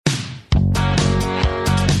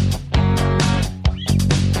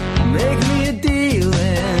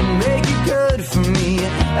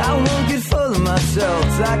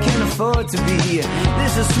afford to be.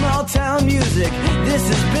 This is small town music, this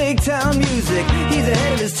is big town music. He's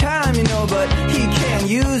ahead of his time, you know, but he can't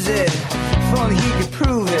use it. If only he could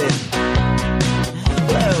prove it.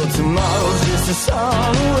 Well, tomorrow's just a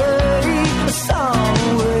song away, a song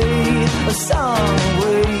away, a song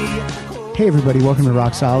away. Hey everybody, welcome to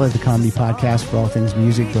Rock Solid, the comedy podcast for all things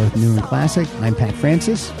music, both new and classic. I'm Pat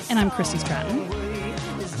Francis. And I'm Christy Stratton.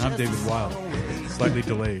 And I'm David Wild. Slightly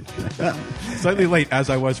delayed. Slightly late,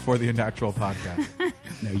 as I was for the actual podcast.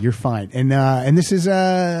 No, you're fine. And this is,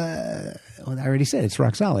 well, I already said it's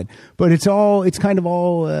Rock Solid. But it's kind of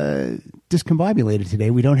all discombobulated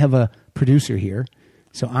today. We don't have a producer here.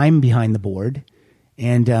 So I'm behind the board.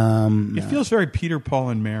 And it feels very Peter, Paul,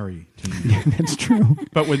 and Mary to me. Yeah, that's true.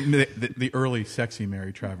 But with the early sexy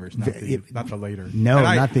Mary Travers, not the later. No,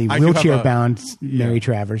 not the wheelchair-bound Mary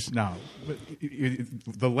Travers. No,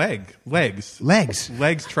 the legs Travers.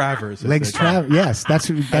 Legs Travers. Yes, that's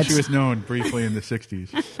she was known briefly in the '60s.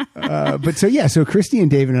 So Christy and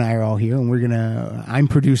David and I are all here, and I'm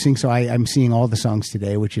producing, so I'm seeing all the songs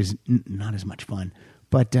today, which is not as much fun,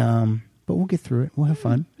 but we'll get through it. We'll have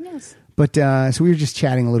fun. Yes. But so we were just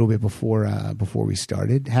chatting a little bit before we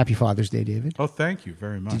started. Happy Father's Day, David. Oh, thank you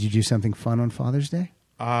very much. Did you do something fun on Father's Day?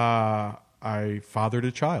 I fathered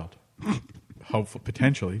a child. Hopefully,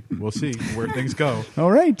 potentially. We'll see where things go.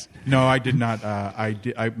 All right. No, I did not.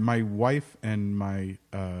 My wife and my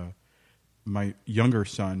younger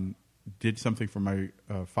son did something for my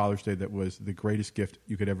Father's Day that was the greatest gift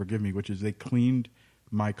you could ever give me, which is they cleaned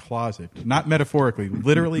my closet, not metaphorically,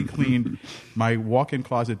 literally cleaned my walk-in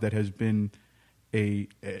closet that has been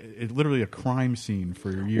literally a crime scene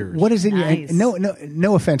for years. What is it? Nice.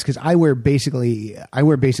 No offense, because I wear basically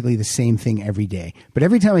the same thing every day. But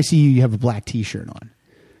every time I see you have a black T-shirt on.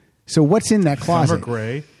 So what's in that closet? Some are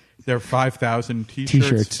gray. There are 5,000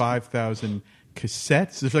 T-shirts, 5,000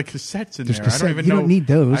 cassettes. There's like cassettes in there. I don't even know. You don't need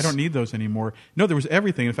those. I don't need those anymore. No, there was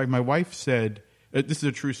everything. In fact, my wife said. This is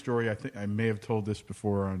a true story. I think I may have told this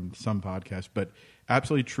before on some podcast, but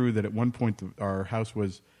absolutely true that at one point our house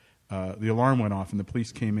was the alarm went off and the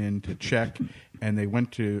police came in to check, and they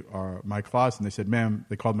went to my closet and they said, "Ma'am,"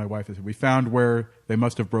 they called my wife and said, "We found where they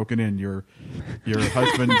must have broken in. Your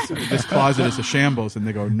husband's this closet is a shambles." And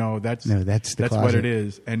they go, "No, that's what it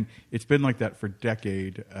is." And it's been like that for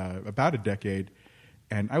about a decade.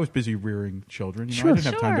 And I was busy rearing children. I didn't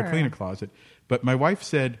have time to clean a closet. But my wife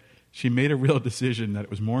said she made a real decision that it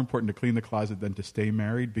was more important to clean the closet than to stay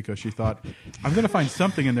married, because she thought, I'm going to find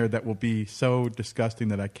something in there that will be so disgusting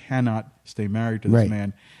that I cannot stay married to this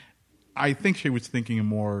man. I think she was thinking of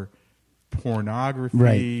more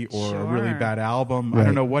pornography or a really bad album. I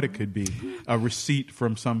don't know what it could be. A receipt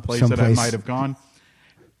from some place that I might have gone.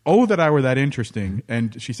 Oh, that I were that interesting.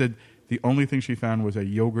 And she said the only thing she found was a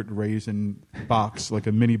yogurt raisin box, like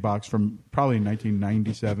a mini box from probably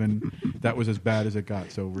 1997. That was as bad as it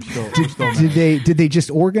got. So we're still Did they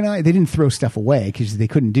just organize? They didn't throw stuff away because they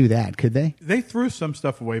couldn't do that, could they? They threw some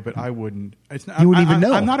stuff away, but I wouldn't. You wouldn't even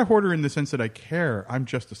know. I'm not a hoarder in the sense that I care. I'm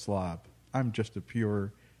just a slob. I'm just a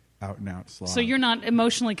pure out and out slob. So you're not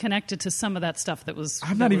emotionally connected to some of that stuff that was.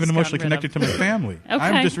 I'm not even emotionally connected to my family. Okay.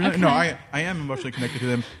 I'm just no. I am emotionally connected to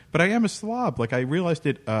them, but I am a slob. Like I realized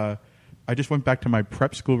it. I just went back to my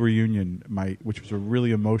prep school reunion, which was a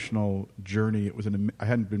really emotional journey. It was I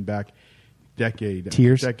hadn't been back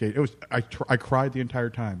Tears. Decade. It was. I cried the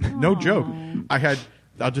entire time. No joke. I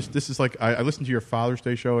listened to your Father's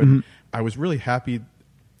Day show, and I was really happy.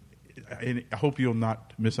 And I hope you'll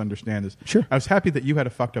not misunderstand this. Sure. I was happy that you had a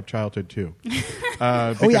fucked up childhood too.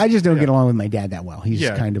 I just don't get along with my dad that well. He's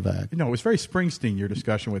kind of a. No, it was very Springsteen. Your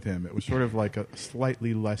discussion with him. It was sort of like a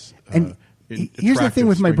slightly less. Here's the thing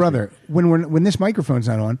with my brother. When this microphone's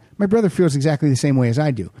not on, my brother feels exactly the same way as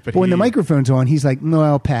I do. But when the microphone's on, he's like,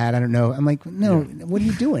 "No, Pat, I don't know." I'm like, "No, what are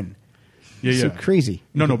you doing?" So crazy.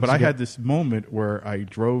 No, but I had this moment where I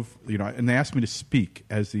drove, and they asked me to speak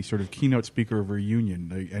as the sort of keynote speaker of a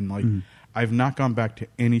reunion, and I've not gone back to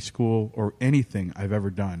any school or anything I've ever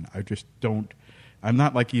done. I just don't. I'm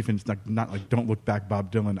not like not like Don't Look Back,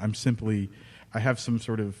 Bob Dylan. I'm simply. I have some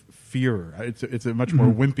sort of fear. It's a much more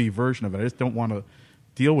wimpy version of it. I just don't want to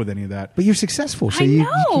deal with any of that. But you're successful, so you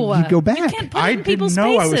go back. You can't put I in people's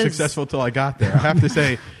didn't know faces. I was successful until I got there. I have to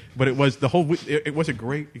say, but it was it was a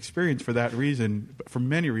great experience for that reason, for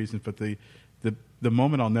many reasons. But the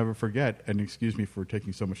moment I'll never forget, and excuse me for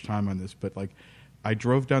taking so much time on this, but like I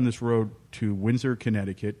drove down this road to Windsor,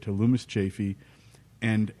 Connecticut, to Loomis Chaffee,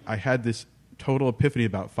 and I had this total epiphany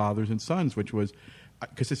about fathers and sons, which was.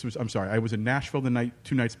 Because I was in Nashville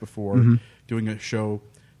 2 nights before doing a show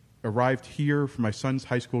arrived here for my son's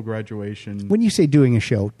high school graduation. When you say doing a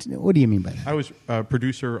show, what do you mean by that? I was a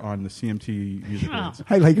producer on the CMT Music Awards.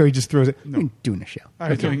 I like how he just throws it. No. Doing a show. I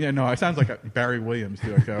was doing, it sounds like a Barry Williams.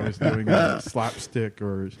 Like I was doing a slapstick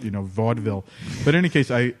or vaudeville. But in any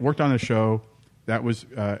case, I worked on a show that was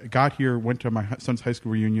got here, went to my son's high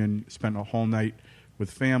school reunion, spent a whole night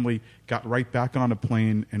with family, got right back on a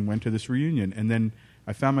plane and went to this reunion. And then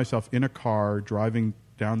I found myself in a car driving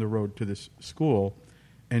down the road to this school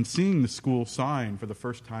and seeing the school sign for the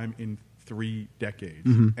first time in 3 decades.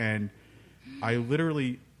 And I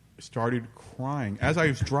literally started crying as I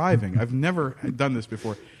was driving. I've never done this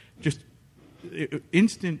before. Just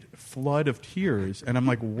instant flood of tears. And I'm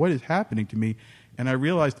like, what is happening to me? And I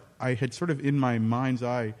realized I had sort of in my mind's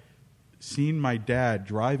eye seen my dad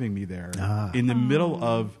driving me there in the middle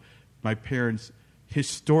of my parents'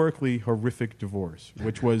 historically horrific divorce,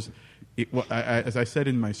 which was, as I said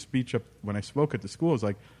in my speech when I spoke at the school,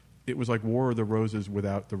 it was like War of the Roses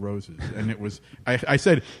without the roses. And it was, I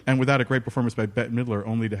said, and without a great performance by Bette Midler,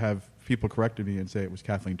 only to have people corrected me and say it was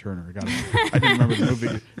Kathleen Turner. I didn't remember the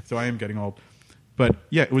movie, so I am getting old. But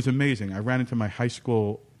yeah, it was amazing. I ran into my high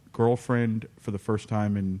school girlfriend for the first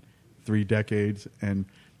time in 3 decades, and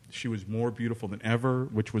she was more beautiful than ever,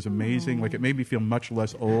 which was amazing. Like, it made me feel much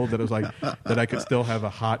less old that it was like that I could still have a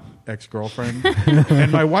hot ex-girlfriend.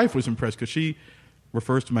 And my wife was impressed because she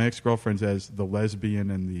refers to my ex-girlfriends as the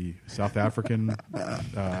lesbian and the South African,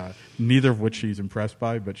 neither of which she's impressed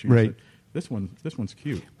by, but she said, this one's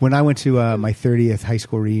cute. When I went to my 30th high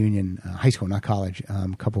school reunion, high school, not college,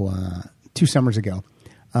 2 summers ago,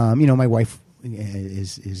 my wife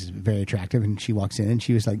is very attractive, and she walks in and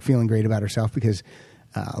she was like feeling great about herself because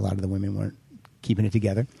a lot of the women weren't keeping it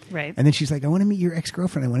together. Right. And then she's like, I want to meet your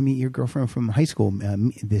ex-girlfriend. I want to meet your girlfriend from high school.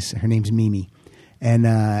 Her name's Mimi.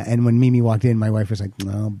 And when Mimi walked in, my wife was like,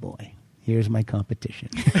 oh boy, here's my competition.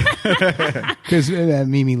 Because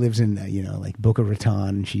Mimi lives in, like Boca Raton,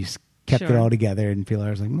 and she's kept it all together. And I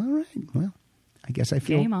was like, all right, well, I guess I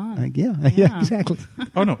feel. Game on. Yeah, exactly.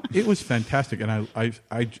 Oh no, it was fantastic. And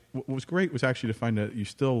what was great was actually to find that you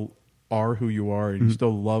still are who you are, and you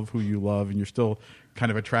still love who you love, and you're still kind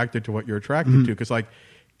of attracted to what you're attracted to. Because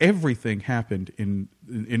everything happened in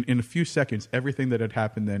a few seconds. Everything that had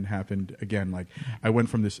happened then happened again. Like, I went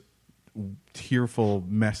from this tearful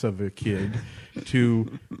mess of a kid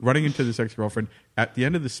to running into this ex-girlfriend at the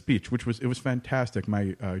end of the speech, which was fantastic.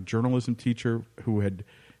 My journalism teacher, who had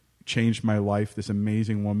changed my life, this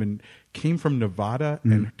amazing woman, came from Nevada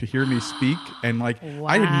and to hear me speak, and I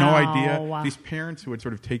had no idea. These parents who had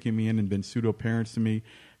sort of taken me in and been pseudo parents to me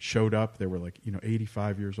showed up. They were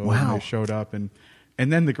 85 years old. Wow. And they showed up, and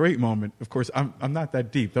then the great moment, of course, I'm not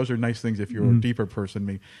that deep. Those are nice things if you're a deeper person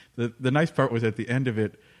than me. The nice part was at the end of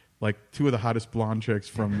it, 2 of the hottest blonde chicks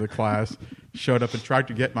from the class showed up and tried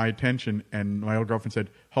to get my attention, and my old girlfriend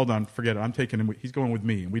said, hold on, forget it, I'm taking him, he's going with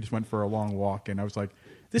me. And we just went for a long walk, and I was like,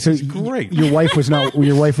 this is great. Your wife was not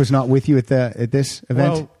with you at this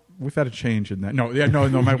event? Well, we've had a change in that. No.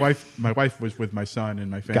 My wife was with my son and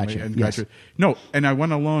my family. Gotcha. And yes. No, and I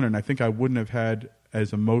went alone, and I think I wouldn't have had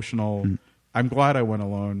as emotional. I'm glad I went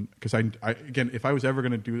alone, because I again, if I was ever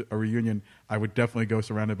going to do a reunion, I would definitely go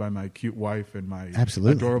surrounded by my cute wife and my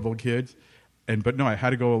adorable kids. But no, I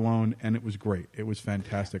had to go alone, and it was great. It was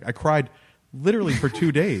fantastic. I cried literally for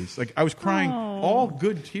 2 days. I was crying all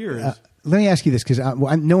good tears. Let me ask you this, because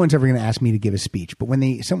no one's ever going to ask me to give a speech. But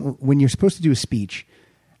when you're supposed to do a speech,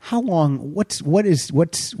 how long? What is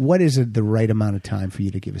the right amount of time for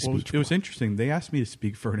you to give a speech? It was interesting. They asked me to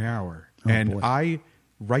speak for an hour, and boy. I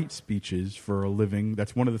write speeches for a living.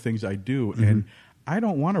 That's one of the things I do, and I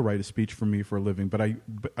don't want to write a speech for me for a living. But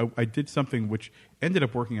I did something which ended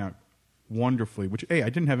up working out wonderfully. Which I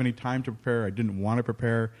didn't have any time to prepare. I didn't want to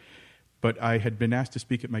prepare. But I had been asked to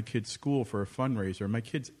speak at my kid's school for a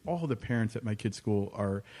fundraiser. All the parents at my kid's school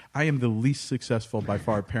I am the least successful by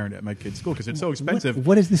far parent at my kid's school because it's so expensive.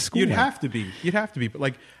 What is the school? You'd have to be.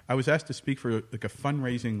 But I was asked to speak for a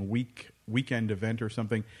fundraising weekend event or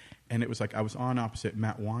something. And it was I was on opposite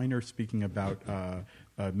Matt Weiner speaking about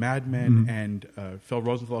Mad Men and Phil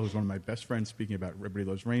Rosenthal, who's one of my best friends, speaking about Everybody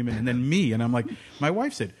Loves Raymond. And then me. And I'm like, my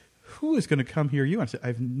wife said, who is going to come hear you? I said, I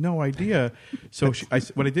have no idea. So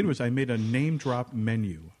what I did was I made a name drop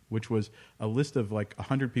menu, which was a list of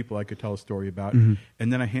 100 people I could tell a story about. And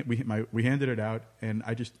then we handed it out, and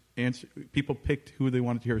I just answered. People picked who they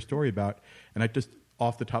wanted to hear a story about, and I just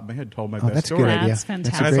off the top of my head told my best story. Good idea. That's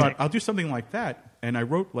fantastic. And I thought, I'll do something like that. And I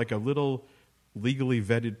wrote a little legally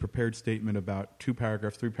vetted, prepared statement about 2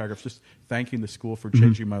 paragraphs, 3 paragraphs, just thanking the school for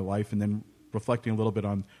changing my life, and then reflecting a little bit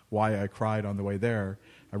on why I cried on the way there.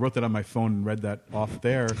 I wrote that on my phone and read that off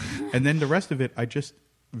there. And then the rest of it, I just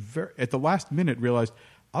at the last minute realized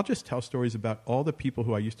I'll just tell stories about all the people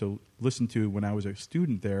who I used to listen to when I was a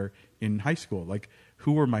student there in high school, like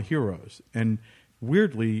who were my heroes. And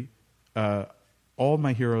weirdly, all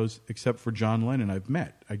my heroes except for John Lennon I've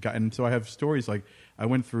met. And so I have stories like I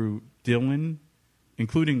went through Dylan,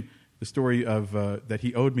 including the story of that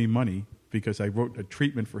he owed me money because I wrote a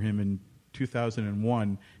treatment for him in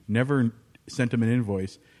 2001, never sent him an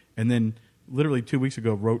invoice, and then literally 2 weeks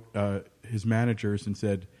ago wrote his managers and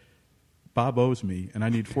said, Bob owes me, and I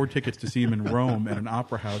need 4 tickets to see him in Rome at an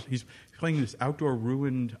opera house. He's playing this outdoor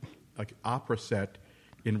ruined opera set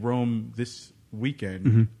in Rome this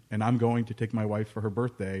weekend, and I'm going to take my wife for her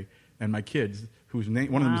birthday and my kids, whose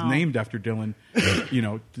one of them is named after Dylan.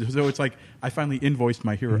 So it's like I finally invoiced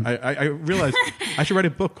my hero. I realized I should write a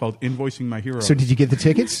book called Invoicing My Hero. So did you get the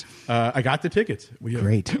tickets? I got the tickets.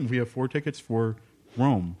 Great. We have 4 tickets for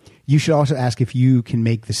Rome. You should also ask if you can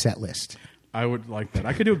make the set list. I would like that.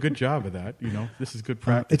 I could do a good job of that. This is good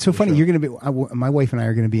practice. It's so funny. You're going to be. My wife and I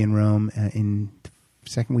are going to be in Rome in the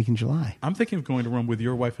second week in July. I'm thinking of going to Rome with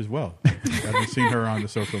your wife as well. I haven't seen her on the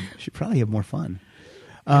social. Should probably have more fun.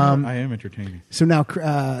 I am entertaining. So now,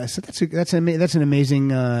 so that's an amazing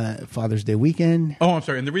Father's Day weekend. Oh, I'm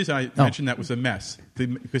sorry. And the reason I mentioned that was a mess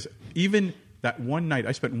because even that one night,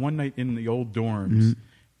 I spent one night in the old dorms,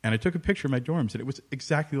 and I took a picture of my dorms, and it was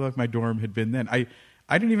exactly like my dorm had been then.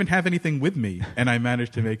 I didn't even have anything with me, and I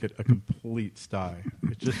managed to make it a complete sty.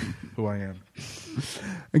 It's just who I am.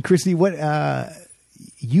 And Christy, what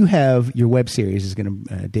you have your web series is going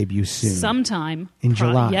to debut soon, sometime in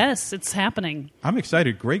July. Yes, it's happening. I'm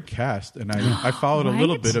excited. Great cast, and I followed a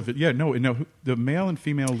little bit of it. Yeah, no. The male and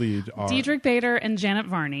female lead are Diedrich Bader and Janet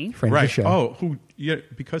Varney. Friend of the show. Oh,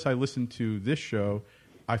 because I listened to this show.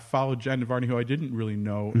 I followed Janet Varney, who I didn't really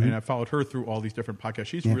know, and I followed her through all these different podcasts.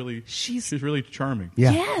 She's really charming.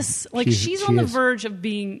 Yeah. Yes, she's on the verge of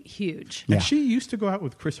being huge. And she used to go out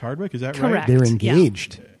with Chris Hardwick. Is that Correct. right? They were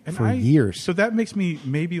engaged for years. So that makes me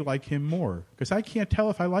maybe like him more because I can't tell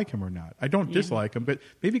if I like him or not. I don't dislike him, but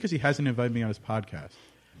maybe because he hasn't invited me on his podcast,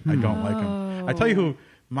 I don't like him. I tell you who,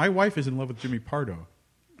 my wife is in love with Jimmy Pardo.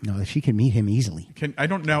 No, she can meet him easily. I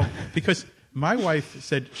don't know because. My wife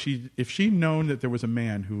said if she'd known that there was a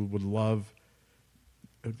man who would love,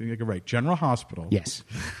 General Hospital, yes,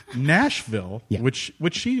 Nashville, which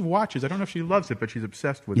she watches. I don't know if she loves it, but she's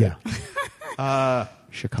obsessed with it.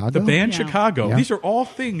 Chicago, the band Chicago. Yeah. These are all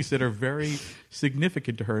things that are very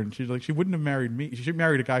significant to her, and she's like, she wouldn't have married me. She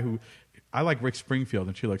married a guy who. I like Rick Springfield,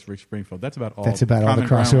 and she likes Rick Springfield. That's about all. That's about all the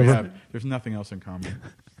crossover. We have. There's nothing else in common.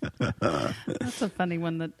 That's a funny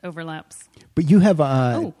one that overlaps. But you have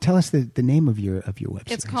tell us the name of your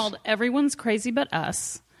website. It's called Everyone's Crazy But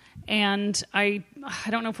Us, and I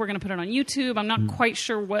don't know if we're going to put it on YouTube. I'm not quite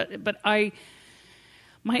sure what, but my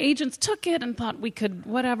agents took it and thought we could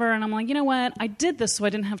whatever, and I'm like, you know what? I did this so I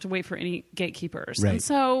didn't have to wait for any gatekeepers. Right. And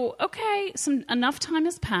so, okay, enough time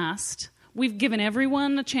has passed. We've given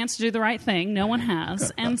everyone a chance to do the right thing. No one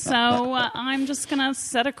has. And so I'm just going to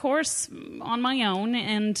set a course on my own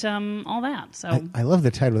and all that. So I love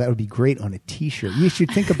the title. That would be great on a T-shirt. You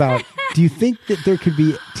should think about, do you think that there could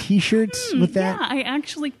be T-shirts with that? Yeah, I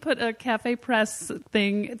actually put a Cafe Press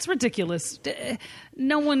thing. It's ridiculous.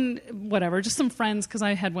 No one, whatever, just some friends, because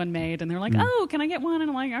I had one made. And they're like, oh, can I get one? And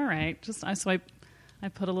I'm like, all right. So I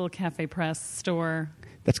put a little Cafe Press store.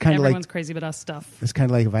 That's kind of like Everyone's Crazy But Us stuff. It's kind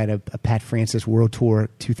of like if I had a Pat Francis World Tour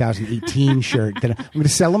 2018 shirt that I'm going to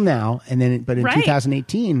sell them now, and then but in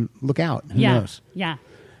 2018, look out. Who knows? Yeah.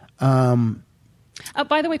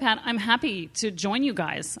 By the way, Pat, I'm happy to join you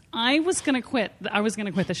guys. I was going to quit. I was going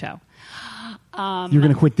to quit the show. You're going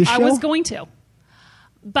to quit this show? I was going to.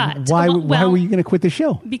 But why were you going to quit the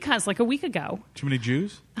show? Because like a week ago. Too many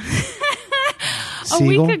Jews? A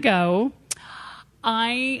week ago,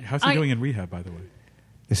 How's he doing in rehab, by the way?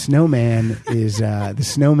 The snowman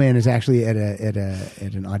is actually at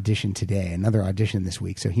an audition today, another audition this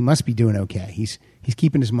week. So he must be doing okay. He's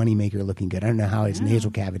keeping his moneymaker looking good. I don't know how his nasal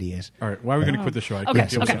cavity is. All right, why are we going to quit the show? I can't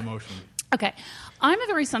deal with emotion. Okay, I'm a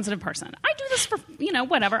very sensitive person. I do this for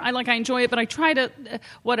whatever. I enjoy it, but I try to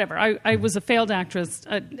whatever. I was a failed actress.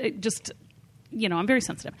 I'm very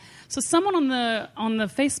sensitive. So someone on the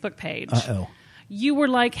Facebook page. You were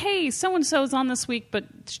like, hey, so-and-so's on this week, but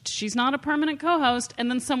she's not a permanent co-host.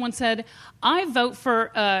 And then someone said, I vote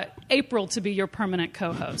for April to be your permanent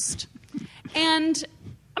co-host. And,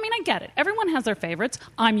 I get it. Everyone has their favorites.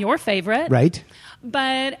 I'm your favorite. Right.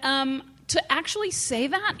 But to actually say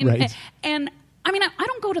that, and I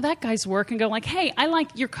don't go to that guy's work and go like, hey, I like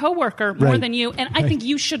your coworker more than you, and I think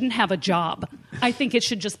you shouldn't have a job. I think it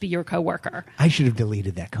should just be your coworker. I should have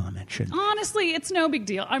deleted that comment, shouldn't I? Honestly, it's no big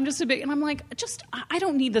deal. I'm just and I'm like, I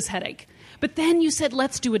don't need this headache. But then you said,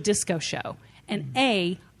 let's do a disco show. And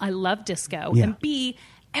A, I love disco. Yeah. And B,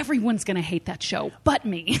 everyone's going to hate that show but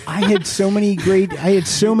me. I had so many.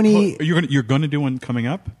 You're going to do one coming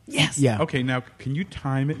up? Yes. Yeah. Okay, now can you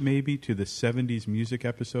time it maybe to the 70s music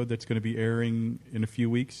episode that's going to be airing in a few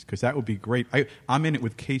weeks? Because that would be great. I'm in it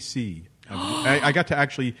with KC. I got to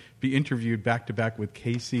actually be interviewed back to back with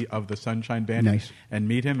Casey of the Sunshine Band. Nice. And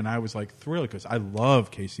meet him, and I was like thrilled because I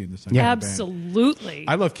love Casey and the Sunshine Band. Absolutely.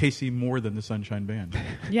 I love Casey more than the Sunshine Band.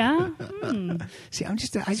 Yeah? See,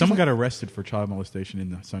 Someone got arrested for child molestation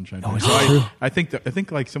in the Sunshine Band. is So that true? I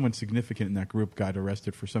think like someone significant in that group got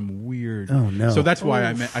arrested for some weird. Oh, no. So that's why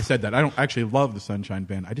I said that. I don't actually love the Sunshine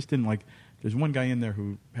Band. I just didn't like. There's one guy in there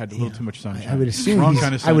who had a little too much sunshine. I would assume. Wrong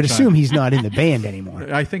kind of I would sunshine. assume he's not in the band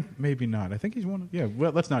anymore. I think maybe not. I think he's one. Yeah.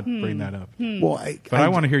 Well, let's not bring that up. Well, But I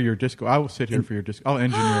want to hear your disco. I will sit here for your disco. I'll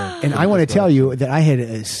engineer. And I want to tell you that I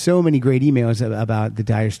had so many great emails about the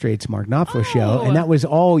Dire Straits Mark Knopfler show, and that was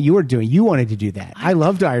all you were doing. You wanted to do that. I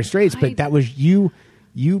love Dire Straits, but that was you.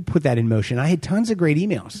 You put that in motion. I had tons of great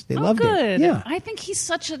emails. They loved good. it. Yeah. I think he's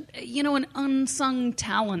such an unsung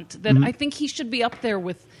talent that I think he should be up there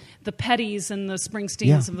with the Pettys and the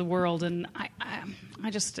Springsteens of the world. And I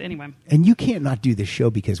just, anyway. And you can't not do this show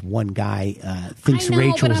because one guy thinks I know,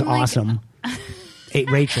 Rachel but is I'm like- awesome. Hey,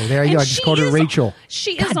 Rachel. There you And go. I just she called her is- Rachel.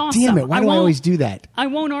 She God is awesome. damn it. Why do I won't- always do that? I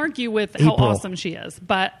won't argue with how April. awesome she is,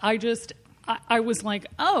 but I was like,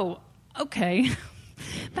 oh, okay.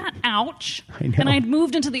 That ouch. I know. And I had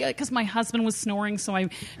moved into because my husband was snoring, so I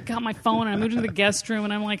got my phone and I moved into the guest room,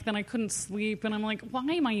 and I'm like, then I couldn't sleep, and I'm like, why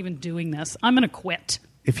am I even doing this? I'm going to quit.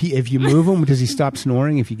 If you move him, does he stop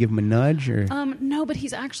snoring? If you give him a nudge, or No, but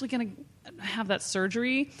he's actually going to have that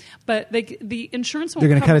surgery, but the insurance won't they're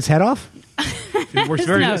going to cover- cut his head off? It works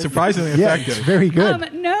very nose. surprisingly Yeah, effective. it's very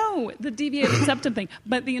good. No, the deviated septum thing,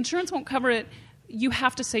 but the insurance won't cover it. You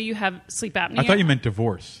have to say you have sleep apnea. I thought you meant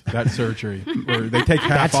divorce. That surgery where they take half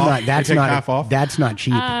That's off. not. That's they take not. half off. That's not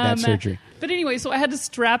cheap. That surgery. But anyway, so I had to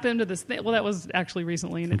strap him to this thing. Well, that was actually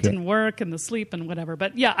recently, and it Okay. didn't work, and the sleep and whatever.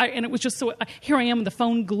 But yeah, and it was just so. Here I am with the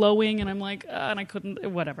phone glowing, and I'm like, and I couldn't.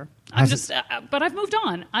 Whatever. But I've moved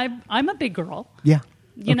on. I'm a big girl. Yeah.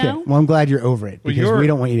 You Okay. know? Well, I'm glad you're over it Well, because we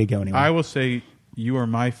don't want you to go anywhere. I will say you are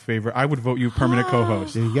my favorite. I would vote you permanent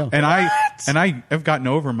co-host. There you go. And I have gotten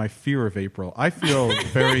over my fear of April. I feel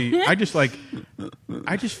very. I just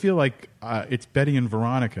feel like it's Betty and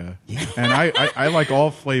Veronica, and I like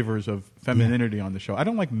all flavors of femininity on the show. I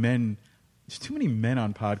don't like men. There's too many men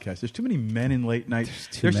on podcasts. There's too many men in late night.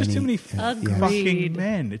 There's just too many Agreed. fucking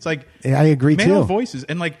men. It's like Yeah, I agree, male too. voices,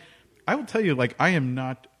 and like I will tell you, like I am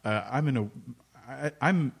not.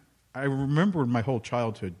 I remember my whole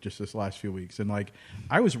childhood just this last few weeks, and like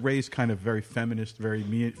I was raised kind of very feminist, very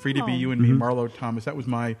me, free to be you and me, Marlo Thomas. That was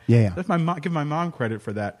my That's my mom. Give my mom credit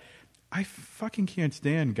for that. I fucking can't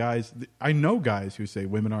stand guys. I know guys who say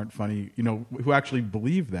women aren't funny. You know, who actually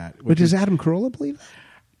believe that. But does Adam Carolla believe that?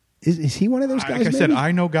 Is he one of those guys? Like I said, maybe?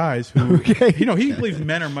 I know guys who, Okay. you know, he believes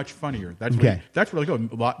men are much funnier. That's Okay. that's really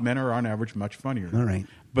good. Men are on average much funnier. All right.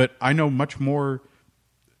 But I know much more.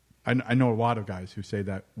 I know a lot of guys who say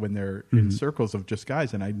that when they're in circles of just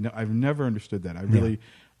guys, and I've never understood that.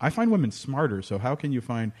 I find women smarter. So how can you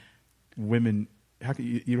find women? How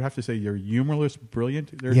can you have to say you're humorless,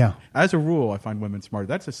 brilliant? Yeah. As a rule, I find women smarter.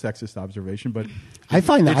 That's a sexist observation, but I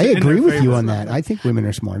find that I it's in agree their with you favor. on that. I think women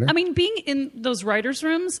are smarter. I mean, being in those writers'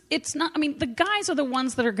 rooms, it's not. I mean, the guys are the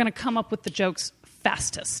ones that are going to come up with the jokes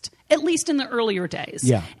fastest, at least in the earlier days.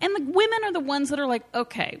 Yeah. And the women are the ones that are like,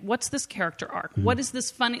 okay, what's this character arc? What is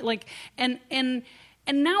this funny? Like, and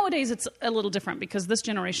nowadays it's a little different because this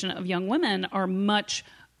generation of young women are much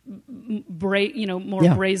more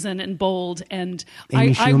Yeah. brazen and bold. And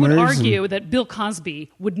Amy I would Schumer's argue that Bill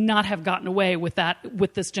Cosby would not have gotten away with that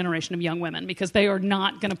with this generation of young women because they are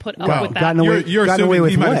not going to put up with that. gotten away- You're gotten assuming away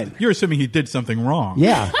with he might what? have- you're assuming he did something wrong.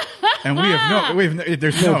 Yeah. And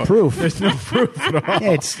there's No proof. There's no proof at all.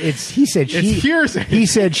 Yeah, it's he said she It's hearsay. He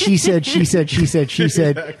said she said she said she said she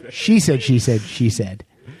said she said she said she said.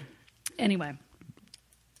 Anyway,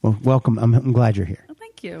 Well, welcome. I'm glad you're here. well,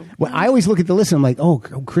 thank you. Well, I always look at the list and I'm like, oh,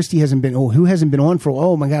 Christy hasn't been. Oh, who hasn't been on for?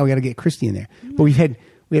 Oh my God, we got to get Christy in there. But we had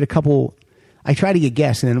a couple. I try to get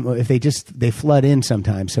guests, and then if they flood in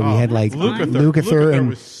sometimes. So we had like Lukather and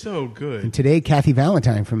was so good. today Kathy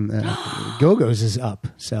Valentine from Go-Go's is up.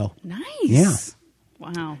 So Nice. Yeah.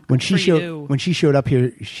 Wow. when Good she for showed you. when she showed up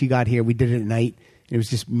here, she got here. We did it at night. And it was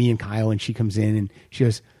just me and Kyle, and she comes in and she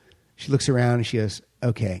looks around and she goes,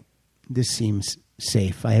 "Okay, this seems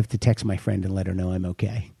safe. I have to text my friend and let her know I'm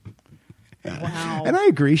okay." Wow. And I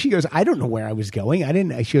agree. She goes, I don't know where I was going. I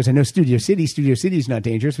didn't. She goes, I know Studio City. Studio City's not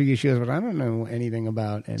dangerous. She goes, but I don't know anything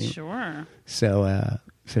about any. Sure. So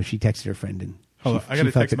she texted her friend and Hold on, I got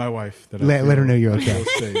to text my wife. That let her know you're okay.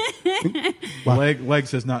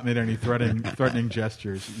 Legs has not made any threatening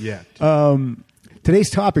gestures yet. Today's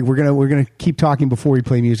topic, we're gonna keep talking before we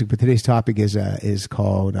play music, but today's topic is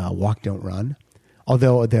called Walk Don't Run.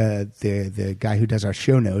 Although the guy who does our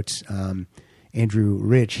show notes, Andrew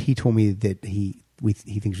Rich, he told me that he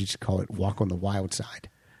thinks we should call it Walk on the Wild Side.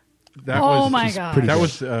 My God. That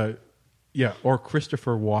was or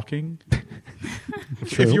Christopher Walking.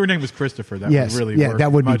 True. If your name was Christopher, that would really work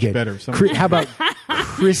that would much be good. better. How about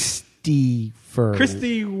Christy Fur?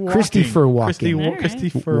 Christy Walking. Christy Fur Walking. Christy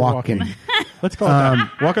Fur Walking. Let's call it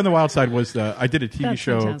that. Walk on the Wild Side was I did a TV That's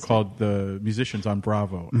show fantastic. called The Musicians on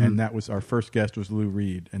Bravo, and that was our first guest was Lou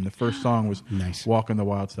Reed, and the first song was Nice. Walk on the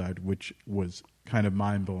Wild Side, which was kind of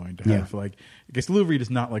mind blowing to have. Like, I guess Lou Reed is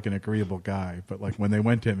not like an agreeable guy, but like when they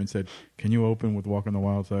went to him and said, "Can you open with Walk on the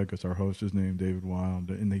Wild Side?" Because our host is named David Wild,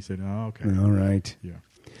 and they said, "Oh, okay, All right. yeah."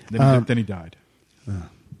 Then he died,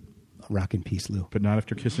 Rock in peace, Lou. but not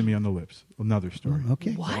after kissing me on the lips. Another story.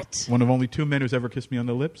 Okay. What? One of only two men who's ever kissed me on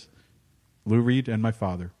the lips, Lou Reed and my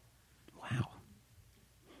father. Wow.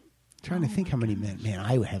 Trying to think how many men. Man,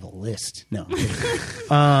 I would have a list. No.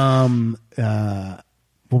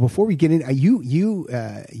 Well, before we get in, you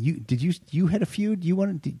had a feud. You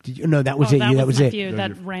wanted? Did you? No, that was it. That was my it. feud,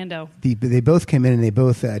 that rando. They both came in and they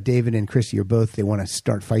both David and Christy are both. They want to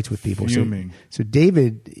start fights with people. Fuming. So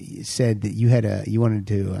David said that you wanted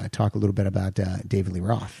to talk a little bit about David Lee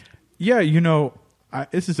Roth. Yeah,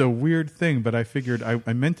 this is a weird thing, but I figured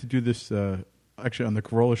I meant to do this actually on the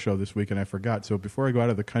Corolla show this week, and I forgot. So before I go out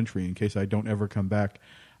of the country, in case I don't ever come back,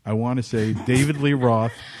 I want to say David Lee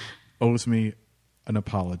Roth owes me an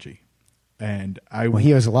apology. And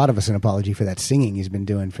he owes a lot of us an apology for that singing he's been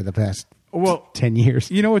doing for the past 10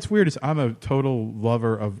 years. You know what's weird is I'm a total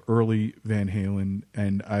lover of early Van Halen,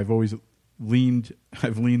 and I've always leaned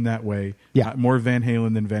that way. Yeah. More Van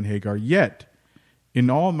Halen than Van Hagar. Yet,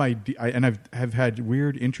 in all my I've had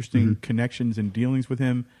weird, interesting connections and dealings with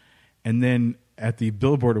him. And then at the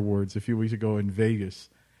Billboard Awards a few weeks ago in Vegas,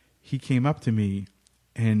 he came up to me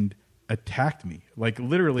and attacked me, like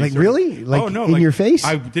literally. Like really? Like in your face?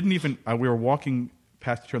 I didn't even. We were walking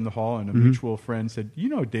past each other in the hall, and a mutual friend said, "You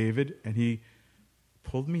know David," and he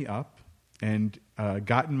pulled me up and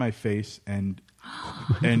got in my face and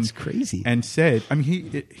That's crazy. and said, "I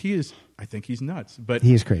mean, he is. I think he's nuts, but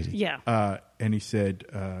He is crazy. Yeah. and he said,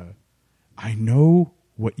 I know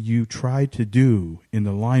what you tried to do in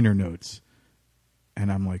the liner notes.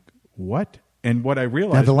 And I'm like, what? And what I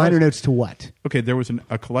realized Now the liner was, notes to what? okay, there was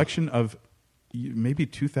a collection of maybe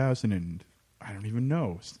 2000 and I don't even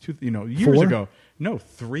know, years 4? ago. No,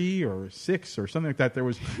 3 or 6 or something like that. There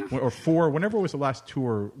was, or 4, whenever was the last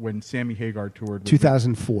tour when Sammy Hagar toured.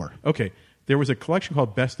 2004. Okay, there was a collection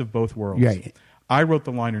called Best of Both Worlds. Right. I wrote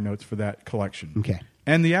the liner notes for that collection. Okay.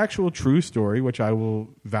 And the actual true story, which I will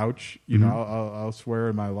vouch, I'll swear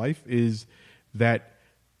in my life, is that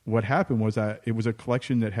what happened was it was a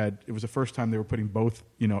collection that it was the first time they were putting both,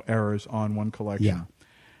 eras on one collection.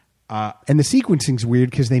 Yeah. And the sequencing's weird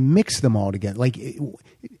because they mix them all together. Like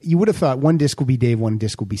you would have thought one disc will be Dave, one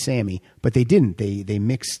disc will be Sammy, but they didn't. They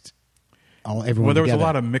mixed everyone. Well, there was together. a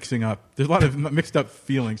lot of mixing up. There's a lot of mixed up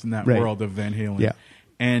feelings in that Right. world of Van Halen. Yeah.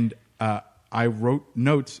 And I wrote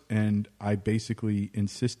notes, and I basically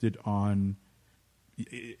insisted on.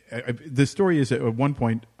 The story is that at one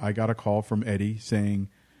point I got a call from Eddie saying,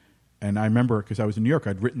 and I remember because I was in New York,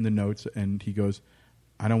 I'd written the notes, and he goes,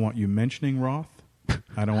 "I don't want you mentioning Roth.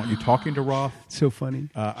 I don't want you talking to Roth. So funny.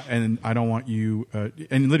 And I don't want you."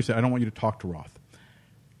 And literally said, "I don't want you to talk to Roth."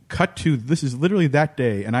 Cut to this is literally that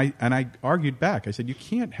day, and I argued back. I said, "You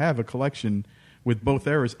can't have a collection with both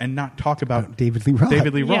eras and not talk about David Lee Roth.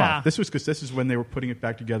 David Lee Roth." Yeah. This was because this is when they were putting it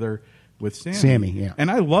back together with Sammy. Sammy, yeah. And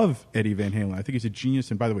I love Eddie Van Halen. I think he's a genius.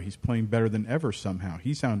 And by the way, he's playing better than ever somehow.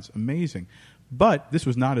 He sounds amazing. But this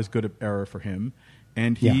was not as good an era for him.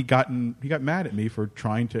 And he got mad at me for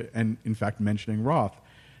trying to, and in fact, mentioning Roth.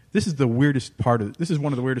 This is the weirdest part of. This is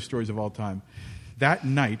one of the weirdest stories of all time. That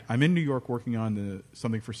night, I'm in New York working on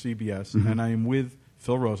something for CBS, and I am with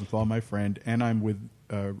Phil Rosenthal, my friend, and I'm with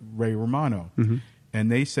Ray Romano.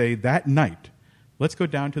 And they say that night, let's go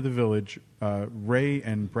down to the Village. Ray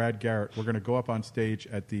and Brad Garrett, we're going to go up on stage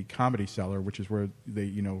at the Comedy Cellar, which is where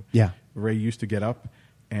Ray used to get up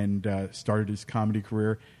and started his comedy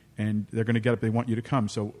career. And they're going to get up. They want you to come.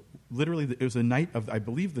 So literally, it was the night of, I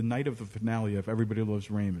believe, the night of the finale of Everybody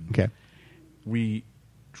Loves Raymond. Okay. We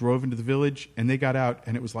drove into the Village, and they got out,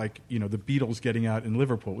 and it was like, the Beatles getting out in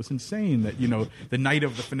Liverpool. It was insane that, the night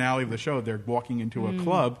of the finale of the show, they're walking into a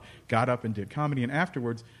club, got up and did comedy, and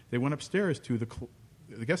afterwards they went upstairs to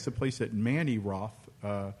I guess the place that Manny Roth,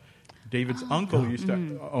 David's uncle, used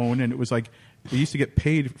to own, and it was like they used to get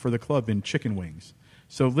paid for the club in chicken wings.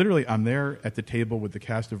 So literally, I'm there at the table with the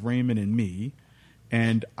cast of Raymond and me,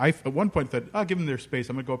 and I at one point thought, I'll give them their space.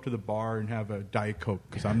 I'm going to go up to the bar and have a Diet Coke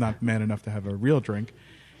because I'm not man enough to have a real drink.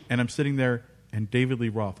 And I'm sitting there, and David Lee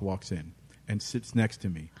Roth walks in and sits next to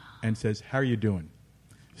me and says, "How are you doing?"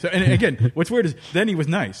 So, and again, what's weird is then he was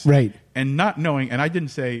nice, right? And not knowing, and I didn't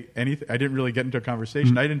say anything. I didn't really get into a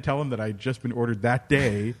conversation. I didn't tell him that I'd just been ordered that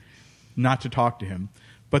day not to talk to him.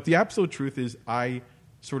 But the absolute truth is, I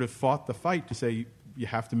sort of fought the fight to say you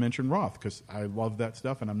have to mention Roth because I love that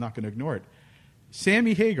stuff and I'm not going to ignore it.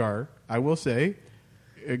 Sammy Hagar, I will say,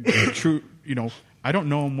 true. I don't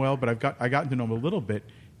know him well, but I gotten to know him a little bit.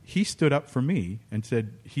 He stood up for me and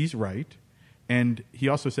said he's right, and he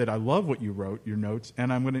also said, "I love what you wrote, your notes,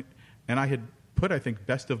 and I'm going to." And I had put, I think,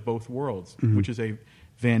 "Best of Both Worlds," which is a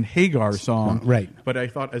Van Hagar song, right? But I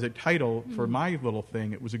thought as a title for my little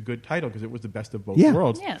thing, it was a good title because it was the best of both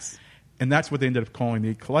worlds. Yes, and that's what they ended up calling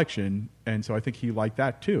the collection, and so I think he liked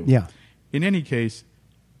that too. Yeah. In any case,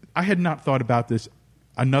 I had not thought about this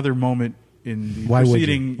another moment in the Why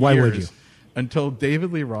preceding Why years would you? until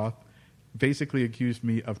David Lee Roth basically accused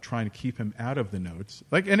me of trying to keep him out of the notes.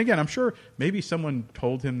 And again, I'm sure maybe someone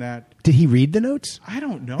told him that. Did he read the notes? I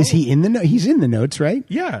don't know. Is he in the notes? He's in the notes, right?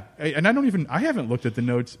 Yeah, and I haven't looked at the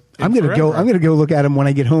notes. I'm going to go look at them when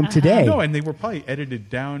I get home today. No, and they were probably edited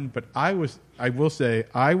down, but I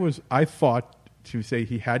fought to say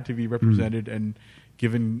he had to be represented and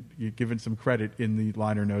given some credit in the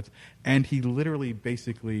liner notes, and he literally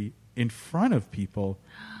basically in front of people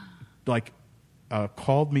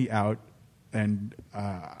called me out, and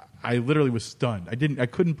I literally was stunned. I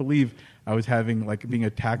couldn't believe I was being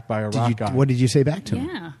attacked by a rock guy. What did you say back to him?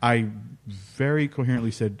 Yeah. I very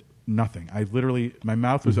coherently said nothing. I literally, my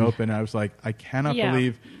mouth was open, and I was like, I cannot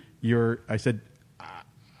believe I said,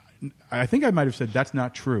 I think I might have said, that's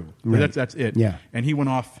not true. Right. That's it. Yeah. And he went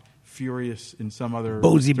off furious in some other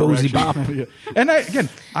Bozy direction. bop. Yeah. And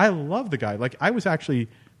I love the guy. I was actually,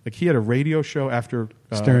 he had a radio show after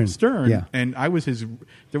Stern, yeah. and I was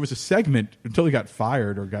there was a segment until he got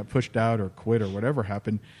fired or got pushed out or quit or whatever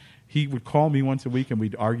happened. He would call me once a week and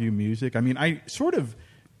we'd argue music. I mean, I sort of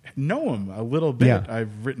know him a little bit. Yeah.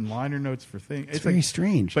 I've written liner notes for things. It's very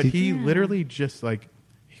strange. But he literally just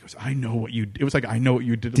he goes, I know what you did. It was like, I know what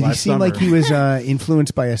you did Did last he seem summer. like he was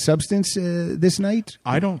influenced by a substance this night?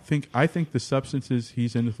 I think the substances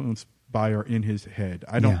he's influenced by are in his head.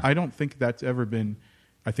 I don't think that's ever been,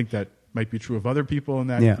 I think that might be true of other people in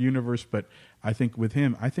that universe, but I think with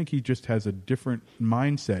him, I think he just has a different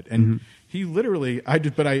mindset. And he literally, I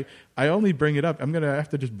only bring it up. I'm going to have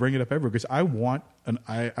to just bring it up everywhere because I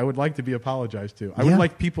would like to be apologized to. I would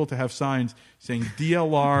like people to have signs saying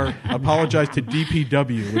DLR, apologize to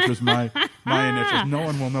DPW, which was my initials. No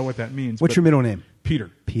one will know what that means. What's your middle name?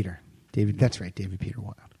 Peter. Peter. David. That's right. David Peter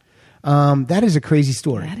Wild. That is a crazy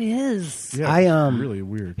story. That is. Yeah, it's really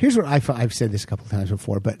weird. Here's what I've said this a couple of times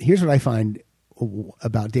before, but here's what I find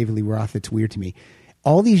about David Lee Roth that's weird to me.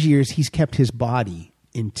 All these years, he's kept his body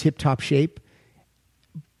in tip-top shape,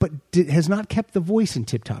 but has not kept the voice in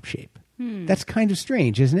tip-top shape. That's kind of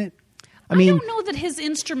strange, isn't it? I don't know that his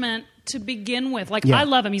instrument to begin with, I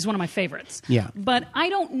love him. He's one of my favorites. Yeah. But I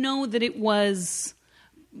don't know that it was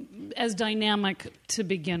as dynamic to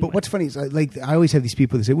begin with. But what's funny is, I always have these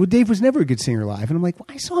people that say, well, Dave was never a good singer live. And I'm like, well,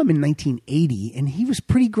 I saw him in 1980, and he was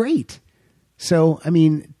pretty great. So, I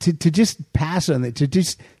mean, to just pass on it, to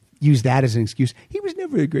just use that as an excuse, he was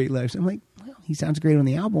never a great live. So I'm like, well, he sounds great on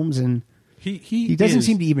the albums, and he doesn't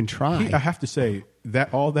seem to even try. I have to say,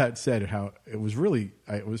 that all that said, how it was really,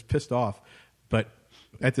 I was pissed off. But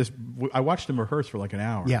I watched him rehearse for like an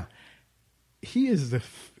hour. Yeah. He is the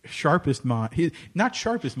sharpest mind. Not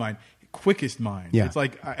sharpest mind, quickest mind. Yeah. It's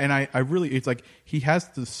like, and I really, it's like he has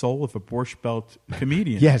the soul of a Borscht Belt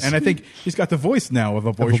comedian. Yes. And I think he's got the voice now of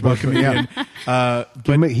a Borscht Belt comedian.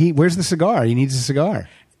 But where's the cigar? He needs a cigar.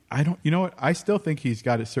 You know what? I still think he's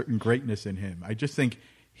got a certain greatness in him. I just think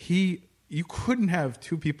you couldn't have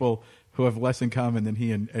two people who have less in common than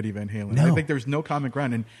he and Eddie Van Halen. No. I think there's no common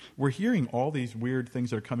ground. And we're hearing all these weird things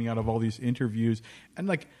that are coming out of all these interviews. And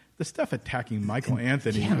the stuff attacking Michael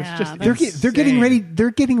Anthony. Yeah, it's just They're getting ready.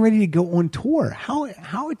 They're getting ready to go on tour.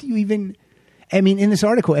 How do you even? I mean, in this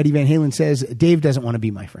article, Eddie Van Halen says Dave doesn't want to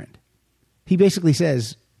be my friend. He basically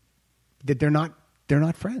says that they're not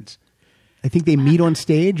friends. I think they meet on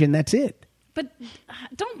stage and that's it. But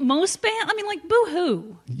don't most bands? I mean, like,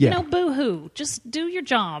 boo-hoo. Yeah. You know, boo-hoo. Just do your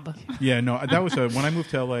job. Yeah, no, that was when I moved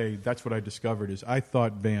to LA. That's what I discovered is I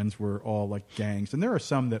thought bands were all like gangs, and there are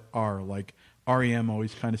some that are like REM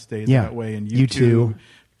always kind of stays that way, and U2.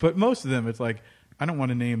 But most of them, it's like I don't want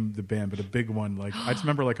to name the band, but a big one. Like I just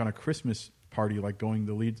remember, like on a Christmas party, like going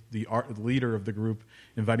the leader of the group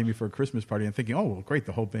inviting me for a Christmas party and thinking, oh well, great,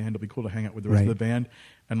 the whole band will be cool to hang out with the rest of the band.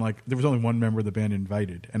 And like there was only one member of the band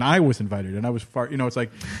invited, and I was invited, and I was far. You know, it's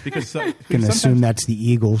like because you can assume that's the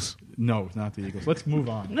Eagles. No, it's not the Eagles. Let's move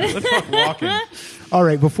on. Let's talk walking. All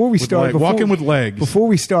right, before we start, walking with legs. Before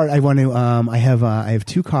we start, I want to. I have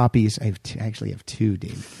 2 copies. I actually have 2,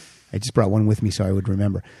 Dave. I just brought one with me so I would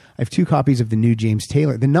remember. I have 2 copies of the new James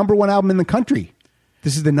Taylor, the #1 album in the country.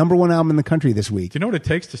 This is the #1 album in the country this week. Do you know what it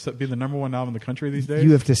takes to be the #1 album in the country these days?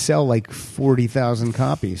 You have to sell like 40,000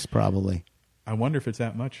 copies, probably. I wonder if it's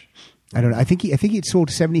that much. I don't know. I think it sold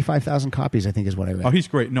 75,000 copies, I think is what I read. Oh, he's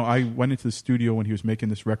great. No, I went into the studio when he was making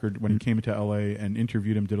this record, when he came into LA and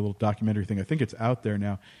interviewed him, did a little documentary thing. I think it's out there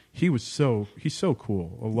now. He's so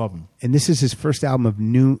cool. I love him. And this is his first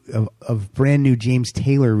album of brand new James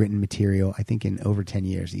Taylor written material, I think in over 10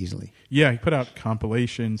 years easily. Yeah, he put out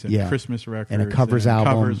compilations and Christmas records. And a covers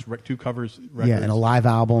album. 2 covers records. Yeah, and a live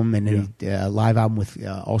album, and a live album with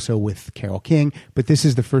also with Carole King. But this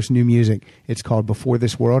is the first new music. It's called Before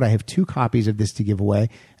This World. I have 2 copies of this to give away,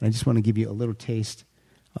 and I just want to give you a little taste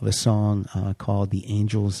of a song called The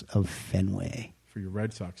Angels of Fenway. For your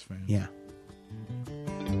Red Sox fans. Yeah.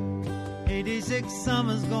 86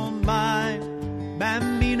 summers gone by,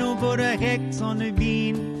 Bambino put a hex on the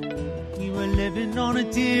bean. We were living on a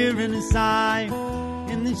tear and a sigh,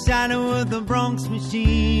 in the shadow of the Bronx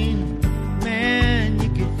machine. Man, you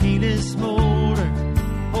could feel it smolder,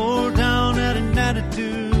 hold down at an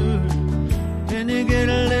attitude. Then you get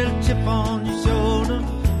a little chip on your shoulder,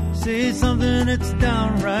 say something that's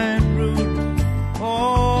downright rude.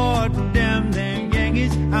 Oh, damn them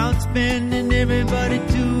Yankees, outspending everybody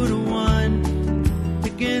 2-1,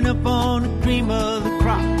 picking up on the cream of the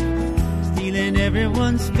crop, stealing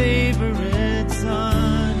everyone's favorite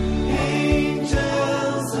son.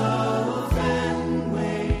 Angels of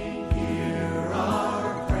Fenway, hear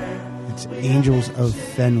our prayer. It's Angels of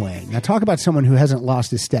Fenway. Now talk about someone who hasn't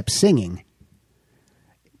lost his step singing.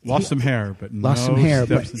 Lost some hair, but but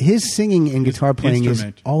his singing and guitar playing is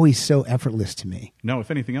always so effortless to me. No, if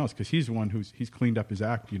anything else, because he's the one he's cleaned up his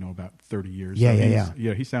act, about 30 years. Yeah.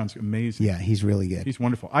 He sounds amazing. Yeah, he's really good. He's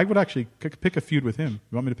wonderful. I would actually pick a feud with him.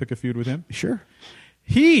 You want me to pick a feud with him? Sure.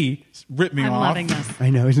 He ripped me off. I'm loving this. I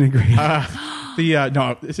know, isn't it great?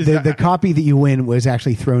 This is the copy that you win was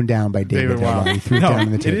actually thrown down by David. Wow. He threw it down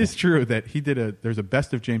on the table. It is true that he did there's a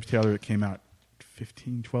best of James Taylor that came out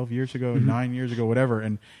 15, 12 years ago, 9 years ago, whatever.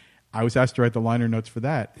 And I was asked to write the liner notes for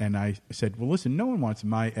that. And I said, well, listen, no one wants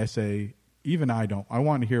my essay. Even I don't. I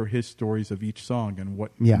want to hear his stories of each song and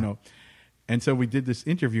what, And so we did this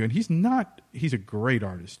interview. And he's a great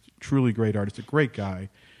artist, truly great artist, a great guy.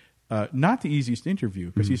 Not the easiest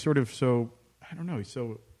interview because he's sort of he's so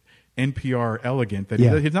NPR elegant that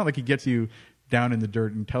it's not like he gets you down in the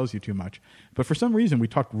dirt and tells you too much. But for some reason, we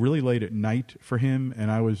talked really late at night for him, and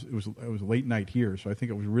it was late night here, so I think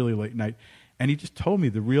it was really late night. And he just told me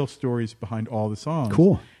the real stories behind all the songs.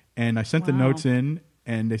 Cool. And I sent the notes in,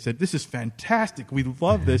 and they said, this is fantastic. We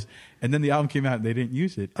love this. And then the album came out, and they didn't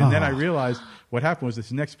use it. And then I realized what happened was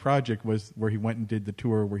this next project was where he went and did the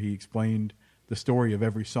tour where he explained the story of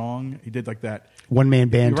every song. He did like that one-man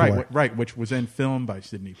band tour. Right, which was then filmed by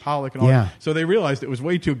Sidney Pollack and all that. So they realized it was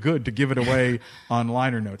way too good to give it away on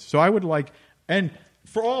liner notes. So I would and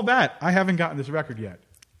for all that, I haven't gotten this record yet.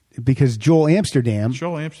 Because Joel Amsterdam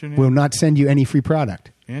will not send you any free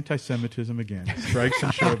product. Anti-Semitism again. Strikes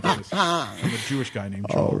and show business. I'm a Jewish guy named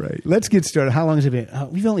Joel. All right. Let's get started. How long has it been?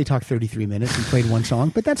 We've only talked 33 minutes and played one song,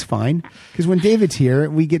 but that's fine. Because when David's here,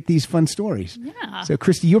 we get these fun stories. Yeah. So,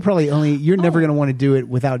 Christy, you're never going to want to do it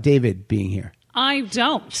without David being here. I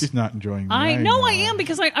don't. She's not enjoying me. I know I am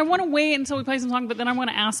because I want to wait until we play some song, but then I want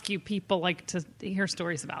to ask you people to hear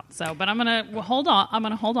stories about. So, but I'm going to hold on. I'm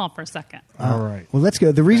going to hold on for a second. All right. Well, let's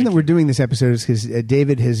go. The reason that we're doing this episode is because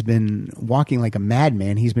David has been walking like a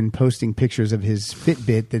madman. He's been posting pictures of his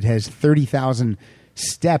Fitbit that has 30,000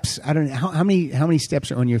 steps. I don't know how many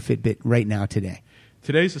steps are on your Fitbit right now today.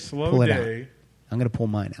 Today's a slow day. I'm going to pull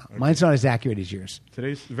mine out. Okay. Mine's not as accurate as yours.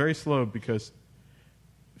 Today's very slow because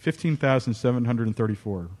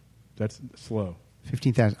 15,734. That's slow.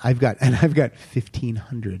 15,000. I've got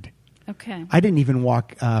 1,500. Okay. I didn't even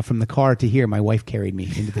walk from the car to here. My wife carried me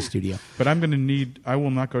into the studio. But I will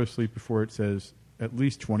not go to sleep before it says at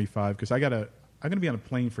least 25 because I got to I'm going to be on a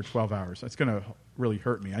plane for 12 hours. That's going to really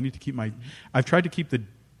hurt me. I need to keep I've tried to keep the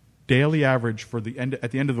daily average for at the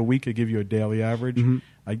end of the week. I give you a daily average.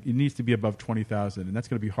 It needs to be above 20,000, and that's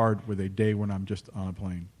going to be hard with a day when I'm just on a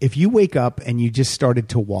plane. If you wake up and you just started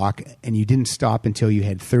to walk and you didn't stop until you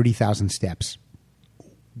had 30,000 steps,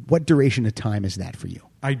 what duration of time is that for you?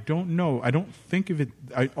 I don't know. I don't think of it.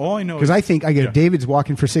 All I know because I think David's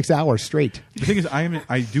walking for 6 hours straight. The thing is,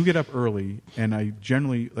 I do get up early, and I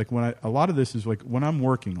generally a lot of this is like when I'm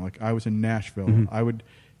working. Like I was in Nashville, I would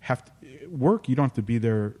have to work. You don't have to be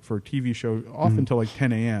there for a TV show often until like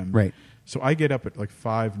 10 a.m. Right. So I get up at like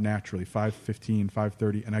 5 naturally, 5:15,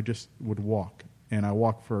 5:30, and I just would walk, and I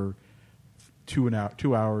walk for 2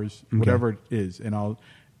 hours, whatever it is, and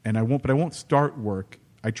I won't start work.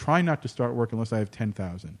 I try not to start work unless I have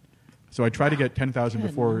 10,000. So I try to get 10,000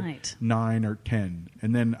 before 9 or 10,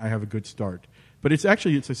 and then I have a good start. But it's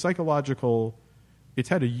a psychological. It's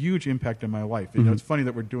had a huge impact on my life. You know, it's funny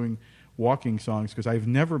that we're doing walking songs because I've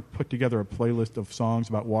never put together a playlist of songs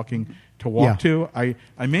about walking to walk to. I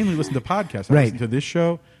mainly listen to podcasts. I listen to this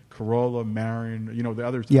show, Corolla, Marin, the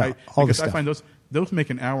others. Yeah, all the stuff. I find those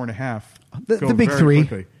make an hour and a half. The big three.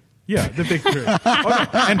 Quickly. Yeah, the big three.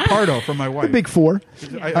 And Pardo from my wife. The big four.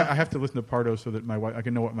 I have to listen to Pardo so that I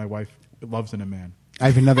can know what my wife loves in a man. I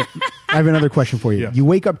have another question for you. Yeah. You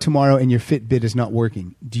wake up tomorrow and your Fitbit is not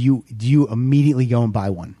working. Do you immediately go and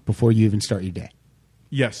buy one before you even start your day?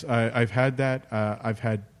 Yes, I've had that. I've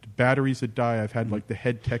had batteries that die. I've had like the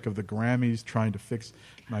head tech of the Grammys trying to fix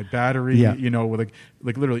my battery. Yeah. With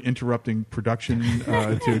like literally interrupting production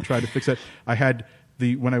to try to fix it. I had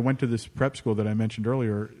when I went to this prep school that I mentioned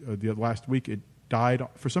earlier the last week. It died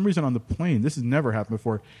for some reason on the plane. This has never happened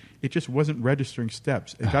before. It just wasn't registering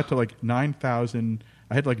steps. It got to like 9,000.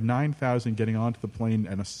 I had like 9,000 getting onto the plane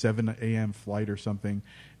at a 7 a.m. flight or something,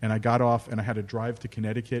 and I got off and I had to drive to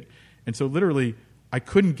Connecticut, and so literally I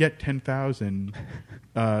couldn't get 10,000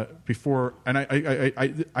 before, and I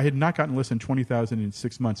had not gotten less than 20,000 in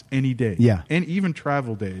 6 months any day, and even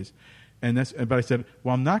travel days, but I said,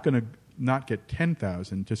 well, I'm not going to not get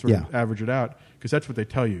 10,000 to sort of average it out because that's what they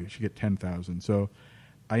tell you. You should get 10,000. So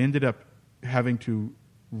I ended up having to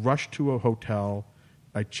rush to a hotel.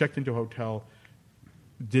 I checked into a hotel,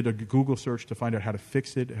 did a Google search to find out how to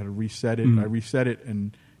fix it, how to reset it. I reset it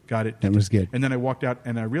and got it. That was good. And then I walked out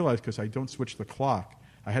and I realized because I don't switch the clock,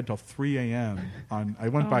 I had till 3 a.m. I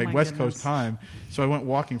went by West Coast time, so I went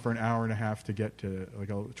walking for an hour and a half to get to like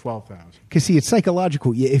 12,000. Because see, it's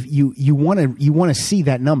psychological. If you want to see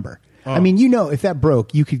that number. I mean, if that broke,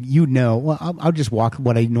 well, I'll just walk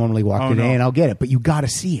what I normally walk today, and I'll get it. But you got to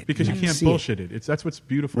see it because you can't bullshit it. That's what's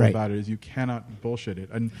beautiful about it is you cannot bullshit it.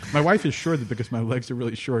 And my wife is sure that because my legs are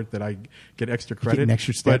really short that I get extra credit, getting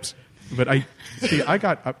extra steps. But I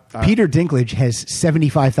got Peter Dinklage has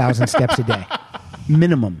 75,000 steps a day,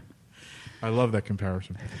 minimum. I love that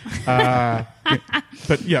comparison. But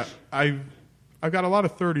yeah, I've got a lot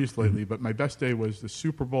of 30s lately. But my best day was the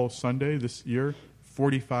Super Bowl Sunday this year.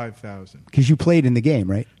 45,000. Because you played in the game,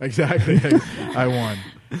 right? Exactly. I won.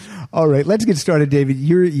 All right, let's get started, David.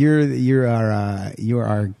 You're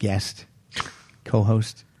our guest,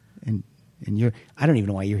 co-host, and I don't even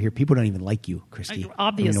know why you're here. People don't even like you, Christy.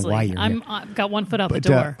 Obviously, I don't know why you're here. I've got one foot out the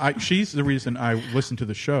door. She's the reason I listened to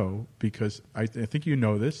the show because I think you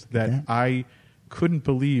know this that I couldn't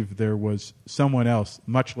believe there was someone else,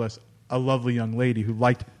 much less a lovely young lady who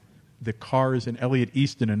liked the Cars and Elliot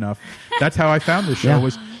Easton enough. That's how I found the show.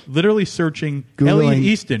 Was literally searching Googling, Elliot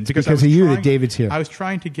Easton because of you that David's here. I was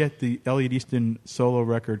trying to get the Elliot Easton solo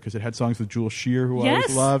record because it had songs with Jules Shear, who I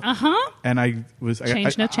always loved. And I was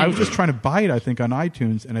just trying to buy it. I think on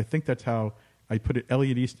iTunes, and I think that's how I put it.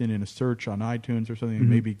 Elliot Easton in a search on iTunes or something, and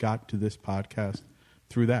maybe got to this podcast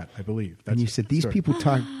through that. I believe. And you said these people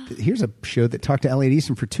talk. Here's a show that talked to Elliot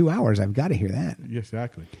Easton for 2 hours. I've got to hear that. Yes,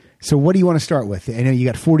 exactly. So what do you want to start with? I know you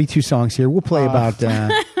got 42 songs here. We'll play about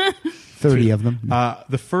 30 of them.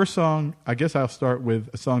 The first song, I guess I'll start with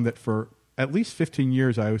a song that for at least 15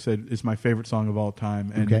 years I always said is my favorite song of all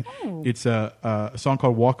time. And it's a song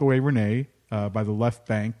called Walk Away Renee by the Left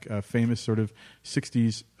Bank, a famous sort of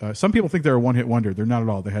 60s. Some people think they're a one-hit wonder. They're not at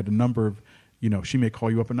all. They had a number of, She May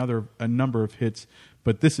Call You Up, a number of hits.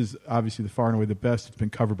 But this is obviously the far and away the best. It's been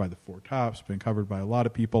covered by the Four Tops, been covered by a lot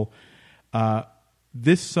of people.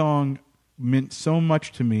 This song meant so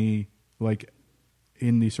much to me, like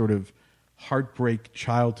in the sort of heartbreak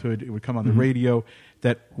childhood. It would come on the radio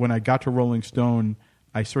that when I got to Rolling Stone,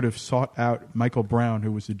 I sort of sought out Michael Brown,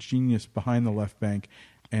 who was a genius behind the Left Bank,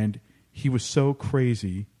 and he was so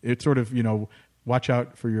crazy. It sort of, watch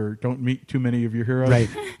out for don't meet too many of your heroes. Right.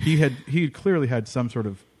 He clearly had some sort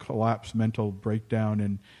of collapse, mental breakdown,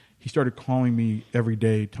 and he started calling me every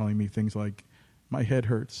day, telling me things like, "My head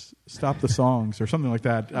hurts. Stop the songs," or something like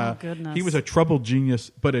that. Oh, goodness. He was a troubled genius,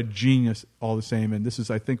 but a genius all the same. And this is,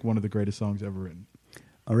 I think, one of the greatest songs ever written.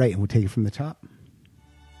 All right, and we'll take it from the top.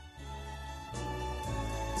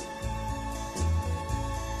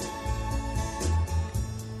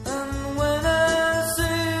 And when I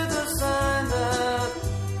see the sign that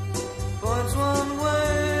points one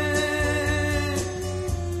way,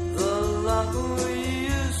 the lot we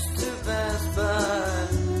used to pass by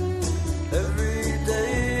every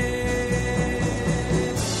day,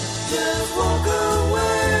 just walk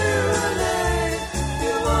away, Renee.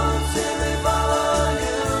 You won't see me follow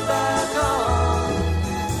you back home.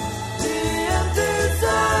 The empty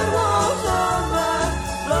sidewalks on my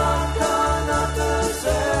block are not the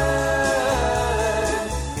same.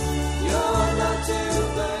 You're not to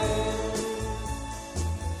blame.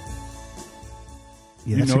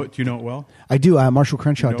 Yeah, Do that's you know it well? I do. Marshall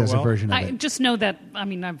Crenshaw You know does well? a version of I it. just know that. I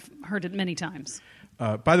mean, I've heard it many times.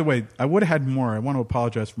 By the way, I would have had more. I want to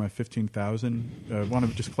apologize for my 15,000. I want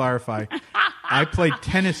to just clarify. I played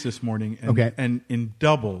tennis this morning, and, Okay. and in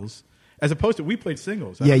doubles, as opposed to we played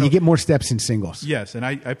singles. I Yeah, don't know you if- get more steps in singles. Yes, and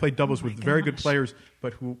I played doubles with very good gosh. players,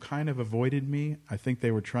 but who kind of avoided me. I think they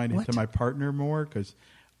were trying to What? hit my partner more because,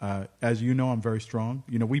 as you know, I'm very strong.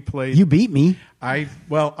 You know, we played. You beat me. I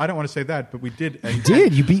don't want to say that, but we did. You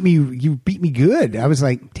did. You beat me. You beat me good. I was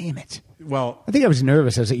like, damn it. Well, I think I was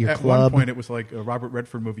nervous. I was at your at club. one point, it was like a Robert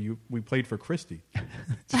Redford movie. We played for Christie.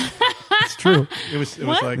 It's true. It was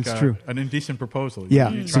What? like It's true. an indecent proposal.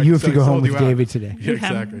 Yeah, You so tried you have to go sold home with you out. David today. Yeah,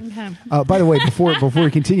 exactly. Okay. By the way, before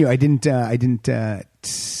we continue, I didn't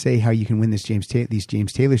say how you can win these James Taylor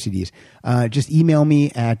CDs. Just email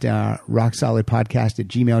me at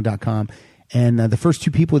rocksolidpodcast@gmail.com, and the first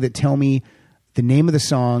two people that tell me the name of the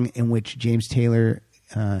song in which James Taylor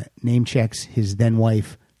name checks his then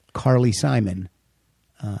wife Carly Simon,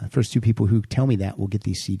 first two people who tell me that will get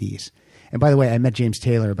these CDs. And by the way, I met James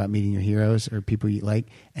Taylor about meeting your heroes or people you like,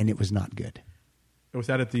 and it was not good. Was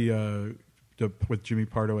that at the with Jimmy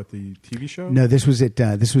Pardo at the TV show? No, this was at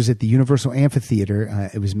the Universal Amphitheater.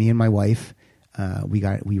 It was me and my wife.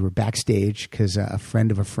 We were backstage because a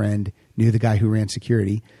friend of a friend knew the guy who ran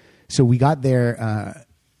security. So we got there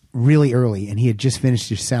really early, and he had just finished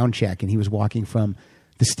his sound check, and he was walking from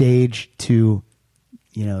the stage to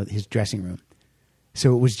his dressing room.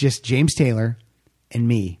 So it was just James Taylor and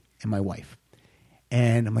me and my wife.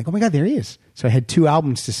 And I'm like, oh my God, there he is. So I had two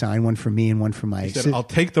albums to sign, one for me and one for my He said, "I'll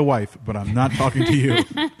take the wife, but I'm not talking to you."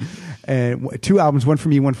 and two albums, one for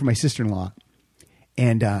me, one for my sister-in-law.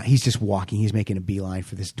 And he's just walking. He's making a beeline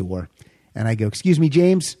for this door. And I go, "Excuse me,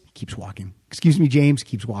 James." He keeps walking. "Excuse me, James."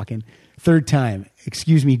 Keeps walking. Third time,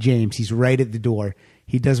 "Excuse me, James." He's right at the door.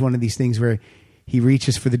 He does one of these things where he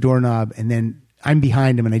reaches for the doorknob, and then I'm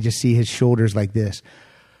behind him, and I just see his shoulders like this.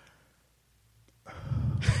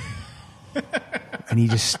 And he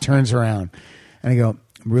just turns around. And I go,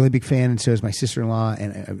 "I'm a really big fan, and so is my sister-in-law,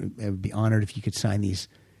 and I would be honored if you could sign these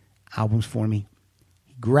albums for me."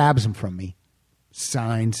 He grabs them from me,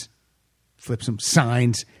 signs, flips them,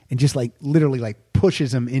 signs, and just like literally like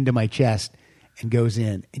pushes them into my chest and goes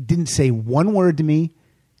in. It didn't say one word to me.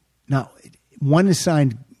 Not one is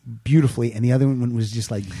signed beautifully, and the other one was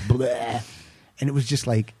just like bleh. And it was just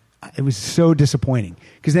like, it was so disappointing.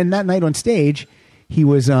 Because then that night on stage, he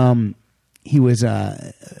was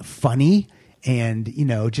funny and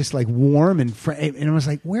just like warm and and I was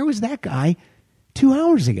like, where was that guy 2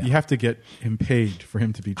 hours ago? You have to get him paid for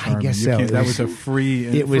him to be charming. I guess You so. can't- That was a free.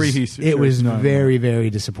 It was. It was no. very, very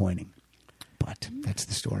disappointing. But that's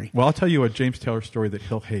the story. Well, I'll tell you a James Taylor story that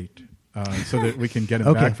he'll hate, so that we can get him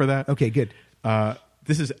Okay. back for that. Okay, good.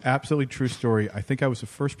 This is absolutely true story. I think I was the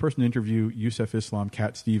first person to interview Yusuf Islam,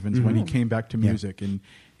 Cat Stevens, when he came back to music, and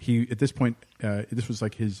he at this point this was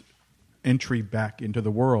like his entry back into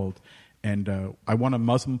the world. And I won a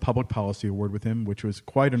Muslim Public Policy Award with him, which was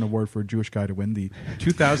quite an award for a Jewish guy to win. The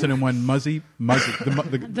 2001 Muzzy.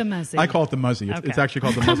 The Muzzy. I call it the Muzzy. It's Okay. actually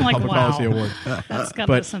called the I'm Muslim like, Public wow. Policy Award. That's got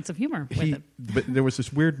But a sense of humor with it. But there was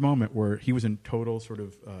this weird moment where he was in total sort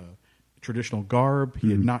of traditional garb.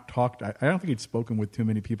 He had not talked. I don't think he'd spoken with too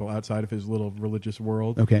many people outside of his little religious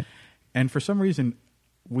world. Okay. And for some reason,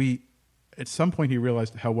 at some point he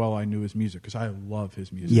realized how well I knew his music, because I love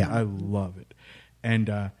his music. Yeah. I love it.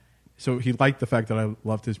 And so he liked the fact that I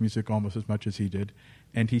loved his music almost as much as he did.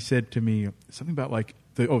 And he said to me something about like,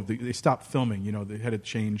 they stopped filming. They had to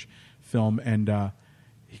change film. And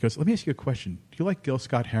he goes, "Let me ask you a question. Do you like Gil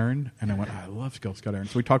Scott-Heron?" And I went, "I love Gil Scott-Heron."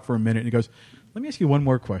 So we talked for a minute, and he goes, "Let me ask you one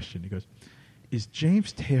more question." He goes, "Is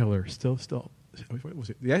James Taylor still what was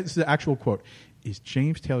it? This is the actual quote. Is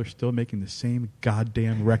James Taylor still making the same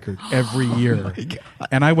goddamn record every year?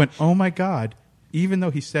 And I went, oh my God. Even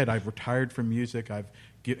though he said, I've retired from music, I'm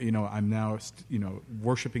now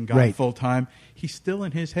worshiping God full time, he's still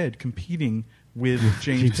in his head competing with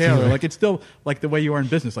James Taylor. Like, it's still like the way you are in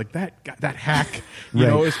business. Like that hack, you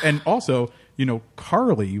know. And also,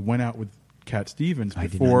 Carly went out with Cat Stevens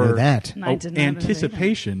before. I did not know that. I didn't know that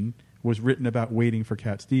Anticipation was written about waiting for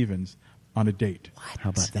Cat Stevens on a date. How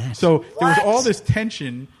about that? So there was all this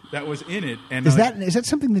tension that was in it. And is that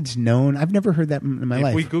something that's known? I've never heard that in my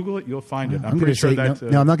life. If we Google it, you'll find it. I'm pretty sure that's...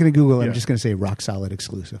 No, I'm not going to Google it. I'm just going to say Rock Solid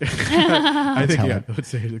exclusive. I think, yeah. Let's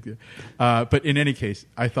say it. But in any case,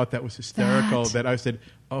 I thought that was hysterical that I said,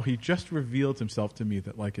 oh, he just revealed himself to me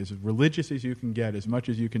that, like, as religious as you can get, as much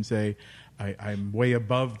as you can say, I'm way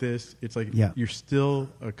above this. It's like you're still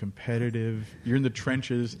a competitive. You're in the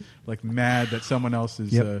trenches, like mad that someone else is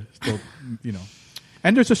still,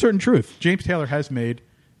 And there's a certain truth. James Taylor has made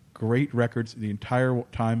great records the entire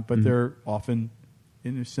time, but they're often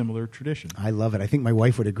in a similar tradition. I love it. I think my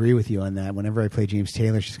wife would agree with you on that. Whenever I play James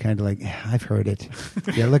Taylor, she's kind of like, I've heard it.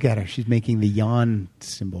 Yeah, look at her. She's making the yawn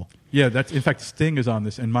symbol. Yeah, in fact, Sting is on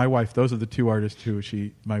this, and my wife. Those are the two artists who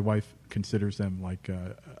my wife considers them like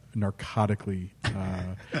narcotically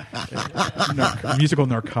musical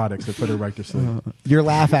narcotics that put her right to sleep. Your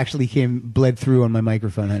laugh actually bled through on my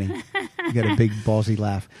microphone, honey. You got a big ballsy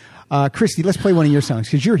laugh. Christy, let's play one of your songs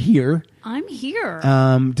because you're here. I'm here.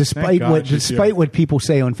 Despite what people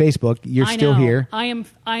say on Facebook, you're still here. I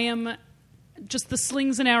am just the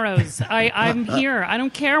slings and arrows. I'm here. I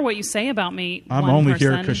don't care what you say about me. I'm only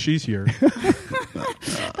here because she's here.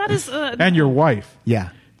 That is, and your wife. Yeah.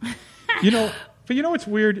 But it's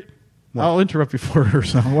weird. What? I'll interrupt before her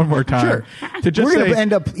song one more time. Sure. We're going to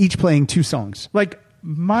end up each playing two songs. Like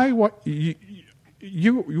my wife.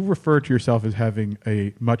 You refer to yourself as having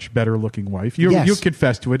a much better looking wife. You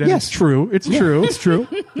confess to it, and it's true. It's true. It's true.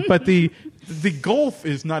 But the gulf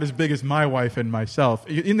is not as big as my wife and myself.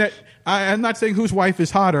 In that, I'm not saying whose wife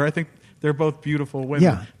is hotter. I think they're both beautiful women.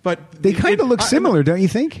 Yeah, but they kind of look similar, don't you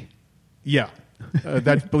think? Yeah,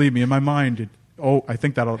 believe me, in my mind, I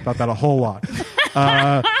think about that a whole lot.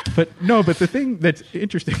 But the thing that's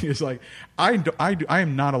interesting is, like, I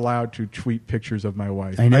am not allowed to tweet pictures of my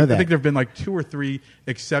wife. I know that. I think there have been like 2 or 3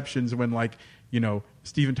 exceptions when, like,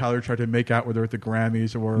 Steven Tyler tried to make out with her at the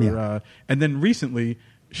Grammys, and then recently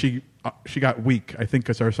she got weak, I think,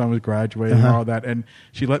 because our son was graduating and all that, and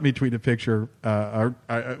she let me tweet a picture. I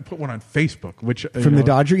put one on Facebook, which from the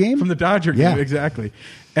Dodger game. From the Dodger game, exactly.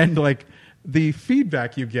 And like the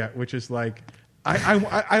feedback you get, which is like.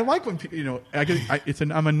 I like when people,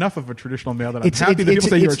 I'm enough of a traditional male that I'm happy that people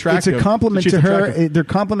say you're attractive. It's a compliment to her. They're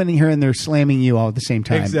complimenting her and they're slamming you all at the same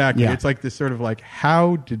time. Exactly. Yeah. It's like this sort of like,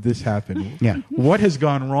 how did this happen? Yeah. What has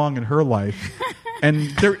gone wrong in her life?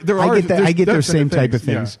 And I get those same type of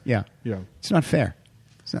things. Yeah. It's not fair.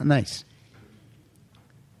 It's not nice.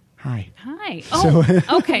 Hi. Oh,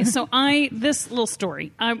 okay. So this little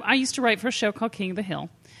story. I used to write for a show called King of the Hill.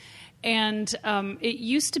 And it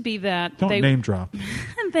used to be that don't name drop.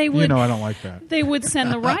 They would, I don't like that. They would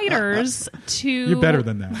send the writers to. You're better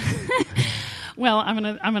than that. Well, I'm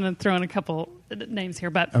gonna throw in a couple names here,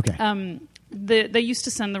 but okay. They used to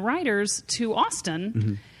send the writers to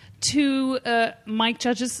Austin to Mike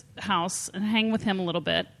Judge's house and hang with him a little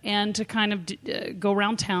bit, and to kind of go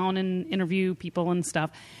around town and interview people and stuff.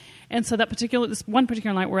 And so this one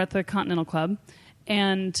particular night, we're at the Continental Club.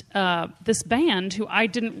 And this band, who I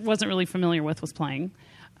wasn't really familiar with, was playing,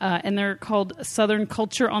 and they're called Southern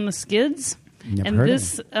Culture on the Skids. Never heard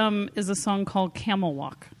this is a song called Camel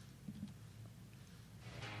Walk.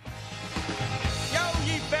 Yo,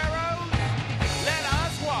 ye pharaohs, let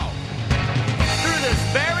us walk through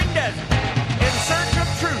this barren desert in search of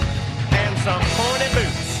truth and some pointed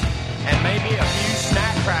boots and maybe a few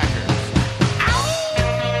snack crackers.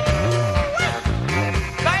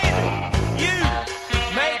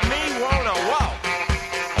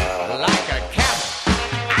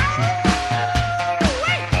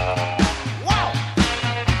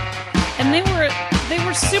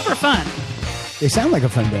 Super fun. They sound like a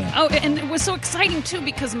fun band. Oh, and it was so exciting, too,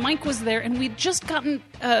 because Mike was there, and we'd just gotten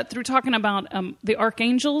through talking about the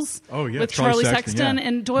Archangels with Charlie Sexton.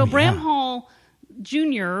 And Doyle Bramhall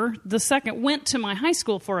Jr., the second, went to my high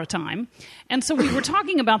school for a time. And so we were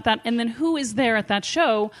talking about that, and then who is there at that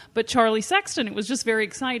show but Charlie Sexton? It was just very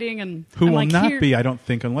exciting. And who will not be, I don't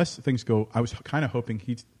think, unless things go... I was kind of hoping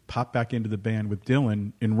he'd pop back into the band with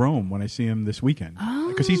Dylan in Rome when I see him this weekend.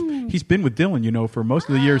 Because he's been with Dylan, for most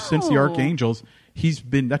of the years since the Archangels.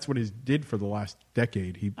 That's what he did for the last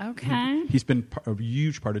decade. He's been a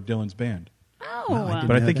huge part of Dylan's band. Oh.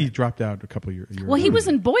 But I think he dropped out a couple of years. Well, he was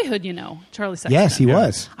in Boyhood, Charlie Sexton. Yes, he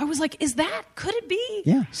was. I was like, could it be?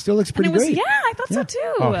 Yeah, still looks And pretty it was, great. yeah, I thought so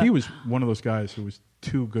too. Oh, he was one of those guys who was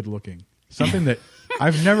too good looking. Something that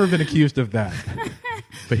I've never been accused of that.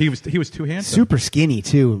 But he was too handsome. Super skinny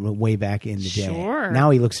too, way back in the day. Sure. Now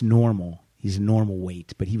he looks normal. He's a normal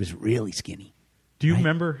weight, but he was really skinny. Do you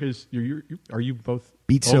remember his? Are you both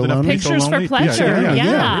Beat old So enough to Lonely? be So Pictures for Lonely? Pleasure.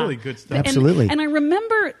 Yeah, really good stuff. Absolutely. And I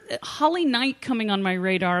remember Holly Knight coming on my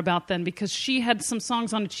radar about then because she had some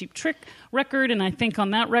songs on a Cheap Trick record, and I think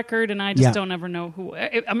on that record, and I just don't ever know who.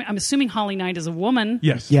 I'm assuming Holly Knight is a woman.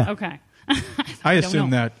 Yes. Yeah. Okay. I don't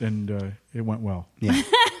assumed know. that, and it went well. Yeah.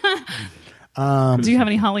 Do you have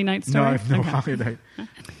any Holly Knight No, I stories? have no Okay. Holly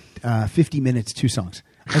Knight. 50 minutes, 2 songs.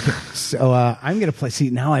 Okay, so I'm gonna play. See,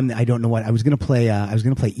 now I don't know what I was gonna play. I was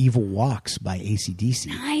gonna play "Evil Walks" by AC/DC,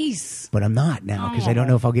 Nice. but I'm not now because I don't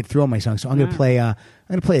know if I'll get through all my songs. So I'm gonna play. I'm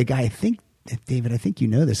gonna play a guy. I think David. I think you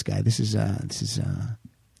know this guy. This is. I'm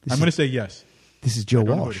going to say yes. This is Joe I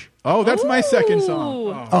don't know Walsh. who it is. Oh, that's my second song.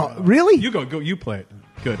 Ooh. Oh, really? You go. You play it.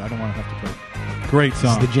 Good. I don't want to have to play it. Great This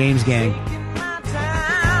song. is the James Gang. My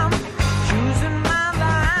time, choosing my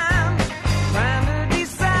lines, trying to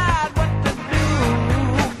decide what to do.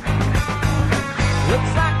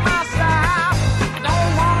 Looks like my style, I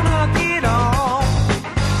don't wanna get off.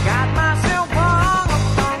 Got myself hung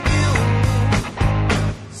up on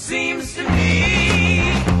you. Seems to me,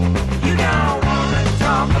 you don't wanna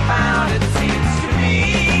talk about it. Seems to me,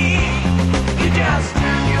 you just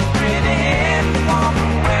turn your pretty head and walk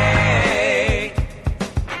away.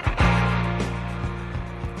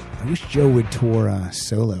 I wish Joe would tour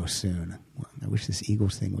solo soon. I wish this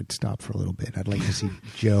Eagles thing would stop for a little bit. I'd like to see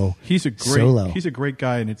Joe He's a great solo. He's a great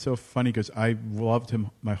guy, and it's so funny because I loved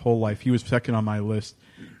him my whole life. He was second on my list,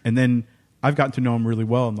 and then I've gotten to know him really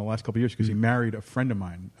well in the last couple of years because he married a friend of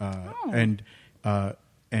mine, and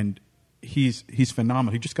he's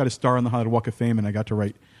phenomenal. He just got a star on the Hollywood Walk of Fame, and I got to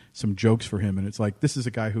write some jokes for him. And it's like this is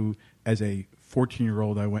a guy who, as a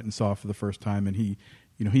 14-year-old, I went and saw for the first time, and he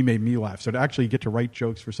made me laugh. So to actually get to write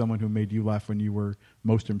jokes for someone who made you laugh when you were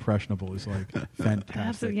most impressionable is like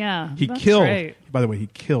fantastic. That's killed. great. By the way, he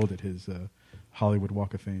killed at his Hollywood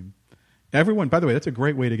Walk of Fame. Everyone, by the way, that's a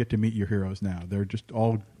great way to get to meet your heroes now. They're just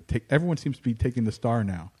all everyone seems to be taking the star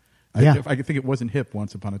now. Yeah. I think it wasn't hip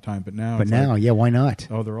once upon a time, but now. but it's now, like, yeah, why not?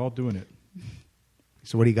 oh, they're all doing it.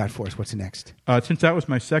 So what do you got for us? What's next? Since that was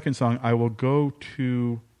my second song, I will go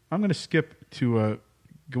to. I'm going to skip to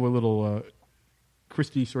go a little.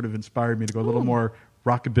 Christy sort of inspired me to go a little more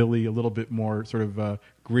rockabilly, a little bit more sort of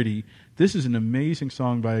gritty. This is an amazing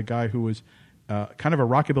song by a guy who was kind of a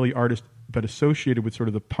rockabilly artist, but associated with sort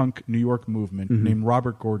of the punk New York movement, named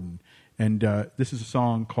Robert Gordon. And this is a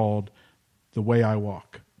song called "The Way I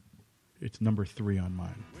Walk." It's number 3 on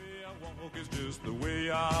mine. The way I walk is just the way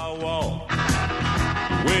I walk.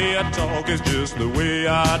 The way I talk is just the way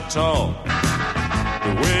I talk.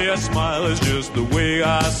 The way I smile is just the way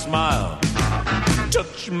I smile.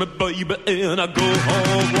 Touch me, baby, and I go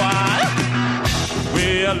home wild. The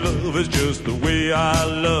way I love is just the way I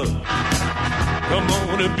love. Come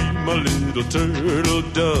on and be my little turtle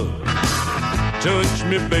dove. Touch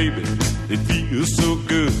me, baby, it feels so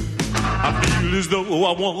good. I feel as though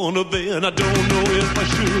I wanna, then I don't know if I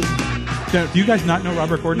should. Now, do you guys not know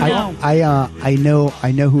Robert Gordon? at all? I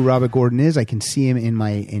know who Robert Gordon is. I can see him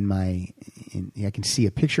I can see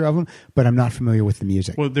a picture of him, but I'm not familiar with the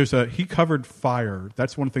music. Well, he covered Fire.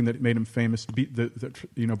 That's one thing that made him famous.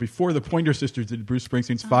 Before the Pointer Sisters did Bruce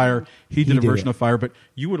Springsteen's Fire, he did a did version it. of Fire. But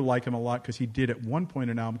you would like him a lot because he did at one point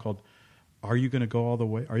an album called "Are You Going to Go All the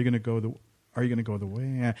Way? Are you going to go the way?"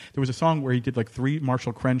 Yeah. There was a song where he did like 3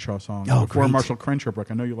 Marshall Crenshaw songs Oh, before great. Marshall Crenshaw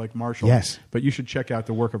broke. I know you like Marshall. Yes. But you should check out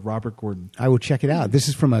the work of Robert Gordon. I will check it out. This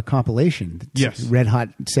is from a compilation. It's Yes. Red Hot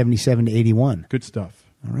 77 to 81. Good stuff.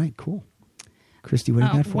 All right, cool. Christy, what do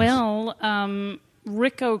you got for us? Well,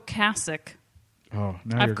 Rick Ocasek. Oh,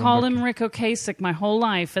 now I've you're called going him back Rick Ocasek my whole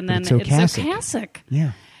life, and then it's Ocasek. Ocasek.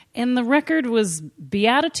 Yeah. And the record was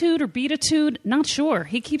Beatitude or Beatitude, not sure.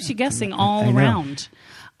 He keeps you guessing all I know. around.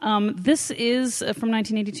 This is from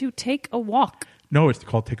 1982, Take a Walk. No, it's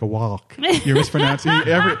called "Take a Walk." You're mispronouncing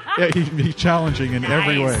he's challenging in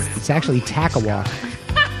every way. It's actually Tack-a-Walk.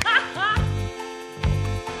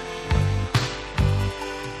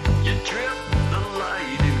 You trip the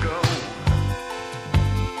light and go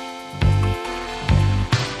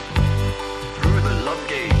through the love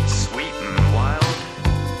gate, sweet and wild.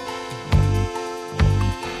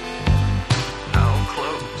 How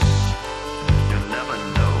close, you'll never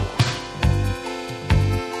know.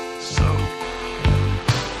 So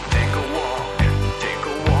take a walk, take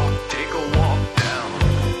a walk, take a walk down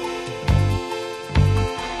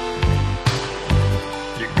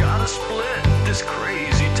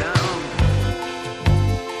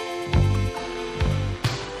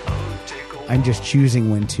I'm just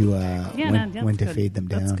choosing when to when to good. fade them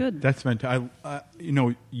down. That's good. That's meant to.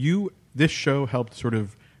 This show helped sort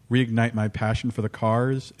of reignite my passion for the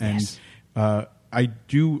Cars, and Yes. I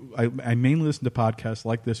mainly listen to podcasts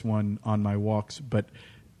like this one on my walks, but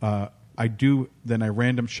I do then I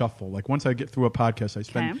random shuffle. Like once I get through a podcast,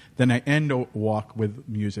 Okay. then I end a walk with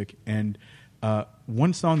music, and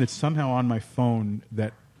one song that's somehow on my phone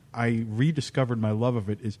that I rediscovered my love of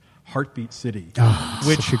it is "Heartbeat City,"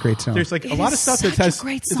 such a great song. There's like a It lot of is stuff that such a has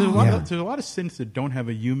great there's a song. lot Yeah. of, there's a lot of synths that don't have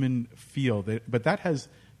a human feel, but that has.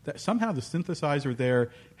 That somehow the synthesizer there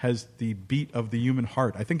has the beat of the human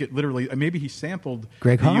heart. I think it literally, maybe he sampled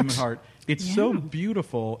Greg the human Hawkes? heart. It's so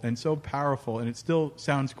beautiful and so powerful, and it still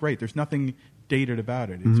sounds great. There's nothing dated about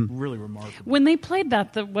it. It's really remarkable. When they played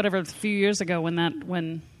that, a few years ago,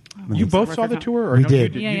 when You both saw the tour? Or We no, you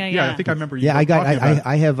did. Yeah. I think I remember you Yeah, I got. talking about it.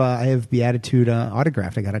 I have Beatitude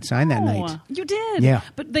autographed. I got it signed that night. You did, Yeah.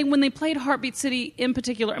 But when they played Heartbeat City in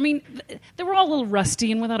particular, I mean, they were all a little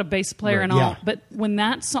rusty and without a bass player Right. and all. Yeah. But when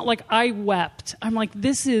that song, like, I wept. I'm like,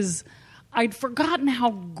 this is. I'd forgotten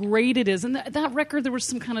how great it is, and that record there was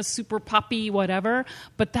some kind of super poppy whatever,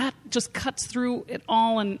 but that just cuts through it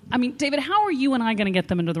all. And I mean, David, how are you and I going to get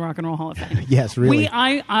them into the Rock and Roll Hall of Fame? Yes, really.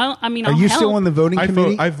 I mean, Are I'll you help. still on the voting I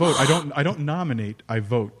committee? vote. I don't nominate. I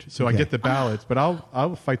vote. So I Okay. get the ballots, but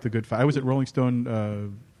I'll fight the good fight. I was at Rolling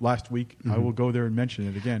Stone last week. I will go there and mention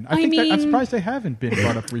it again. I'm mean- surprised they haven't been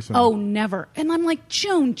brought up recently. Oh, never. And I'm like,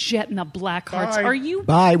 Joan Jett and the Blackhearts. Bye. Are you?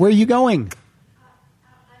 Bye. Where are you going?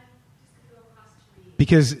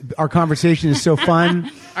 Because our conversation is so fun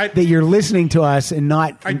that you're listening to us and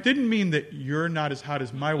not. I didn't mean that you're not as hot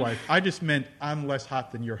as my wife. I just meant I'm less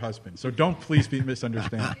hot than your husband. So don't please be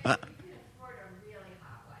misunderstand.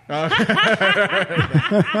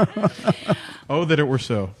 Oh, that it were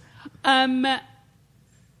so.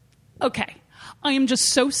 Okay. I am just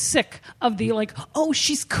so sick of the like, oh,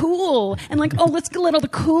 she's cool. And like, oh, let's let all the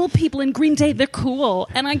cool people in Green Day, they're cool.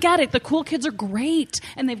 And I get it. The cool kids are great.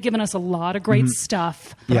 And they've given us a lot of great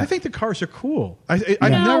stuff. But Yeah. I think the Cars are cool. I've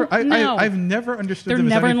No. I've never understood They're them as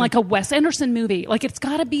never in anything- like a Wes Anderson movie. Like, it's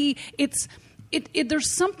got to be,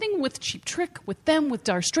 there's something with Cheap Trick, with them, with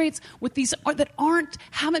Dire Straits, with these that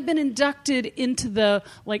haven't been inducted into the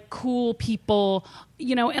like cool people,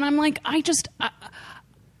 and I'm like,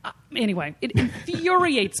 anyway, it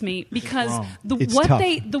infuriates me because It's tough.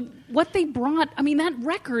 what they brought. I mean,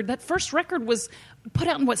 that first record was put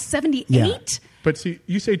out in what 78. Yeah. But see,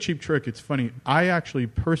 you say Cheap Trick. It's funny. I actually,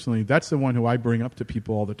 personally, that's the one who I bring up to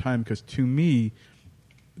people all the time because to me,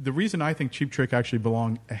 the reason I think Cheap Trick actually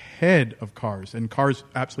belong ahead of Cars, and Cars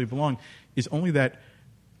absolutely belong, is only that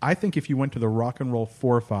I think if you went to the Rock and Roll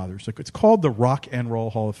Forefathers, like it's called the Rock and Roll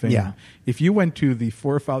Hall of Fame. Yeah. If you went to the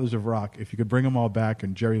Forefathers of Rock, if you could bring them all back,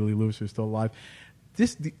 and Jerry Lee Lewis is still alive,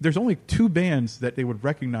 there's only two bands that they would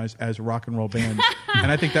recognize as rock and roll bands,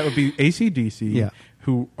 and I think that would be AC/DC, Yeah.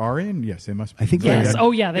 who are in. Yes, they must be. I think Yes. they're in.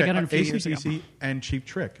 Oh, yeah, they got in a few years ago. AC/DC and Cheap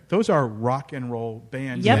Trick. Those are rock and roll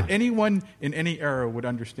bands Yep. that anyone in any era would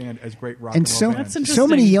understand as great rock And and roll so, bands. That's so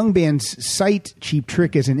many interesting. young bands cite Cheap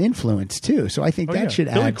Trick as an influence too. So I think Oh, that yeah. should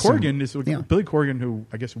Billy add some- Corgan is yeah. Billy Corgan, who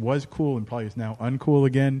I guess was cool and probably is now uncool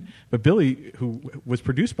again. But Billy, who was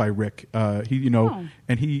produced by Rick,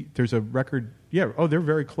 and there's a record. Yeah, they're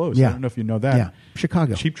very close. Yeah. I don't know if you know that. Yeah.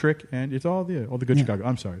 Chicago. Cheap Trick, and it's all the good Yeah. Chicago.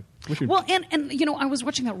 I'm sorry. We should- Well, and I was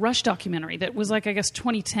watching that Rush documentary that was like, I guess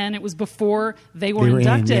 2010. It was before they were They were in,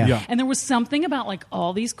 inducted, yeah. Yeah. and there was something about like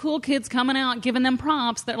all these cool kids coming out, giving them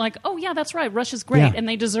props. They're like, oh yeah, that's right, Rush is great, Yeah. and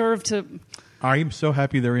they deserve to. I am so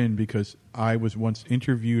happy they're in because I was once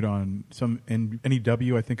interviewed on some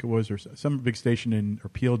NEW, I think it was, or some big station or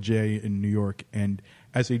PLJ in New York, and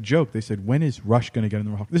as a joke, they said, "When is Rush going to get in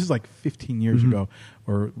the Rock?" This is like 15 years ago,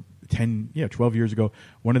 or 12 years ago.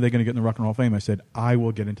 When are they going to get in the Rock and Roll Hall of Fame? I said, "I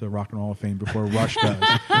will get into the Rock and Roll Hall of Fame before Rush does."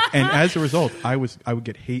 And as a result, I would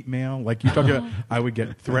get hate mail, like you talked about. I would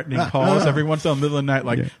get threatening calls every once in a while in the middle of the night,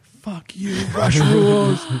 like. Fuck you, Rush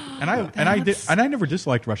rules. And I never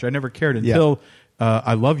disliked Rush. I never cared until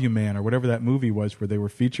I Love You Man or whatever that movie was where they were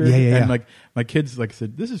featured. Yeah. And like my kids like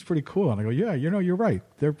said, this is pretty cool. And I go, yeah, you're right.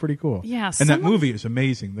 They're pretty cool. Yeah, And that someone- movie is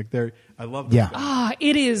amazing. Like I love those Yeah. guys.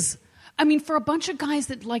 It is. I mean, for a bunch of guys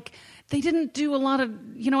that like they didn't do a lot of,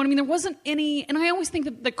 you know what I mean? There wasn't any, and I always think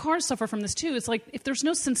that the Cars suffer from this too. It's like if there's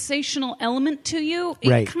no sensational element to you, it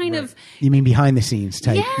Right. kind of, You mean behind the scenes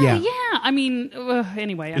type? yeah. I mean,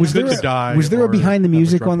 anyway. I Was don't Good there to a, Die was there a or behind the Have a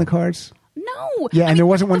music on the Trouble. cards? No. Yeah, I and there mean,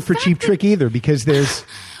 wasn't one the for fact Cheap that- Trick either because there's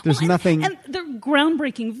Well, nothing. and they're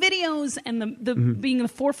groundbreaking videos, and the being in the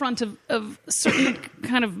forefront of certain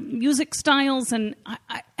kind of music styles, and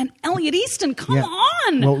Elliot Easton, come Yeah.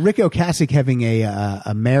 fun. Well, Rick Ocasek having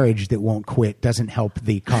a marriage that won't quit doesn't help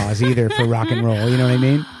the cause either for rock and roll. You know what I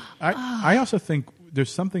mean? I also think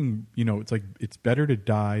there's something, it's like it's better to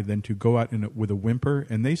die than to go out with a whimper.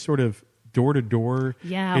 And they sort of door to door.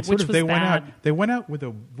 Yeah, it's sort which of, was they bad. went out with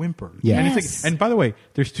a whimper. Yeah. And, Yes. and by the way,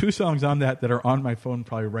 there's 2 songs on that are on my phone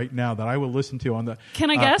probably right now that I will listen to on the. Can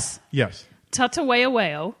I guess? Yes.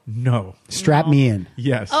 Tataweo. No. Strap me in.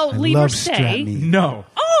 Yes. Oh, I Leave or love Strap Stay. Me In. No.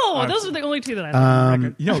 Oh, those are the only 2 that I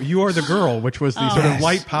like. You Are the Girl, which was the sort of Yes.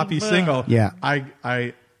 light poppy single. Yeah.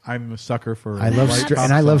 I'm a sucker for. I love light pop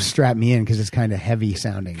and I love songs. Strap Me In because it's kind of heavy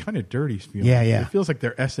sounding. Kind of dirty feeling. Yeah, yeah. It feels like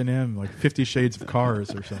they're S&M, like 50 Shades of Cars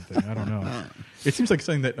or something. I don't know. It seems like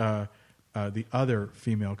something that the other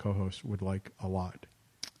female co-host would like a lot.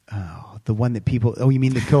 Oh, the one that people. Oh, you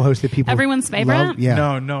mean the co-host that people? Everyone's favorite? love?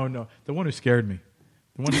 Yeah. No. The one who scared me.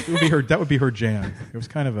 The one it would be her. That would be her jam. It was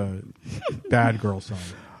kind of a bad girl song.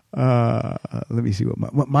 Let me see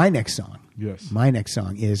what my next song. Yes. My next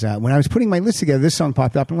song is when I was putting my list together. This song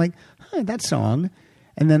popped up. I'm like, that song.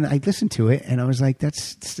 And then I listened to it, and I was like,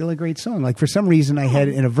 "That's still a great song." Like for some reason, I had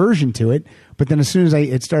an aversion to it, but then as soon as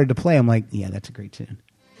it started to play, I'm like, "Yeah, that's a great tune."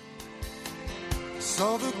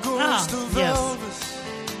 Saw the ghost of yes. Elvis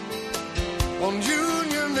on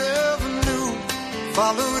Union Avenue.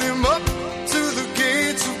 Followed him up to the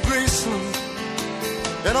gates of Graceland,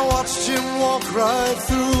 and I watched him walk right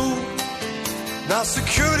through. Now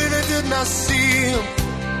security, they did not see him.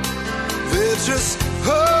 They just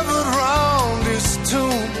hovered round his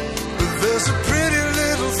tomb. But there's a pretty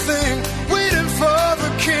little thing waiting for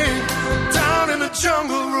the king down in the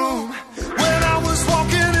jungle room. When I was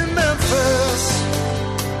walking in Memphis,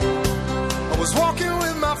 I was walking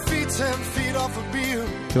with my feet 10 feet off a beam.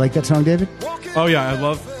 Do you like that song, David? Oh yeah, I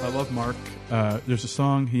love Mark. There's a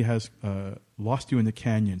song he has, "Lost You in the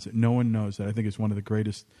Canyons," that no one knows. That I think is one of the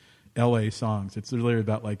greatest LA songs. It's literally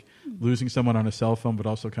about like losing someone on a cell phone, but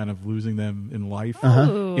also kind of losing them in life.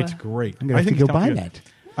 It's great. I'm gonna have to go buy that.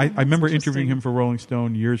 I remember interviewing him for Rolling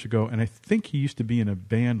Stone years ago, and I think he used to be in a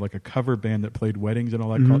band, like a cover band that played weddings and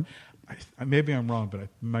all that. Called, maybe I'm wrong, but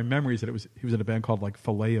my memory is that he was in a band called like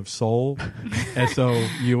Filet of Soul,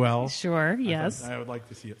 SOUL. Sure, yes. I would like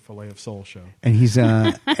to see a Filet of Soul show. And he's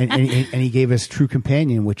and he gave us "True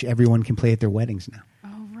Companion," which everyone can play at their weddings now.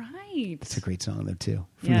 Oh, right. It's a great song though too,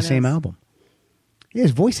 from Yeah, the it same is. album. Yeah,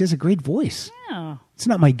 his voice is a great voice. Yeah. It's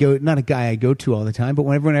not not a guy I go to all the time, but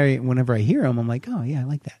whenever I hear him, I'm like, oh yeah, I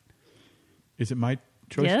like that. Is it my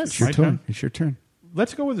choice? Yes. It's your My turn. turn? It's your turn.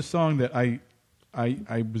 Let's go with a song that I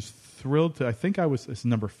was thrilled to. I think it's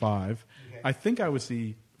number 5. Okay. I think I was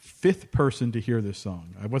the 5th person to hear this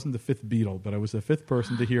song. I wasn't the 5th Beatle, but I was the 5th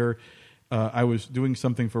person to hear. I was doing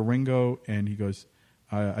something for Ringo, and he goes,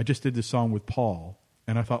 "I just did this song with Paul,"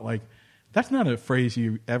 and I thought, like, that's not a phrase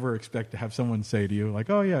you ever expect to have someone say to you, like,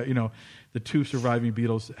 "Oh yeah, the 2 surviving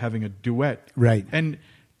Beatles having a duet," Right? And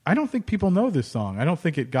I don't think people know this song. I don't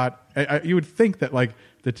think it got. You would think that like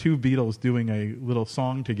the 2 Beatles doing a little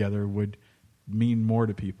song together would mean more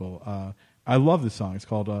to people. I love this song. It's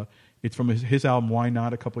called. It's from his album Why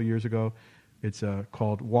Not a couple of years ago. It's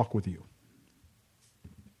called Walk With You.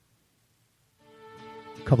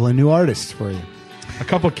 A couple of new artists for you. A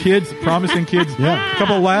couple kids, promising kids. Yeah. A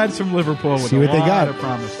couple lads from Liverpool with See a what they lot got. of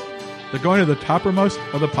promise. They're going to the toppermost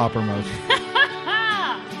or the poppermost.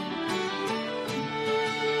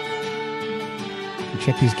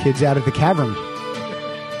 Check these kids out at the Cavern.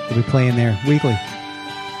 They'll be playing there weekly.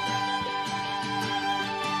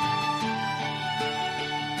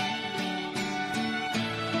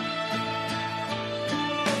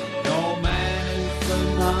 No man is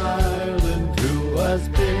an island who has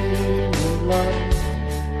been in love,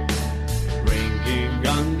 bringing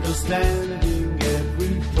understanding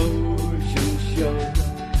every push and shove,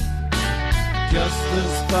 just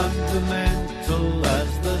as fundamental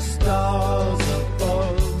as the stars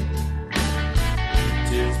above.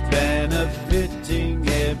 Tis benefiting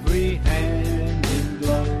every hand in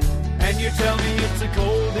glove. And you tell me it's a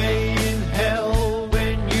cold day in hell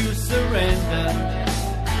when you surrender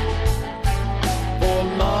for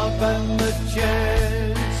love and the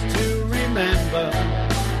chance to remember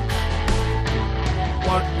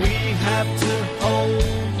what we have to hold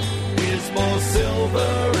is more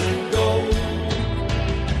silver and gold.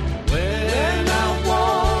 When I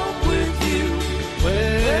walk with you,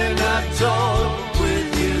 when I talk with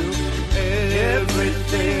you,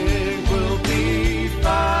 everything will be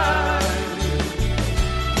fine.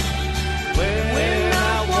 When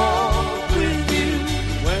I walk with you,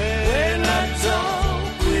 when I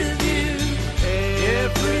talk with you,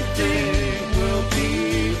 everything will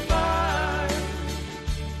be fine.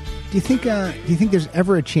 Do you think there's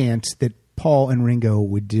ever a chance that Paul and Ringo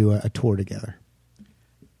would do a tour together.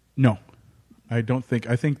 No, I don't think.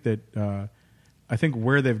 I think that I think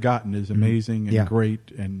where they've gotten is amazing and great,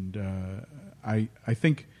 and I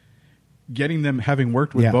think getting them, having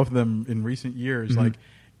worked with both of them in recent years, like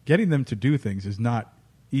getting them to do things is not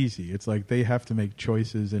easy. It's like they have to make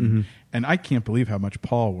choices, and I can't believe how much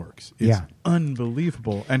Paul works. It's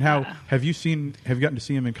unbelievable. And how have you gotten to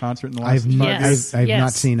see him in concert in the last 5 years? I've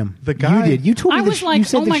not seen him. The guy, you did. You told me I was like, you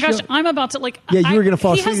said oh my gosh, show, I'm about to like. Yeah, you were going to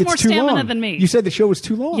fall He asleep. has more It's too stamina long. than me. You said the show was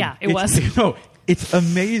too long. Yeah, it was. No, it's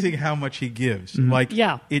amazing how much he gives. Like,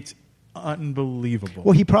 it's unbelievable.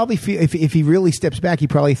 Well, he probably if he really steps back, he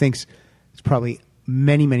probably thinks it's probably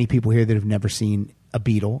many people here that have never seen a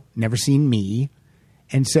Beatle, never seen me.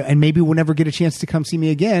 And maybe we'll never get a chance to come see me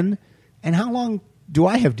again. And how long do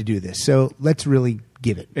I have to do this? So let's really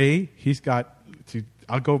give it. He's got to.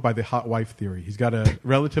 I'll go by the hot wife theory. He's got a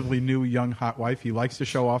relatively new, young, hot wife. He likes to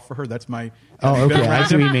show off for her. That's my. Oh, okay.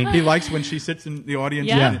 That's what you mean. He likes when she sits in the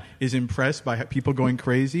audience and is impressed by people going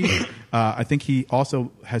crazy. I think he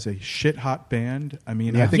also has a shit hot band. I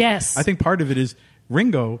mean, I think part of it is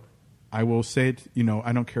Ringo. I will say it,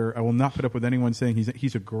 I don't care. I will not put up with anyone saying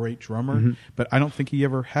he's a great drummer, but I don't think he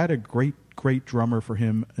ever had a great drummer for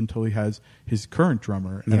him until he has his current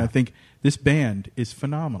drummer. And I think this band is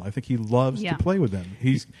phenomenal. I think he loves to play with them.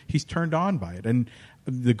 He's turned on by it. And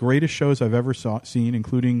the greatest shows I've ever seen,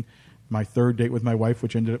 including my third date with my wife,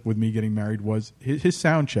 which ended up with me getting married, was his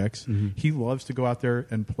sound checks. He loves to go out there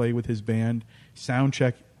and play with his band. Sound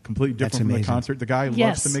check, completely different from the concert. The guy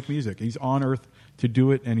loves to make music. He's on earth to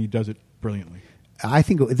do it, and he does it brilliantly. I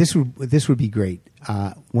think this would be great.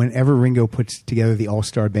 Whenever Ringo puts together the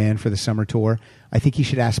all-star band for the summer tour, I think he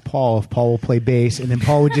should ask Paul if Paul will play bass, and then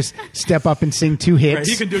Paul would just step up and sing 2 hits. Right,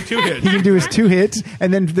 he can do 2 hits. He can do his 2 hits,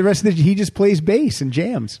 and then the rest of he just plays bass and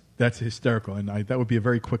jams. That's hysterical, and that would be a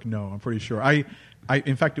very quick no, I'm pretty sure.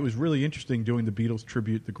 In fact, it was really interesting doing the Beatles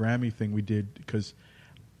tribute, the Grammy thing we did, because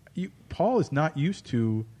Paul is not used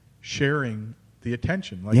to sharing the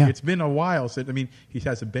attention. It's been a while since, he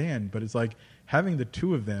has a band, but it's like having the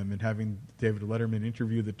two of them and having David Letterman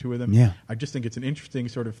interview the two of them. Yeah. I just think it's an interesting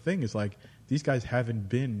sort of thing. It's like these guys haven't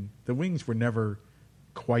been, the Wings were never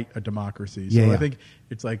quite a democracy. So I think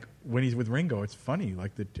it's like when he's with Ringo, it's funny.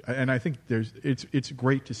 And I think it's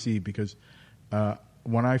great to see because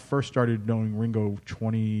when I first started knowing Ringo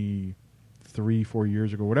 23-4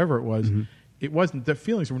 years ago, whatever it was, it wasn't, the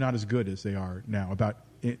feelings were not as good as they are now about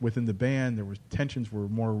within the band. There was tensions were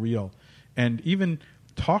more real, and even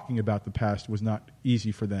talking about the past was not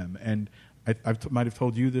easy for them. And I might have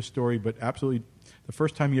told you this story, but absolutely, the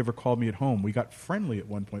first time he ever called me at home, we got friendly at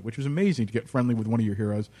one point, which was amazing to get friendly with one of your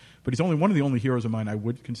heroes. But he's only one of the only heroes of mine I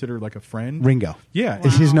would consider like a friend. Ringo. Yeah.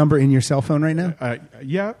 Is his number in your cell phone right now?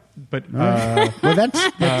 Yeah, but well,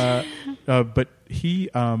 but he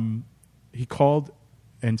called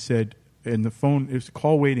and said. And the phone, it was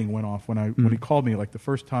call waiting went off when he called me, like the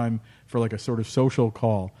first time for like a sort of social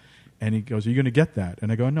call. And he goes, "Are you going to get that?"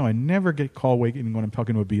 And I go, "No, I never get call waiting when I'm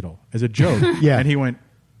talking to a Beatle," as a joke. And he went,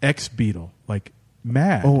 "Ex-Beatle," like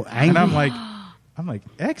mad. Oh, angry. And I'm like,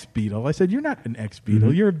 ex-Beatle? I said, "You're not an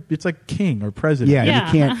ex-Beatle. It's like king or president. Yeah.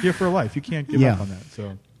 You can't. You're for life. You can't give up on that."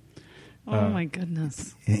 So. Oh my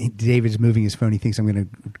goodness! David's moving his phone. He thinks I'm going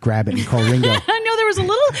to grab it and call Ringo. I know there was a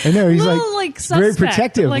little. I know he's like suspect, very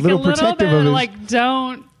protective, like little protective bit, of his. Like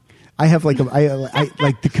don't. I have like I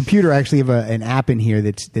like the computer. I actually have an app in here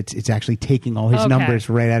that's it's actually taking all his numbers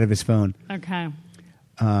right out of his phone. Okay.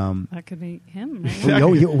 That could be him. Right?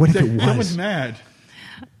 What if it was? Someone's mad.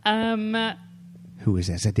 Who is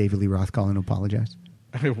that? Is that David Lee Roth calling to apologize?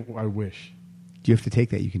 I wish. Do you have to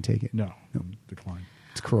take that? You can take it. No. Decline.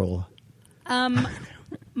 It's Corolla.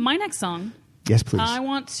 My next song. Yes, please. I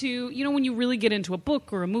want to, when you really get into a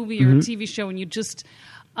book or a movie or a TV show and you just,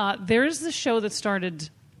 there's the show that started,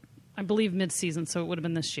 I believe, mid-season, so it would have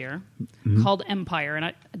been this year, called Empire.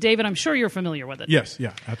 And David, I'm sure you're familiar with it. Yes,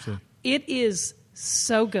 yeah, absolutely. It is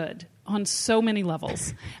so good on so many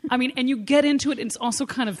levels. And you get into it, and it's also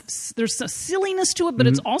kind of, there's a silliness to it, but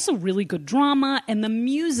it's also really good drama, and the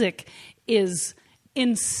music is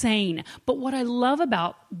insane. But what I love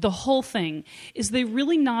about the whole thing is they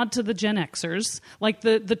really nod to the Gen Xers. Like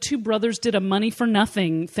the two brothers did a Money for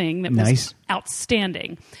Nothing thing that was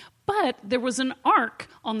outstanding. But there was an arc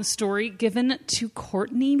on the story given to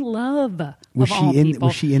Courtney Love. Was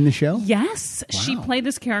she in the show? Yes. Wow. She played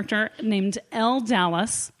this character named Elle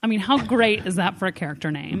Dallas. How great is that for a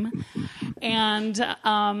character name? And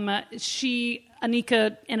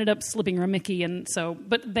Anika ended up slipping her a Mickey,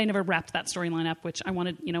 but they never wrapped that storyline up, which I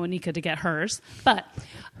wanted, Anika to get hers. But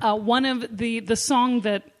one of the song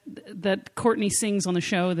that that Courtney sings on the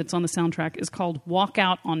show that's on the soundtrack is called "Walk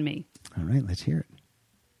Out on Me." All right, let's hear it.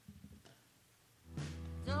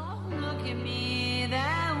 Don't look at me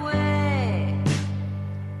that way,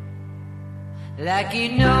 like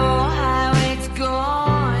you know how it's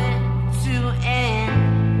going to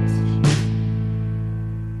end.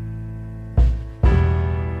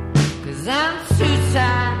 'Cause I'm too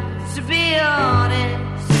tired to be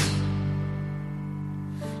honest,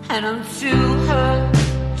 and I'm too hurt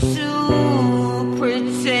to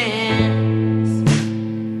pretend.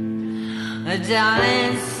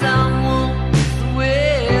 Darling, someone's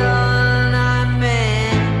will I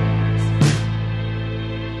meant.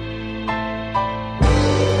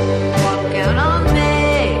 Walk out on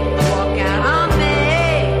me, walk out on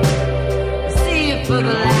me. See you for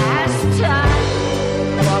the last time.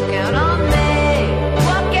 Walk out on me,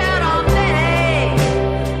 walk out on me.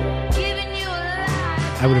 Giving you a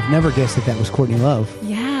life. I would have never guessed that was Courtney Love.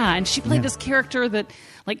 Yeah, and she played this character that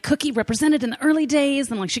like Cookie represented in the early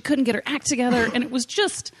days, and like she couldn't get her act together, and it was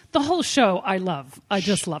just the whole show. I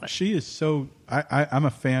just love it. She is so. I'm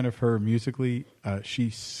a fan of her musically.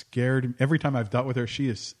 She scared me every time I've dealt with her. She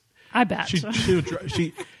is. I bet.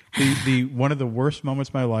 The one of the worst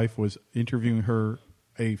moments of my life was interviewing her.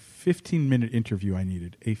 A 15-minute interview I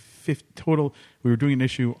needed. Total. We were doing an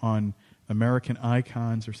issue on American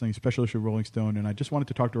icons or something, special issue of Rolling Stone, and I just wanted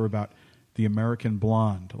to talk to her about the American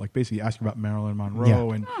Blonde, like basically ask her about Marilyn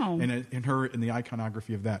Monroe and her in the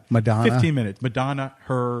iconography of that. Madonna. 15 minutes. Madonna,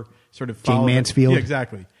 her sort of Jane Mansfield. Yeah,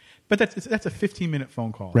 exactly. But that's a 15-minute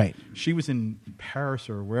phone call. Right. She was in Paris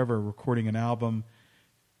or wherever recording an album.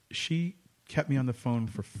 She kept me on the phone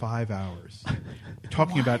for 5 hours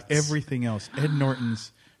talking about everything else. Ed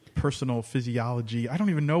Norton's personal physiology. I don't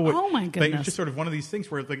even know what. Oh my goodness! Like, it's just sort of one of these things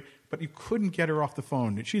where, like, but you couldn't get her off the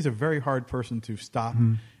phone. She's a very hard person to stop.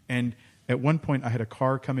 And at one point, I had a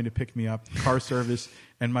car coming to pick me up, car service,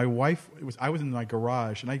 and my wife I was in my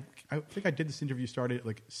garage, and I think I did this interview started at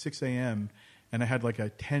like 6 a.m. and I had like a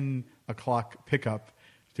 10 o'clock pickup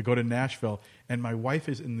to go to Nashville, and my wife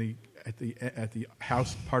is at the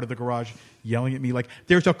house part of the garage yelling at me like,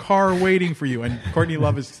 "There's a car waiting for you," and Courtney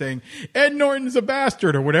Love is saying, "Ed Norton's a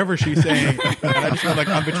bastard," or whatever she's saying. And I just felt like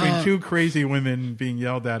I'm between two crazy women being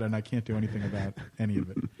yelled at, and I can't do anything about any of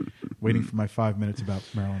it. Waiting for my 5 minutes about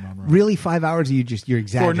Marilyn Monroe. Really, 5 hours? Or you're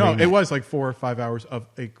exaggerating? No, it was like 4 or 5 hours of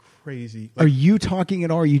a crazy. Are you talking at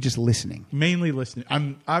all? Or are you just listening? Mainly listening.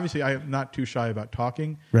 I'm not too shy about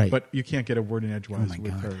talking, right? But you can't get a word in edgewise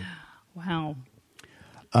with her. Wow.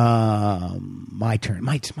 My turn.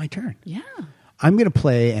 It's my turn. Yeah. I'm going to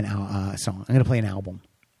play a song. I'm going to play an album.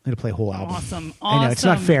 I'm going to play a whole album. Awesome. I know it's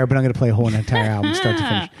not fair, but I'm going to play a whole entire album, start to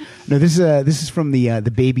finish. No, this is from the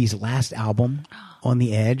Babies' last album, On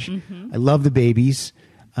the Edge. Mm-hmm. I love the Babies.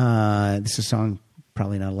 This is a song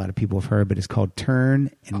probably not a lot of people have heard, but it's called "Turn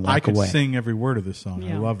and Walk I could Away." sing every word of this song.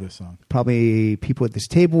 Yeah. I love this song. Probably people at this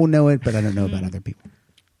table will know it, but I don't know about other people.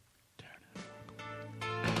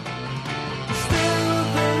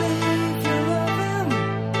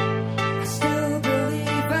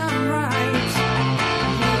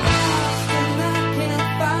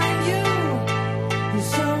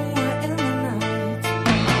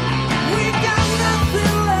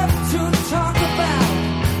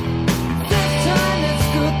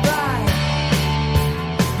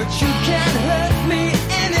 You can't hurt me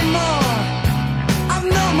anymore. I've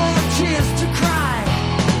no more tears to cry.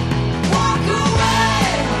 Walk away.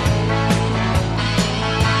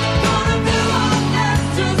 Gonna do our best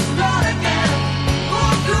to start again.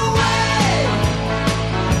 Walk away.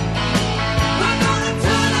 We're gonna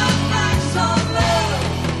turn our backs on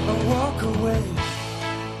love and walk away.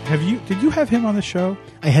 Did you have him on the show?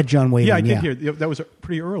 I had John Wayne. Yeah, I did hear. That was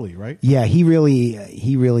pretty early, right? Yeah, he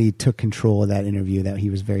really took control of that interview. That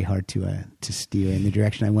he was very hard to steer in the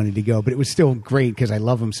direction I wanted to go, but it was still great because I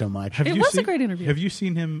love him so much. It was a great interview. Have you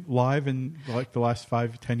seen him live in like the last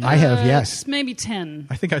 5-10 years? I have, yes. Maybe 10.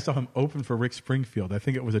 I think I saw him open for Rick Springfield. I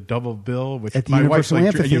think it was a double bill with at the my Universal wife.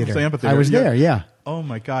 Amphitheater. Universal Amphitheater. I was there, yeah. Oh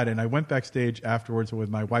my God! And I went backstage afterwards with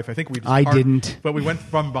my wife. I think we. Just I didn't, but we went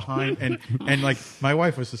from behind, and like my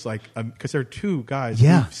wife was just like, because there are two guys,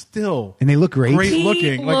 yeah, who still, and they look great,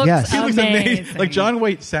 looking. Like, yes, he looks amazing. Like John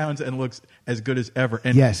Waite sounds and looks as good as ever.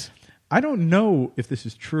 And yes, I don't know if this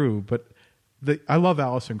is true, but I love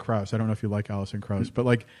Alison Krauss. I don't know if you like Alison Krauss, but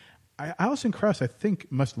like Alison Krauss, I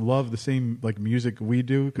think, must love the same like music we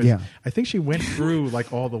do because Yeah. I think she went through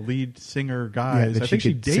like all the lead singer guys. that I she think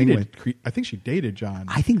she could sing dated. I think she dated John.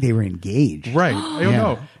 I think they were engaged. Right. I don't Yeah.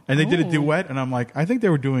 know. And they did a Oh. duet, and I'm like, I think they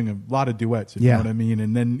were doing a lot of duets. If you Yeah. know what I mean.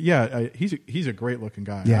 And then he's a great looking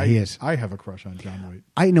guy. Yeah, he is. I have a crush on John Waite.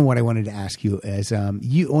 I know what I wanted to ask you is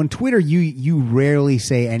you on Twitter you rarely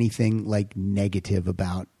say anything like negative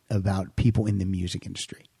about people in the music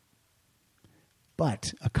industry.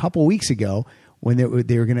 But a couple weeks ago, when they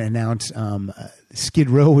were going to announce Skid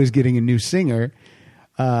Row was getting a new singer,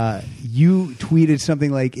 you tweeted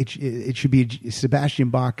something like it should be Sebastian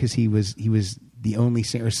Bach because he was the only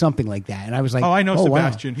singer or something like that. And I was like, Oh, I know wow.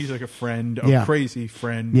 Sebastian. He's like a friend, a Yeah. crazy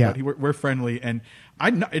friend. Yeah. But we're friendly, and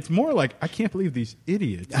it's more like I can't believe these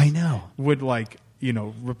idiots. I know. Would like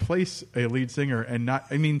replace a lead singer and not.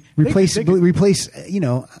 I mean, Replace. They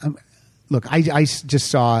could- Look, I just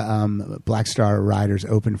saw Black Star Riders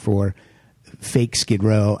open for fake Skid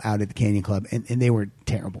Row out at the Canyon Club, and they were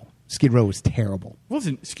terrible. Skid Row was terrible.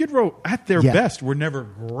 Listen, Skid Row at their Yeah. best were never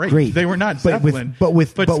great. Great. They were not But with- Zeppelin. but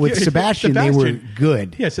with Sebastian, they were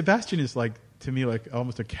good. Yeah, Sebastian is like, to me, like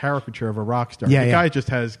almost a caricature of a rock star. Yeah, the yeah. guy just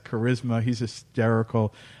has charisma. He's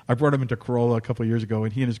hysterical. I brought him into Corolla a couple of years ago,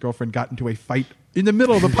 and he and his girlfriend got into a fight in the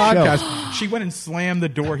middle of the podcast. She went and slammed the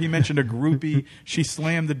door. He mentioned a groupie. She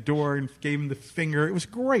slammed the door and gave him the finger. It was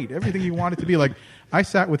great. Everything he wanted to be. Like, I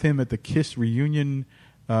sat with him at the Kiss reunion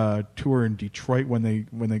tour in Detroit when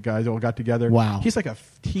the guys all got together. Wow. He's like a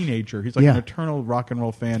teenager. He's like Yeah. an eternal rock and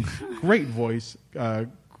roll fan. Great voice.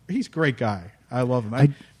 He's a great guy. I love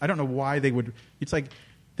him. I don't know why they would. It's like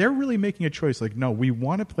they're really making a choice. Like, no, we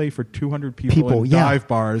want to play for 200 people in yeah. dive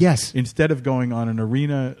bars. Yes. Instead of going on an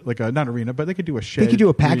arena, like not arena, but they could do a shed. They could do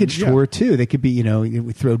a package Yeah. tour too. They could be,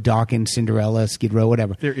 we throw Dawkins, Cinderella, Skid Row,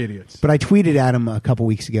 whatever. They're idiots. But I tweeted at him a couple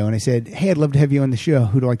weeks ago and I said, "Hey, I'd love to have you on the show.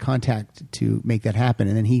 Who do I contact to make that happen?"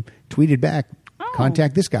 And then he tweeted back,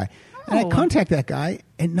 "Contact this guy." And I contact that guy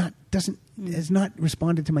and has not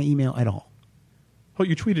responded to my email at all. Oh,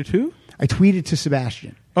 you tweeted who? I tweeted to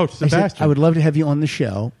Sebastian. Oh, I said, Sebastian. I would love to have you on the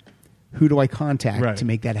show. Who do I contact Right. to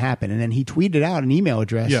make that happen? And then he tweeted out an email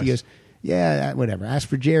address. Yes. He goes, "Yeah, whatever. Ask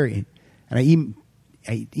for Jerry." And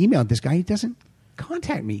I emailed this guy. He doesn't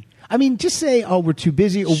contact me. I mean, just say, "Oh, we're too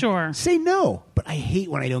busy." Or Sure. Say no. But I hate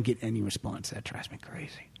when I don't get any response. That drives me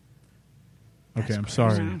crazy. Okay, I'm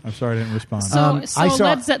sorry. I'm sorry I didn't respond. So, I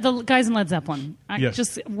saw- the guys in Led Zeppelin.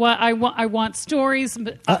 Yes. I want stories.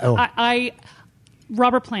 But Uh-oh.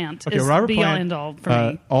 Robert Plant is Robert the Plant, end all for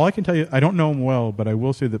me. All I can tell you, I don't know him well, but I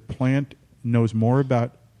will say that Plant knows more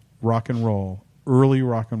about rock and roll, early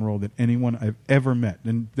rock and roll, than anyone I've ever met.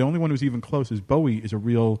 And the only one who's even close is Bowie. Is a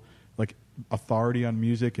real like authority on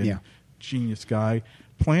music and Yeah. genius guy.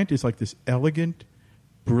 Plant is like this elegant,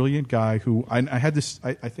 brilliant guy who I had this.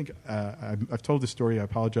 I think I've told this story. I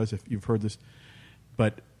apologize if you've heard this,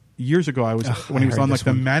 but years ago I was when he was heard on like this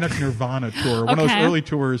the one. Manic Nirvana tour, one of those Okay. early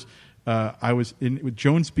tours. I was with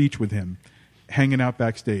Jones Beach with him, hanging out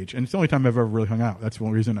backstage, and it's the only time I've ever really hung out. That's the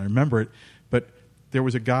only reason I remember it. But there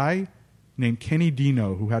was a guy named Kenny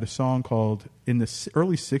Dino who had a song called in the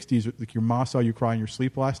early '60s, like "Your Ma Saw You Cry in Your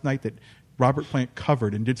Sleep Last Night," that Robert Plant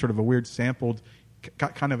covered and did sort of a weird sampled,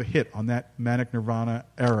 got kind of a hit on that Manic Nirvana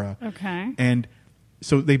era. Okay. And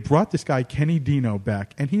so they brought this guy Kenny Dino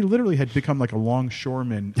back, and he literally had become like a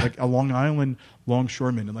longshoreman, like a Long Island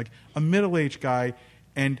longshoreman, and like a middle-aged guy.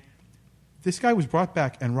 And this guy was brought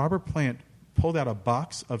back, and Robert Plant pulled out a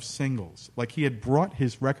box of singles. Like he had brought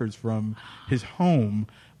his records from his home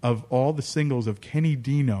of all the singles of Kenny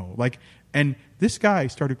Dino. And this guy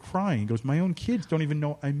started crying. He goes, "My own kids don't even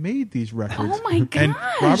know I made these records." Oh, my And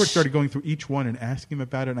gosh. Robert started going through each one and asking him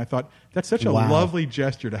about it. And I thought, that's such a Wow. lovely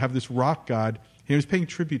gesture to have this rock god. He was paying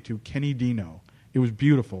tribute to Kenny Dino. It was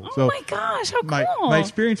beautiful. Oh my gosh, how cool. My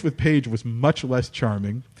experience with Page was much less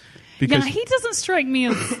charming. Because Yeah, he doesn't strike me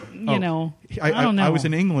as I don't know. I was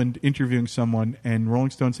in England interviewing someone, and Rolling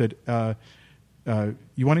Stone said,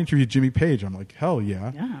 "You want to interview Jimmy Page?" I'm like, "Hell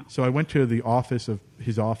yeah!" Yeah. So I went to the office of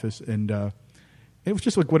his office, and it was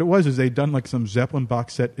just like what it was is they'd done like some Zeppelin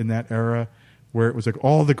box set in that era, where it was like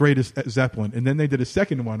all the greatest Zeppelin, and then they did a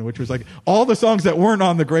second one, which was like all the songs that weren't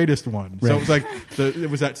on the greatest one. So Right. it was like it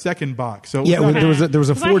was that second box. So it Yeah, was well, not- there was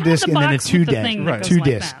a 'Cause I have 4-disc the and then a box with the 2-disc. thing that Right. goes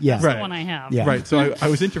 2-disc, like yeah. That's Right. the one I have. Yeah. Right. So I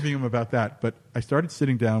was interviewing him about that, but I started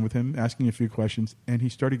sitting down with him, asking a few questions, and he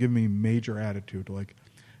started giving me major attitude, like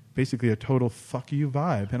basically a total "fuck you"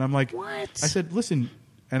 vibe. And I'm like, What? I said, listen,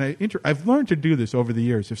 and I've learned to do this over the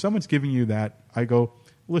years. If someone's giving you that, I go,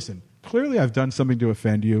 listen, clearly I've done something to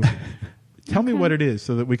offend you. Tell me what it is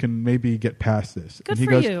so that we can maybe get past this. Good and he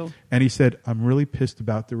for goes, you. And he said, I'm really pissed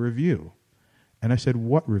about the review. And I said,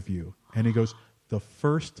 what review? And he goes, the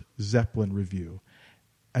first Zeppelin review.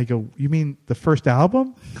 I go, you mean the first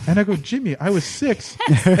album? And I go, Jimmy, I was 6.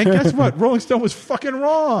 And guess what? Rolling Stone was fucking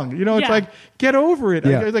wrong. You know, it's Yeah. like, get over it.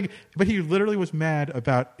 Yeah. I was like, but he literally was mad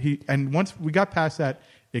about, and once we got past that,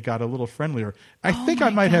 it got a little friendlier. I think I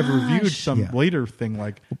might have reviewed some Yeah. later thing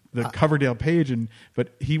like the Coverdale page,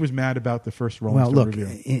 but he was mad about the first Rolling Well, Stone look,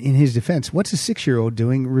 review. in his defense, what's a 6-year-old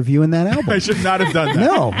doing reviewing that album? I should not have done that.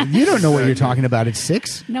 No, you don't know what you're talking about at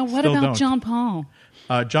 6. Now, what Still about don't. John Paul?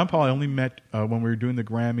 John Paul, I only met when we were doing the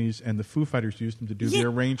Grammys, and the Foo Fighters used him to do the Yeah,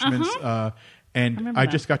 arrangements. And remember I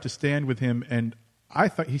that. just got to stand with him, and I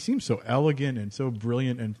thought he seemed so elegant and so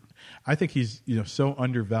brilliant, and I think he's so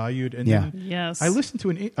undervalued. And Yeah. then Yes. I listened to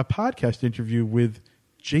a podcast interview with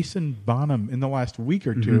Jason Bonham in the last week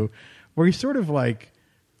or two, where he's sort of like,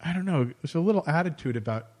 I don't know, there's a little attitude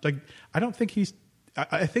about like I don't think he's.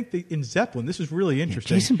 I think in Zeppelin, this is really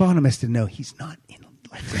interesting. Jason Bonham has to know he's not in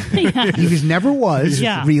Led Zeppelin. He never was.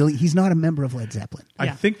 Yeah. Really, he's not a member of Led Zeppelin. I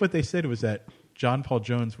Yeah. think what they said was that John Paul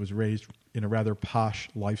Jones was raised in a rather posh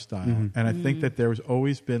lifestyle. Mm-hmm. And I think that there's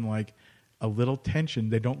always been like a little tension.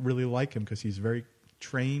 They don't really like him because he's very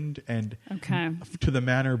trained and Okay. to the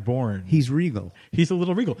manner born. He's regal. He's a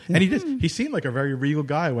little regal. And he seemed like a very regal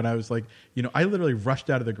guy when I was like, I literally rushed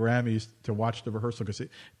out of the Grammys to watch the rehearsal because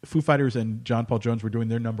Foo Fighters and John Paul Jones were doing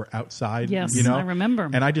their number outside. Yes, you know? I remember.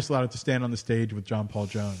 And I just allowed him to stand on the stage with John Paul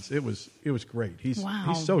Jones. It was great. Wow.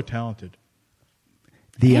 He's so talented.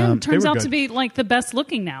 The And turns they were out good. to be like the best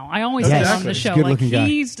looking now. I always Yes. say on the He's a show, good-looking guy.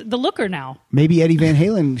 he's the looker now. maybe Eddie Van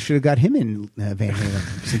Halen should have got him in Van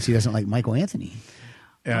Halen since he doesn't like Michael Anthony.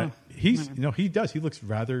 He does. He looks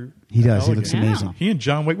rather. He does. He elegant. looks Yeah. amazing. He and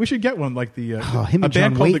John Waite. We should get one like the him a and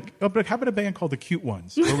John band called Waite. but how about a band called the Cute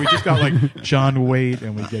Ones, where we just got like John Waite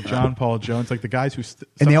and we get John Paul Jones, like the guys who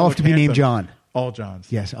And they all have look to be named handsome. John. All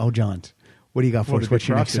Johns. Yes, all Johns. What do you got for Well, us? the What's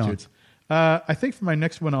your next song? prostitutes. I think for my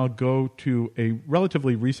next one, I'll go to a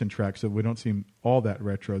relatively recent track, so we don't seem all that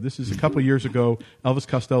retro. This is a couple of years ago. Elvis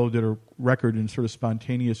Costello did a record in sort of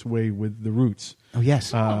spontaneous way with the Roots. Oh,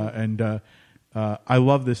 yes. And I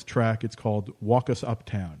love this track. It's called "Walk Us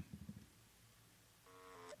Uptown."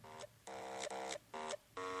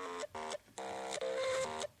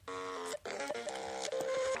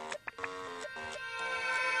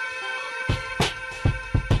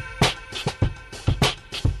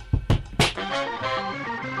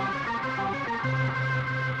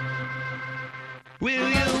 Will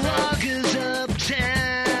you walk us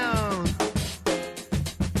uptown?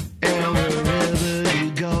 And wherever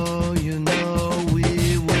you go, you know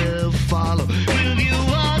we will follow. Will you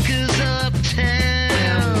walk us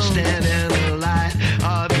uptown? We'll stand in the light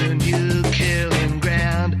of your new killing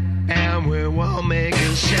ground, and we won't make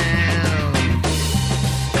a sound.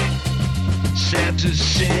 Set to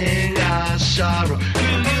sing our sorrow.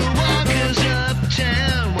 Will you walk us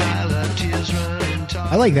uptown while our tears run in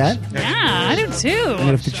I like that. Yeah, I do too. I'm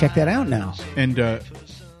gonna have to check that out now. And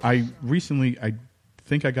I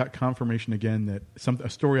think I got confirmation again that a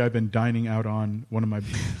story I've been dining out on, one of my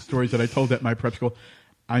stories that I told at my prep school,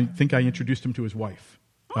 I think I introduced him to his wife,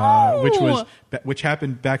 which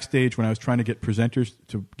happened backstage when I was trying to get presenters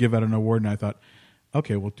to give out an award, and I thought,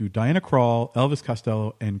 okay, we'll do Diana Krall, Elvis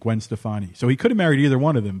Costello, and Gwen Stefani. So he could have married either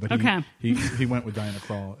one of them, but Okay. he went with Diana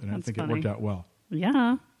Krall, and I That's think funny. it worked out well.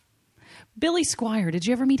 Yeah. Billy Squire, did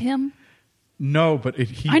you ever meet him? No, but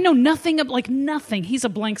he. I know nothing of nothing. He's a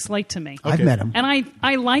blank slate to me. I've met him. And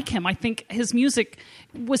I like him. I think his music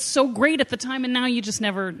was so great at the time, and now you just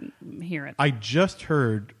never hear it. I just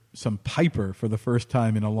heard some Piper for the first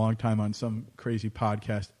time in a long time on some crazy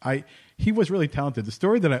podcast. He was really talented. The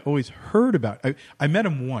story that I always heard about, I met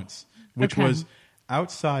him once, which Okay. was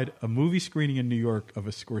outside a movie screening in New York of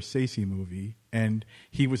a Scorsese movie, and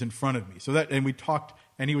he was in front of me. And we talked,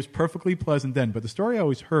 and he was perfectly pleasant then. But the story I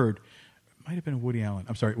always heard, it might have been a Woody Allen.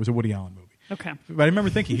 I'm sorry, it was a Woody Allen movie. Okay. But I remember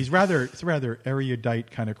thinking it's a rather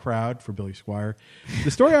erudite kind of crowd for Billy Squire.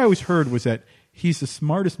 The story I always heard was that he's the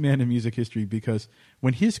smartest man in music history because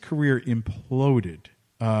when his career imploded,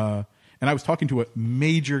 and I was talking to a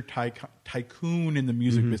major tycoon in the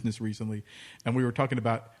music business recently, and we were talking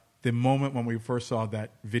about the moment when we first saw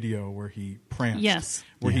that video where he pranced. Yes.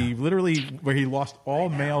 Where he lost all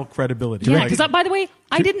male credibility. Yeah, Like- because by the way,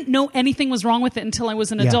 I didn't know anything was wrong with it until I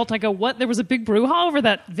was an Yeah. adult. I go, what? There was a big brouhaha over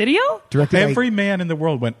that video? Directed every by, man in the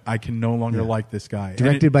world went, I can no longer like this guy. And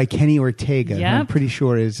directed by Kenny Ortega, who I'm Yep. pretty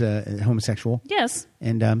sure is homosexual. Yes.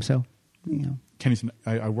 And so, Kenny's.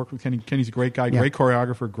 I work with Kenny. Kenny's a great guy, Yeah. great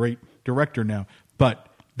choreographer, great director now. But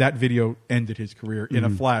that video ended his career in a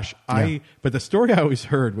flash. Yeah. But the story I always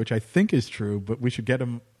heard, which I think is true, but we should get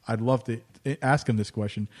him I'd love to ask him this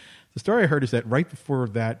question. The story I heard is that right before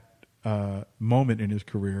that moment in his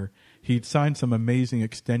career, he'd signed some amazing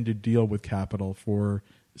extended deal with Capitol for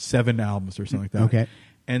 7 albums or something like that. Okay.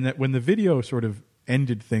 And that when the video sort of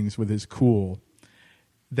ended things with his Cool,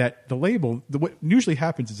 that the label, what usually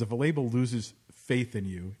happens is if a label loses faith in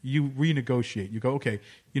you, you renegotiate. You go, okay,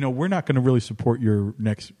 we're not going to really support your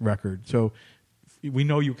next record. So we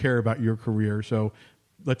know you care about your career, so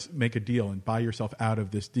let's make a deal and buy yourself out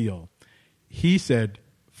of this deal. He said,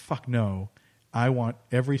 fuck no. I want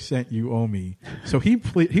every cent you owe me. So he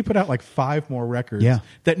put out like 5 more records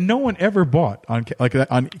that no one ever bought on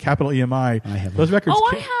Capitol EMI. I have those records.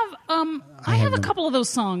 I have a couple of those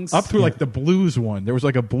songs up through like the blues one. There was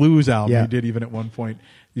like a blues album he did even at one point.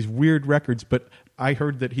 These weird records, but I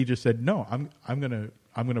heard that he just said, "No, I'm gonna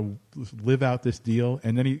live out this deal,"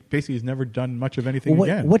 and then he basically has never done much of anything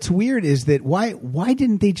again. What's weird is that why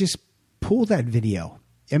didn't they just pull that video?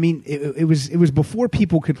 I mean, it was before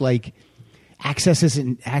people could like access it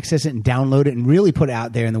and download it and really put it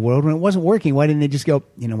out there in the world. When it wasn't working, why didn't they just go,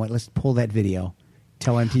 you know what, let's pull that video,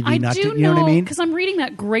 tell MTV not to, you know what I mean? Because I'm reading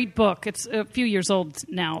that great book. It's a few years old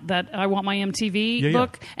now, that I Want My MTV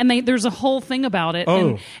book, and there's a whole thing about it.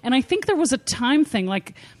 Oh. And I think there was a time thing,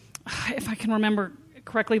 like, if I can remember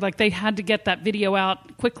correctly, like they had to get that video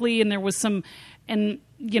out quickly, and there was some, and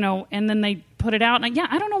then they put it out. And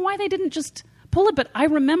I don't know why they didn't just pull it, but I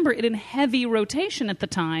remember it in heavy rotation at the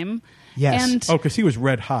time. Yes. And because he was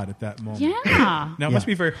red hot at that moment. Yeah. Now, it must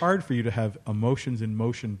be very hard for you to have Emotions in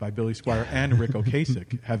Motion by Billy Squier and Rick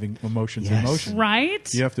Ocasek having Emotions in Motion.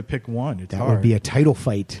 Right? You have to pick one. It's that hard. would be a title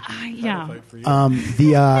fight. Yeah. Title fight for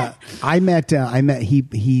you.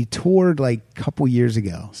 He toured like a couple years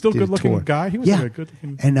ago. Still Did a good-looking tour. guy? He was like a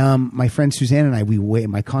good-looking... And my friend Suzanne and I,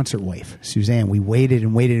 my concert wife, Suzanne, we waited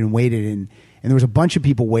and waited and waited, and there was a bunch of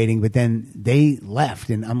people waiting, but then they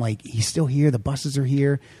left, and I'm like, he's still here. The buses are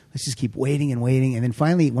here. Let's just keep waiting and waiting. And then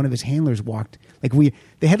finally, one of his handlers walked. They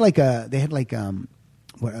had a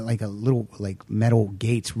little like metal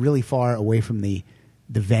gates really far away from the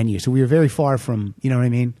venue, so we were very far from, you know what I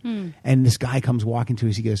mean. And this guy comes walking to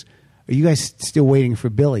us. He goes, "Are you guys still waiting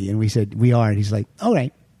for Billy?" And we said, "We are." And he's like, "All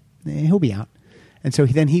right, he'll be out." And so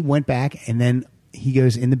he went back, and then he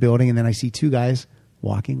goes in the building, and then I see 2 guys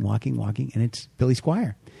walking, and it's Billy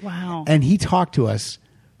Squier. Wow. And he talked to us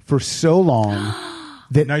for so long.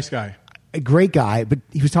 That nice guy. A great guy, but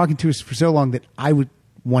he was talking to us for so long that I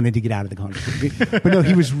wanted to get out of the concert. But no,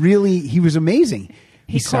 he was amazing.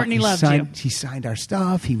 Courtney loved you. He signed our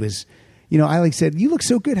stuff. He was, I said, "You look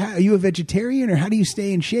so good. Are you a vegetarian, or how do you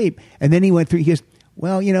stay in shape?" And then he went through, he goes,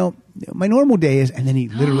 "Well, my normal day is," and then he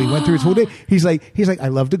literally went through his whole day. He's like, I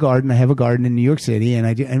love to garden. I have a garden in New York City, and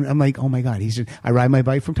I'm like, oh my God. He said, I ride my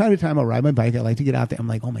bike from time to time. I'll ride my bike. I like to get out there. I'm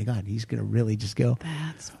like, oh my God, he's going to really just go.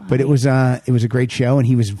 That's funny. But it was a great show, and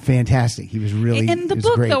he was fantastic. He was really, in the it was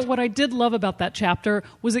book, great. though, what I did love about that chapter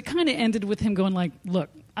was it kind of ended with him going like, "Look,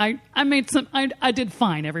 I did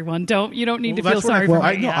fine, everyone. You don't need to feel sorry for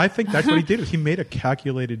me." I think that's what he did. Was he made a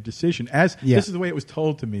calculated decision. This is the way it was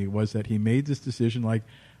told to me, was that he made this decision like,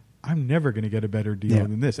 I'm never going to get a better deal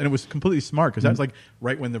than this. And it was completely smart, because that was like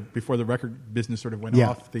right when before the record business sort of went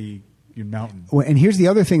off the mountain. Well, and here's the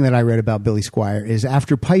other thing that I read about Billy Squier is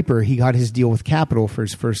after Piper, he got his deal with Capitol for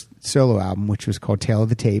his first solo album, which was called Tale of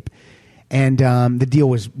the Tape. And the deal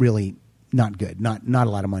was really not good, not a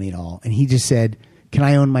lot of money at all. And he just said, "Can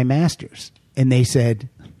I own my masters?" And they said,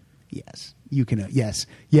 "Yes, you can. Yes,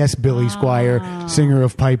 Billy Squier, singer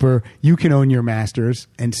of Piper, you can own your masters."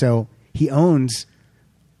 And so he owns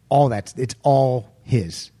all that. It's all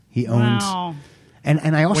his. He owns. Wow.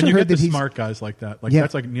 And I also when you heard get that the smart guys like that,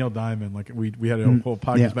 that's like Neil Diamond. Like we had a whole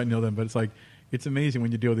podcast about Neil Diamond, but it's like, it's amazing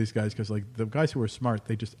when you deal with these guys, because like the guys who are smart,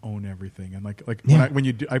 they just own everything. And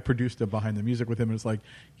I produced a Behind the Music with him, and it's like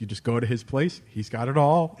you just go to his place, he's got it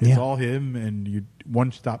all. It's all him, and you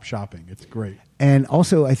one-stop shopping. It's great. And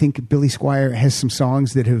also, I think Billy Squier has some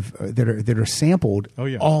songs that are sampled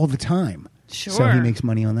all the time. Sure. So he makes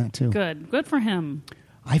money on that too. Good for him.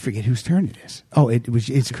 I forget whose turn it is. Oh,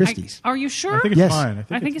 it's Christie's. Are you sure? I think it's mine.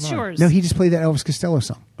 I think it's yours. No, he just played that Elvis Costello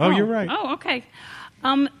song. Oh, you're right. Oh, okay.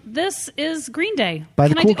 This is Green Day. By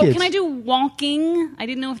the Cool Kids. Can I do Walking? I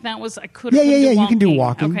didn't know if that was. I could. Yeah. You can do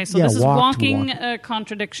Walking. Okay, so this is Walking.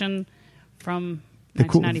 Contradiction from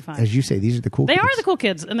 1995. As you say, these are the Cool Kids. They are the Cool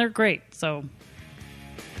Kids, and they're great. So.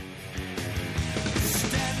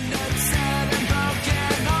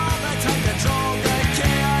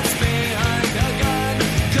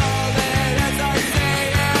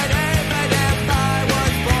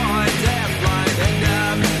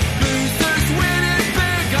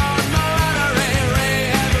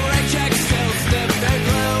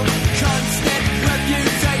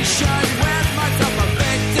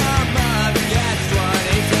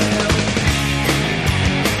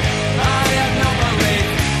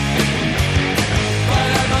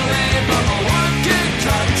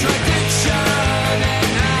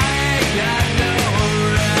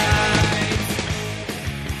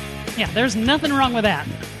 There's nothing wrong with that.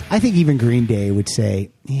 I think even Green Day would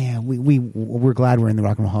say, yeah, we're glad we're in the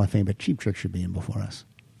Rock and Roll Hall of Fame, but Cheap Trick should be in before us.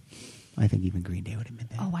 I think even Green Day would admit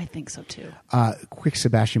that. Oh, I think so too. Quick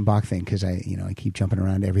Sebastian Bach thing, because I keep jumping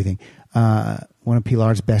around to everything. One of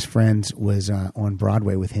Pilar's best friends was on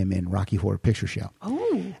Broadway with him in Rocky Horror Picture Show.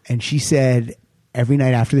 Oh. And she said every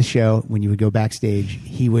night after the show, when you would go backstage,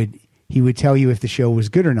 he would tell you if the show was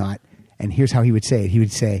good or not. And here's how he would say it. He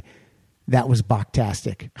would say, "That was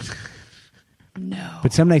Bachtastic." No.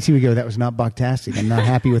 But some nights he would go, "That was not Bachtastic. I'm not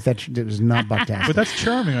happy with that. It was not Bachtastic." But that's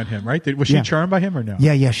charming on him, right? Was she charmed by him or no?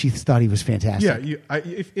 Yeah. She thought he was fantastic. Yeah,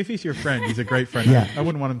 if he's your friend, he's a great friend. Yeah. I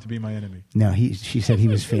wouldn't want him to be my enemy. No, she said he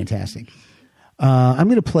was fantastic. I'm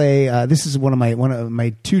going to play. This is one of my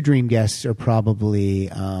two dream guests are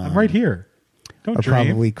probably. I'm right here. Don't are dream.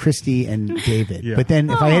 Probably Christy and David. Yeah. But then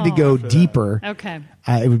if I had to go deeper, okay,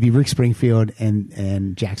 it would be Rick Springfield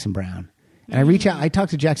and Jackson Brown. And I reach out. I talk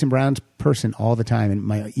to Jackson Brown's person all the time, and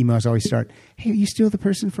my emails always start, "Hey, are you still the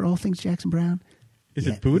person for all things Jackson Brown?" Is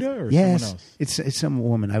it Buddha or yes, someone else? It's some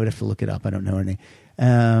woman. I would have to look it up. I don't know her name.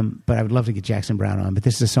 But I would love to get Jackson Brown on. But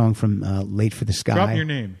this is a song from Late for the Sky. Drop your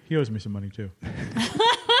name. He owes me some money too.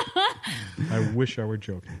 I wish I were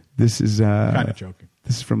joking. This is kind of joking.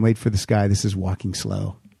 This is from Late for the Sky. This is Walking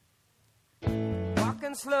Slow.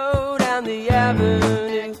 Walking slow down the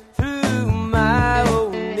avenue through my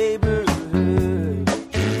old neighborhood.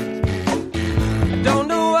 I don't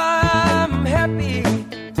know why I'm happy.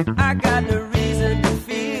 I got no reason to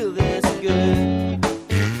feel this good.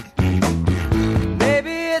 Maybe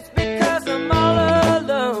it's because I'm all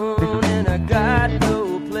alone and I got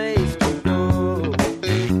no place to go.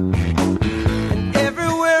 And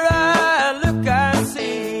everywhere I look, I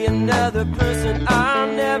see another person I'll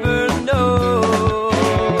never know.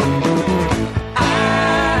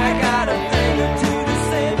 I got a thing or two to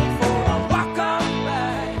say before I walk on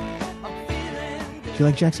by. I'm feeling good. Do you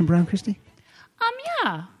like Jackson Brown, Christy?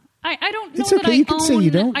 Yeah. I don't know It's that okay. You can say you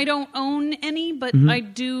don't. I don't own any, but I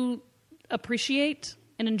do appreciate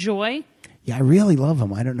and enjoy. Yeah, I really love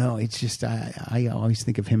him. I don't know. It's just I always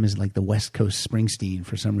think of him as like the West Coast Springsteen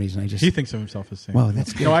for some reason. He thinks of himself as same. Well,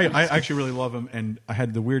 that's good. No, I actually really love him, and I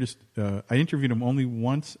had the weirdest. I interviewed him only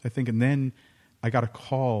once, I think, and then I got a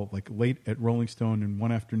call like late at Rolling Stone in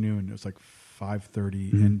one afternoon. It was like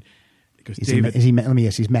 5:30, and it goes, David. Let me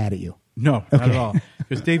guess. He's mad at you. No, not at all. He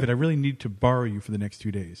goes, David, I really need to borrow you for the next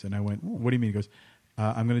 2 days. And I went, what do you mean? He goes,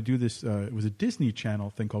 I'm going to do this. It was a Disney Channel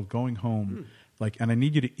thing called Going Home. And I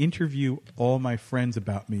need you to interview all my friends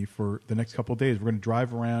about me for the next couple of days. We're going to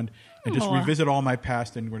drive around and just revisit all my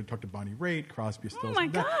past. And we're going to talk to Bonnie Raitt, Crosby, Stills. Oh, my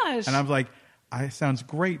gosh. And I was like, sounds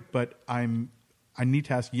great, but I need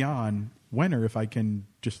to ask Jan Wenner if I can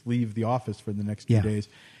just leave the office for the next 2 days.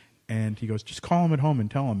 And he goes, just call him at home and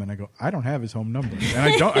tell him. And I go, I don't have his home number. And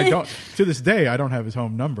I don't. To this day, I don't have his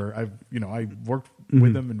home number. I worked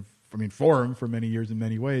with him and for him for many years in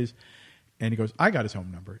many ways. And he goes, I got his home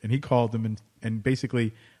number. And he called him and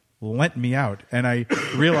basically lent me out. And I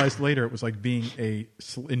realized later it was like being a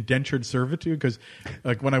indentured servitude, because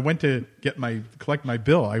like when I went to collect my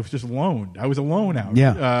bill, I was just loaned. I was a loan out.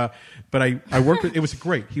 Yeah. But I worked with. It was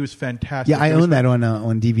great. He was fantastic. Yeah, I own that on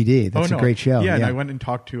DVD. That's a great show. Yeah, and I went and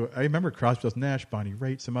talked to. I remember Crosby, Stills, Nash, Bonnie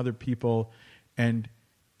Raitt, some other people, and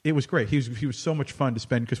it was great. He was so much fun to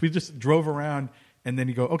spend, because we just drove around, and then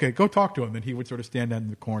he'd go, okay, go talk to him, and he would sort of stand down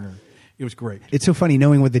in the corner. It was great. It's so funny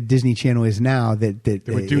knowing what the Disney Channel is now. That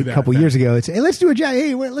would do a couple years ago, it's hey, let's do a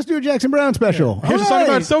Jackson Brown special. Yeah. Here's a song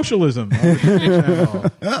about socialism.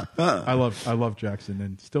 I love Jackson,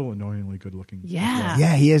 and still annoyingly good looking. Yeah,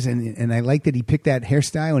 yeah, he is, and I like that he picked that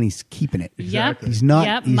hairstyle and he's keeping it. Exactly. He's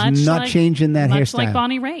not changing that hairstyle. Much like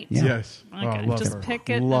Bonnie Raitt. Yeah. Yes, okay. love just her.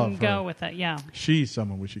 pick it love and her. go with it. Yeah, she's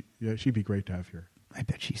someone she'd be great to have here. I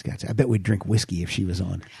bet she's got. I bet we'd drink whiskey if she was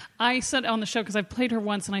on. I said on the show, because I've played her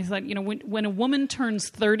once, and I said, when a woman turns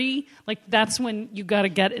 30, like that's when you got to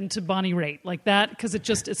get into Bonnie Raitt, like that, because it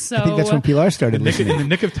just is so. I think that's when Pilar started listening. In the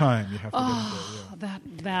nick of time, you have to.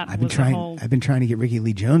 That I've been trying to get Ricky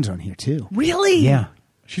Lee Jones on here too. Really? Yeah.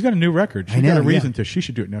 She's got a new record. She's got a reason to. She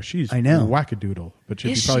should do it now. She's wackadoodle, but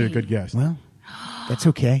she'd be probably a good guest. Well, that's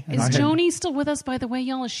okay. Is Joni still with us, by the way,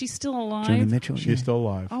 y'all? Is she still alive? Joni Mitchell. She's still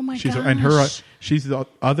alive. Oh my gosh! And she's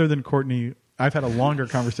other than Courtney. I've had a longer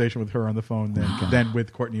conversation with her on the phone than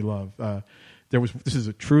with Courtney Love. This is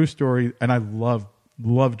a true story, and I love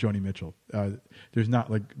Joni Mitchell. There's not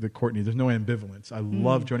like the Courtney. There's no ambivalence. I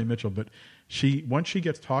love Joni Mitchell, but once she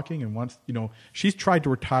gets talking and she's tried to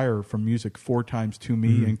retire from music 4 times to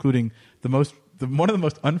me, including one of the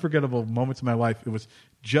most unforgettable moments of my life. It was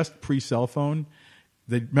just pre-cell phone.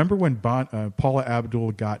 remember when Paula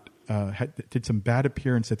Abdul did some bad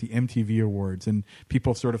appearance at the MTV Awards, and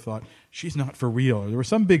people sort of thought she's not for real. There was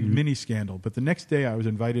some big mini scandal, but the next day I was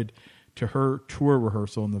invited to her tour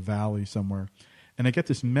rehearsal in the Valley somewhere, and I get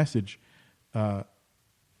this message.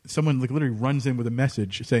 Someone literally runs in with a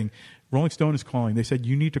message saying, Rolling Stone is calling. They said,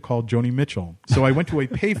 you need to call Joni Mitchell. So I went to a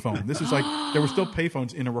payphone. This is like, there were still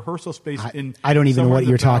payphones in a rehearsal space. I don't even know what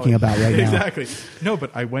you're talking about right now. Exactly. No, but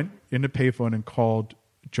I went in a payphone and called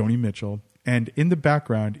Joni Mitchell. And in the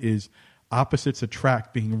background is Opposites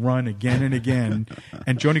Attract being run again and again.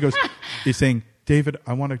 And Joni is saying, David,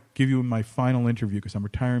 I want to give you my final interview because I'm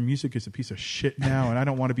retiring. Music is a piece of shit now, and I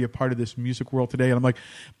don't want to be a part of this music world today. And I'm like,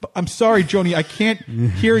 I'm sorry, Joni, I can't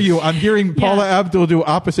hear you. I'm hearing Paula Abdul do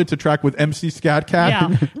Opposites Attract with MC Scat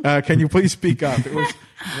Cat. Yeah. Can you please speak up? It was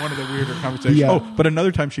one of the weirder conversations. Yeah. Oh, but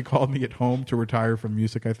another time she called me at home to retire from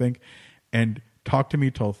music, I think, and talked to me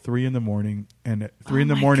till 3 a.m. And at 3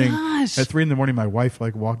 a.m, my wife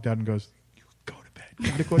walked out and goes, "You go to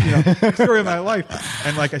bed." Story of my life.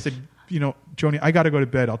 And I said, Joni, I got to go to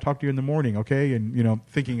bed. I'll talk to you in the morning, okay? And,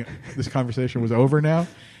 thinking this conversation was over now.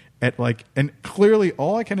 And clearly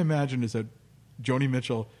all I can imagine is that Joni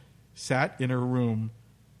Mitchell sat in her room,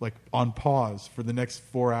 on pause for the next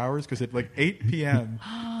 4 hours because at 8 p.m.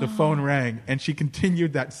 the phone rang and she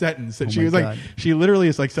continued that sentence. And she was she literally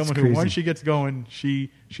is someone who once she gets going, she's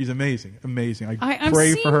amazing. I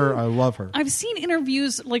pray for her. I love her. I've seen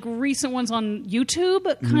interviews recent ones on YouTube,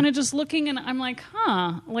 kind of just looking, and I'm like,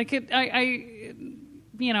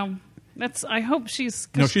 that's. I hope she's.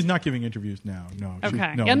 No, she's not giving interviews now. No.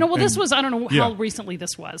 Okay. Well, this was. I don't know how recently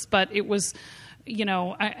this was, but it was.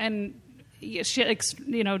 She,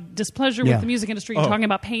 displeasure with the music industry, talking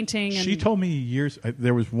about painting. And she told me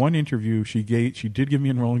there was one interview she did give me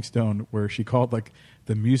in Rolling Stone where she called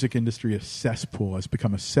the music industry a cesspool, has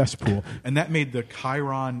become a cesspool, and that made the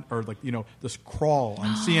Chiron or this crawl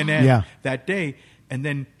on CNN that day. And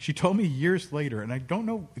then she told me years later, and I don't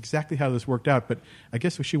know exactly how this worked out, but I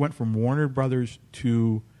guess she went from Warner Brothers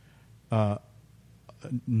to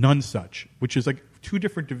Nonesuch, which is two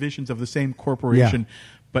different divisions of the same corporation. Yeah.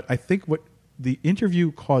 But I think what the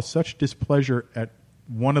interview caused such displeasure at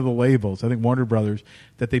one of the labels, I think Warner Brothers,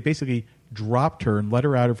 that they basically dropped her and let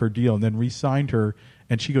her out of her deal and then re-signed her.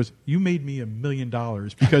 And she goes, "You made me $1 million."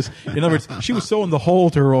 Because, in other words, she was so in the hole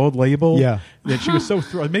to her old label that she was so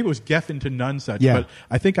thrilled. Maybe it was Geffen to Nonesuch. Yeah. But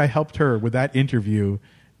I think I helped her with that interview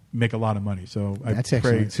make a lot of money. So that's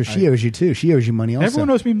excellent. So she owes you too. She owes you money also. Everyone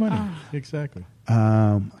owes me money. Exactly.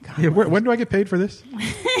 When do I get paid for this?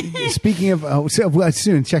 Speaking of,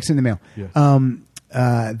 soon, checks in the mail.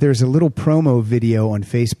 Yeah. There's a little promo video on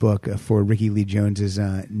Facebook for Ricky Lee Jones's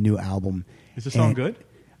new album. Is the song good?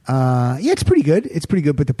 Yeah, it's pretty good.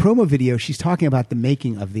 But the promo video, she's talking about the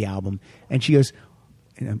making of the album, and she goes,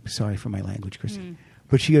 and I'm sorry for my language, Kristen,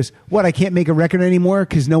 but she goes, "What? I can't make a record anymore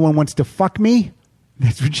because no one wants to fuck me."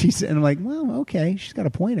 That's what she said. And I'm like, well, okay. She's got a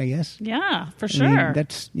point, I guess. Yeah, for sure. I mean,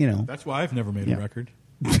 that's, That's why I've never made a record.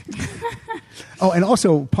 Oh, and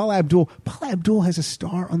also, Paula Abdul. Paula Abdul has a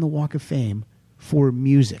star on the Walk of Fame for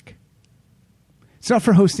music. It's not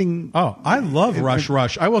for hosting. Oh, I love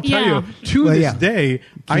Rush. I will tell you, this day.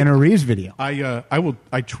 Keanu Reeves video. I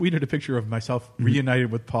tweeted a picture of myself reunited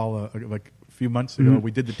with Paula a few months ago. We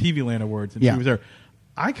did the TV Land Awards, and she was there.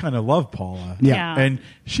 I kind of love Paula. Yeah. And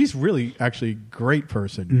she's really actually a great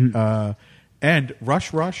person. And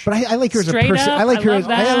Rush. But I like her as a person. I like her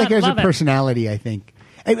as a personality, I think.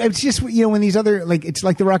 It's just, when these other, it's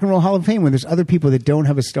like the Rock and Roll Hall of Fame, when there's other people that don't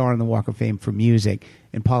have a star on the Walk of Fame for music,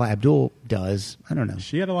 and Paula Abdul does. I don't know.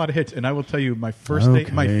 She had a lot of hits. And I will tell you, my first day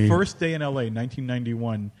in LA,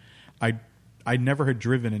 1991, I never had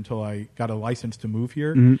driven until I got a license to move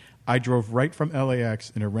here. I drove right from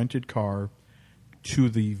LAX in a rented car to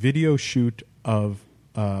the video shoot of,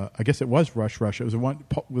 I guess it was Rush. It was the one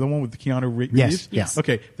with Keanu Reeves? Yes.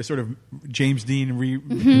 Okay, the sort of James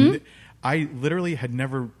Dean. I literally had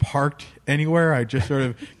never parked anywhere. I just sort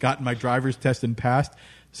of gotten my driver's test and passed.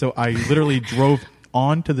 So I literally drove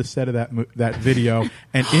onto the set of that video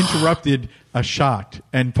and interrupted a shot.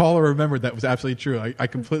 And Paula remembered that was absolutely true. I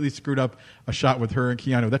completely screwed up a shot with her and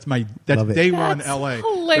Keanu. That's day one in LA.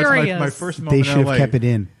 Hilarious. That's my first moment in LA. They should have kept it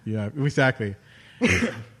in. Yeah, exactly.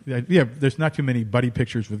 Yeah, there's not too many buddy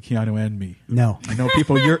pictures with Keanu and me. No. I know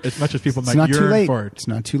people as much as people might yearn for it. It's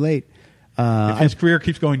not too late. If his career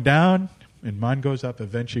keeps going down and mine goes up,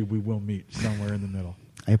 eventually we will meet somewhere in the middle.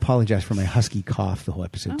 I apologize for my husky cough the whole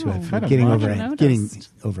episode too. I'm getting over a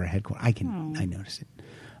head cold. I noticed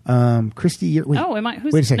it. Christy, wait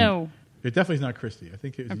a second. No. It definitely is not Christy. I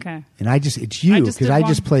think it's okay. And it's you because I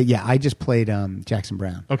just played Jackson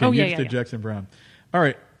Browne. Okay, you just did Jackson Browne. All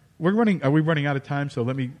right. Are we running out of time? So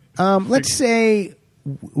let me. Let's say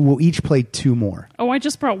we'll each play 2 more. Oh, I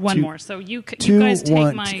just brought one more. So you 2, guys take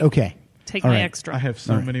 1, my okay. Take All my right. extra. I have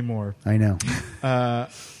so many more. I know. All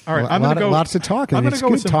right. I'm going to go. Lots of talking. I'm going It's to go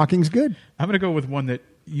good. with Talking's good. I'm going to go with one that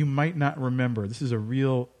you might not remember. This is a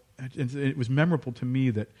real. It was memorable to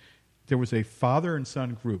me that there was a father and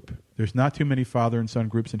son group. There's not too many father and son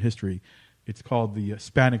groups in history. It's called the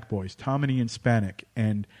Spanik Boys, Tom and Ian Spanik.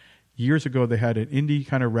 And years ago, they had an indie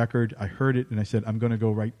kind of record. I heard it, and I said, I'm going to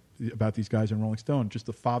go write about these guys in Rolling Stone. Just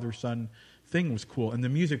the father-son thing was cool, and the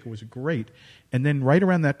music was great. And then right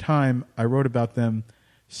around that time, I wrote about them.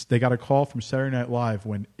 They got a call from Saturday Night Live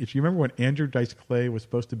if you remember when Andrew Dice Clay was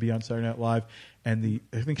supposed to be on Saturday Night Live, and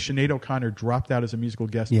I think Sinead O'Connor dropped out as a musical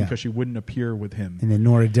guest because she wouldn't appear with him. And then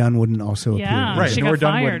Nora Dunn wouldn't also appear. Right, she Nora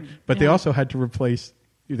got Dunn fired. wouldn't. But they also had to replace.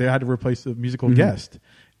 They had to replace the musical guest,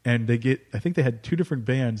 and I think they had 2 different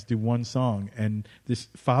bands do one song, and this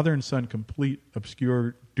father and son complete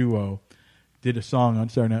obscure duo did a song on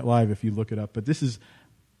Saturday Night Live. If you look it up, but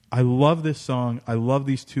I love this song. I love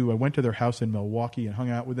these 2. I went to their house in Milwaukee and hung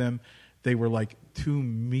out with them. They were like 2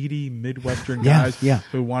 meaty Midwestern guys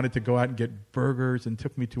who wanted to go out and get burgers and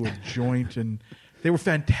took me to a joint, and they were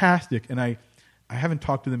fantastic. And I haven't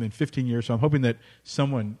talked to them in 15 years, so I'm hoping that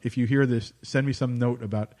someone, if you hear this, send me some note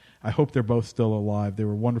about. I hope they're both still alive. They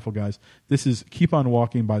were wonderful guys. This is "Keep on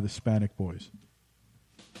Walking" by the Spanik Boys.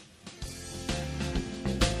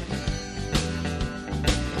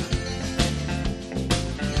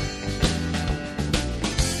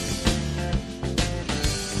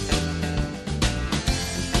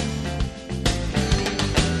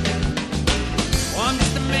 I'm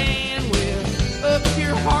just a man with a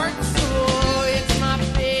pure heart, so it's my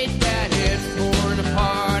fate that it's torn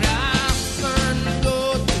apart. I've learned to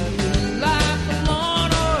go through life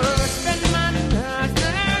alone, or spend my nights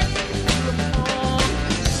there to the phone.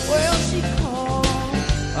 Well, she called,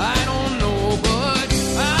 I don't know, but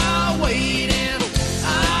I'll wait and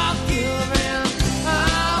I'll give and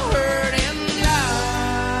I'll hurt and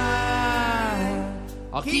lie.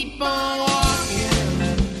 I'll keep on walking.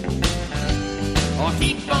 I'll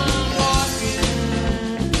keep on walking.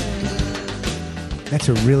 That's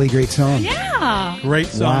a really great song. Yeah. Great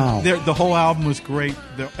song. Wow. The whole album was great.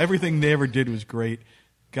 Everything they ever did was great.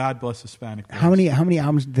 God bless the Spanik Boys. How many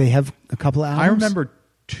albums? They have a couple of albums? I remember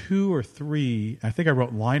 2 or 3. I think I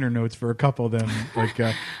wrote liner notes for a couple of them.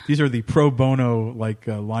 These are the pro bono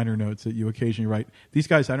liner notes that you occasionally write. These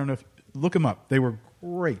guys, I don't know if look them up. They were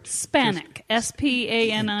great. Spanik,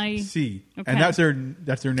 Spanic. C. Okay. And that's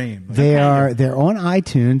their name. They're on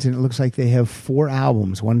iTunes, and it looks like they have 4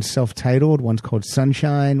 albums. One's self-titled, one's called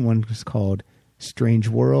Sunshine, one's called Strange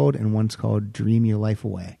World, and one's called Dream Your Life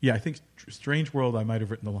Away. Yeah, I think Strange World, I might have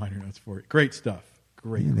written the liner notes for it. Great stuff.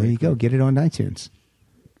 Great. Yeah, there you go. Get it on iTunes.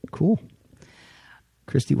 Cool.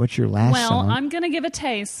 Christy, what's your last song? Well, I'm going to give a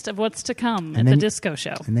taste of what's to come And at then- the disco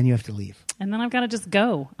show. And then you have to leave. And then I've got to just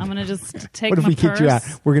go. I'm going to just take What if my we kicked you out?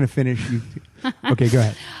 purse. We're going to finish. Okay, go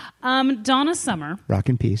ahead. Donna Summer Rock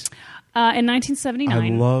in peace. in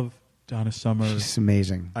 1979. I love Donna Summer. She's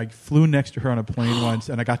amazing. I flew next to her on a plane once,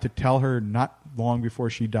 and I got to tell her not long before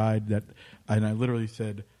she died and I literally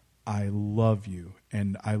said, I love you.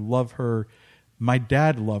 And I love her. My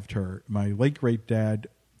dad loved her. My late great dad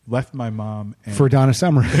left my mom. And, For Donna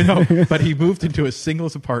Summer. No, but he moved into a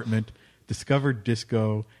singles apartment, discovered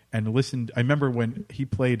disco, and listened. I remember when he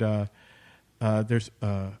played, there's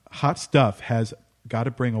Hot Stuff has Got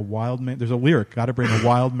to Bring a Wild Man. There's a lyric, Got to Bring a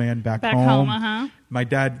Wild Man Back Home. Uh-huh. My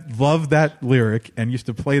dad loved that lyric and used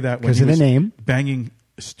to play that when 'Cause he of the was name. banging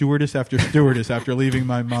stewardess after stewardess after leaving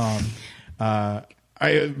my mom.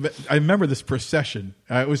 I remember this procession.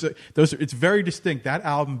 It's very distinct. That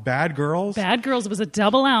album, Bad Girls. Bad Girls was a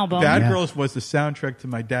double album. Bad Girls was the soundtrack to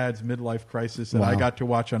my dad's midlife crisis that I got to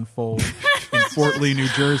watch unfold in Fort Lee, New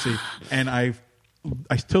Jersey, and I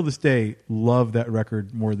till this day love that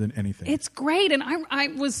record more than anything. It's great, and I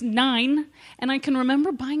was 9, and I can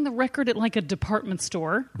remember buying the record at like a department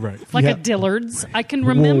store, Right. like Yeah. a Dillard's. I can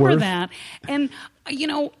remember Woolworth. that, and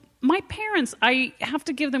my parents, I have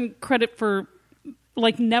to give them credit for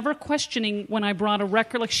like never questioning when I brought a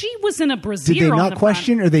record. Like she was in a brassiere. Did they on not the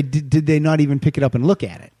question, or did they not even pick it up and look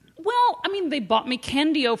at it? Well, I mean, they bought me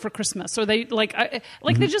Candio for Christmas, or they they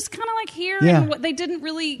just kind of like here, Yeah. and what they didn't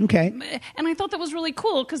really. Okay. And I thought that was really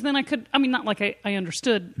cool because then I could. I mean, not like I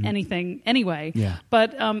understood anything anyway. Yeah.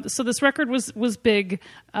 But so this record was big.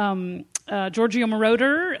 Giorgio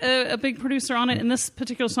Moroder, a big producer on it, and this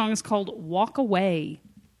particular song is called "Walk Away."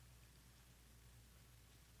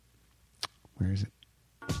 Where is it?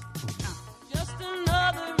 Just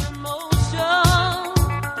another emotion.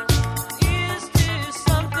 Is this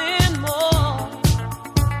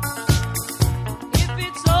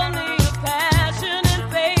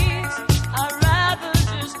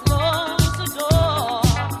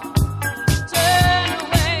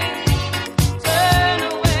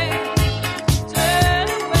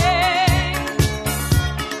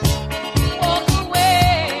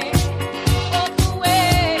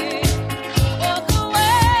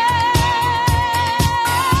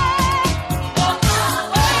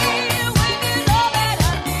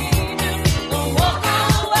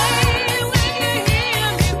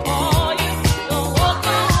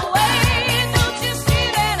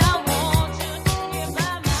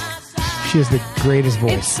She has the greatest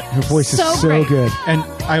voice. It's Her voice is so so great. good. And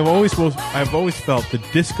I've always felt the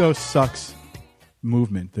disco sucks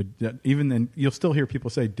movement. Even then, you'll still hear people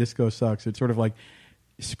say disco sucks. It's sort of like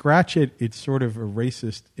scratch it. It's sort of a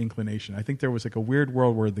racist inclination. I think there was like a weird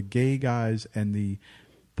world where the gay guys and the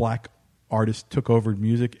black artists took over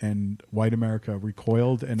music, and white America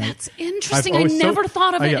recoiled. And That's interesting. I never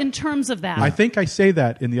thought of it in terms of that. I think I say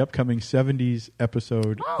that in the upcoming 70s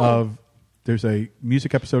episode of. There's a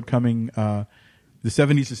music episode coming. The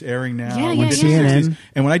 70s is airing now. Yeah, We yeah, did yeah. the CNN. 60s.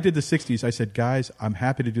 And when I did the 60s, I said, guys, I'm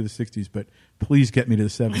happy to do the 60s, but please get me to the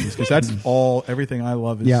 70s, because that's everything I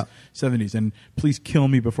love is Yeah. 70s. And please kill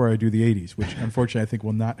me before I do the 80s, which unfortunately I think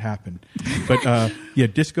will not happen. But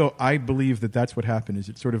disco, I believe that's what happened. Is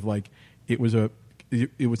it's sort of like it was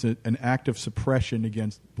an act of suppression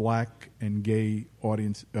against black and gay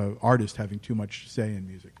artists having too much say in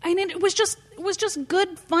music. I mean, it was just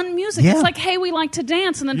good, fun music. Yeah. It's like, hey, we like to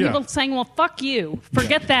dance, and then Yeah. people saying, well, fuck you,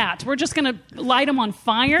 forget that. We're just going to light them on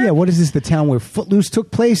fire. Yeah, what is this? The town where Footloose took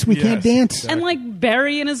place? We Yes, can't dance. exactly. And like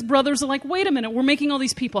Barry and his brothers are like, wait a minute, we're making all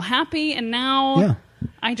these people happy, and now Yeah.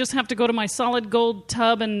 I just have to go to my solid gold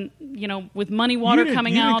tub and with money water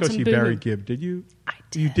coming you out didn't go and see boo. Barry Gibb, did you? I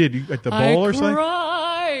did. You did at the bowl or something?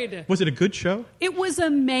 cried. Was it a good show? It was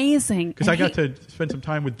amazing. Because And I got to spend some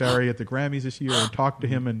time with Barry at the Grammys this year and talk to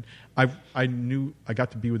him, and I knew I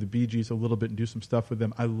got to be with the Bee Gees a little bit and do some stuff with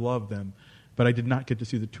them. I love them, but I did not get to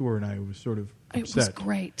see the tour, and I was sort of It upset. was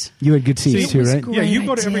great. You had good seats it too, was right? great. Yeah, you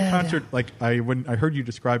go to I every did. concert. Like when I heard you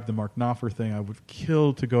describe the Mark Knopfler thing, I would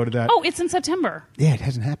kill to go to that. Oh, it's in September. Yeah, it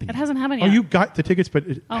hasn't happened It yet. hasn't happened Oh, yet. you got the tickets, but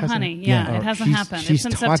it Oh, hasn't. honey, yeah, it hasn't happened. She's It's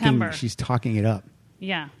in talking, September. She's talking it up.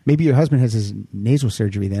 Yeah. Maybe your husband has his nasal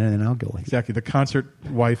surgery then, and then I'll go with you. Exactly, the concert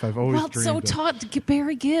wife I've always Well, it's so dreamed of. taught to get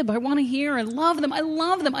Barry Gibb. I want to hear. I love them. I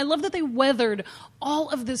love them. I love that they weathered all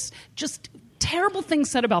of this just terrible things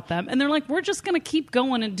said about them, and they're like, we're just going to keep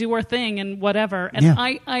going and do our thing and whatever. And Yeah.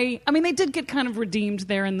 I mean, they did get kind of redeemed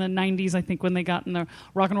there in the 90s, I think, when they got in the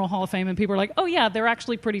Rock and Roll Hall of Fame, and people were like, oh yeah, they're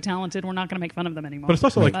actually pretty talented. We're not going to make fun of them anymore. But it's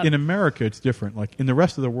also like But- in America, it's different. Like in the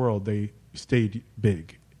rest of the world, they stayed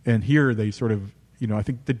big, and here they sort of, I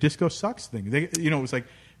think the disco sucks thing. They, it was like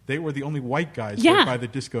they were the only white guys Yeah. by the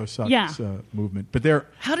disco sucks Yeah. movement. But they're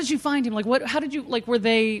How did you find him? Like, what? How did you like? Were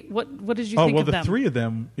they? What did you think well, of the them? three of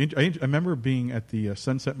them. I remember being at the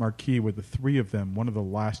Sunset Marquee with the three of them. One of the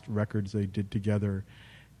last records they did together,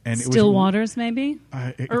 and it Still was Waters, maybe.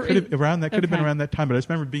 It Or could have it- around that could have been okay. around that time, but I just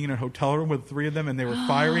remember being in a hotel room with the three of them, and they were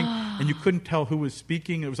firing, and you couldn't tell who was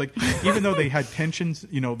speaking. It was like even though they had tensions,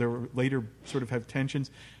 they were later sort of have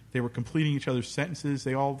tensions. They were completing each other's sentences.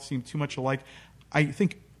 They all seemed too much alike. I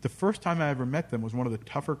think the first time I ever met them was one of the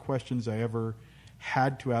tougher questions I ever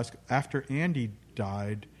had to ask. After Andy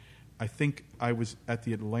died, I think I was at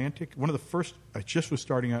the Atlantic. One of the first. I just was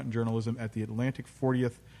starting out in journalism at the Atlantic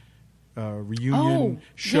 40th. Reunion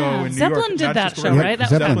show yeah. in New Zeppelin York. did Not that just show, around- right? That-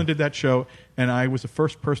 Zeppelin did that show, and I was the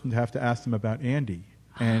first person to have to ask them about Andy.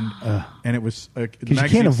 And it was the 'Cause you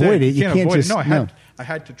magazine can't avoid said, it. You can't avoid just- it. No, no. I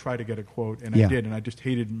had to try to get a quote, and Yeah. I did, and I just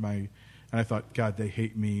hated and I thought, God, they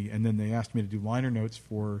hate me. And then they asked me to do liner notes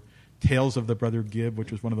for Tales of the Brother Gibb,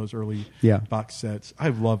 which was one of those early Yeah. box sets. I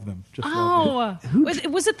love them. Just love them. Oh,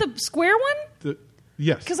 was it the square one?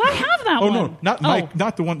 Yes. Because I have that Oh one. no, not Mike,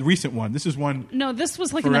 not the one, the recent one. This is one. No, this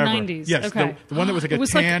was like forever. in the 90s. Yes, Okay. the one that was like It a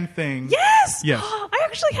was like- tan thing. Yes. Yes. I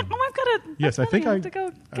actually have. Oh, I've got to. Yes, I think have to go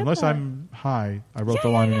get unless that. I'm high, I wrote Yeah, the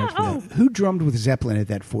liner yeah, notes for oh. that. Who drummed with Zeppelin at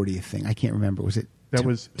that 40th thing? I can't remember. Was it That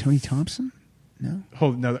was- Tony Thompson? No. Oh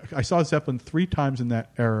no! I saw Zeppelin 3 times in that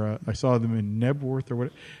era. I saw them in Nebworth or what?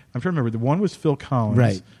 I'm trying to remember. The one was Phil Collins.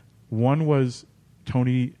 Right. One was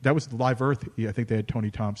Tony. That was Live Earth. I think they had Tony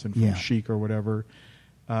Thompson from Yeah. Chic or whatever.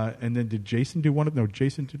 And then did Jason do one? No,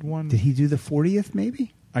 Jason did one. Did he do the 40th?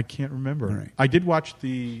 Maybe. I can't remember. All right. I did watch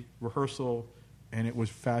the rehearsal, and it was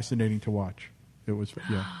fascinating to watch. It was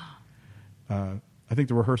I think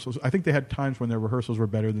the rehearsals. I think they had times when their rehearsals were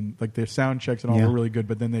better than like their sound checks and all Yeah. were really good.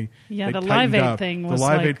 But then they Yeah, they the tightened Live Aid up. thing was the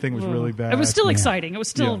Live like, Aid thing was ugh. really bad. It was still Yeah. exciting. It was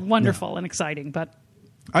still Yeah. wonderful and exciting, but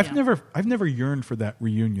I've Yeah. never yearned for that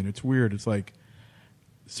reunion. It's weird. It's like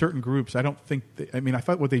certain groups. I don't think. I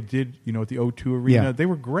thought what they did, at the O2 Arena, Yeah. they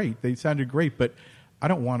were great. They sounded great, but I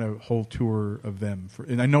don't want a whole tour of them.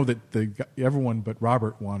 And I know that everyone but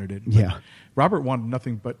Robert wanted it. But Yeah. Robert wanted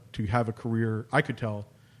nothing but to have a career. I could tell,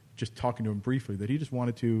 just talking to him briefly, that he just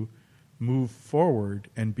wanted to move forward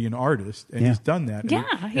and be an artist, and Yeah. he's done that. Yeah,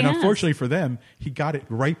 and, he and has. unfortunately for them, he got it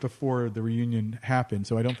right before the reunion happened.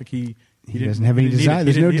 So I don't think he doesn't have any didn't need desire. it.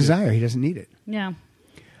 There's He no didn't need it. desire. He doesn't need it. yeah.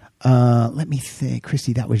 Let me think,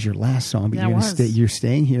 Christy. That was your last song, but That you're gonna was. stay. You're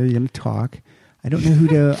staying here. You're going to talk. I don't know who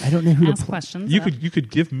to. I don't know who Ask to. questions. You could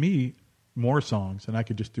give me more songs, and I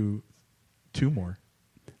could just do 2 more.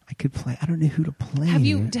 I could play. I don't know who to play.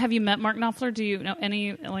 Have you met Mark Knopfler? Do you know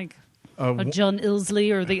any or John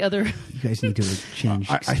Ilsley or the other? You guys need to exchange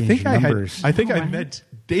I think numbers. I met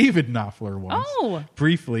David Knopfler once,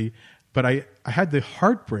 briefly, but I had the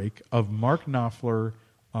heartbreak of Mark Knopfler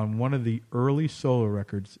on one of the early solo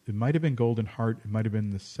records. It might have been Golden Heart. It might have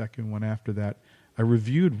been the second one after that. I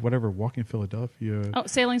reviewed Walking Philadelphia. Oh,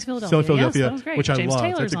 Sailing's Philadelphia. Sailing Philadelphia, yes, that was great. which I James love.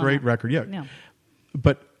 Taylor's That's a on great that. record. Yeah.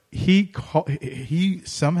 But he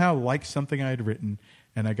somehow liked something I had written,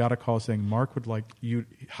 and I got a call saying Mark would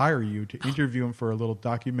hire you to interview him for a little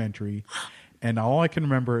documentary. And all I can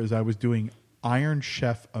remember is I was doing Iron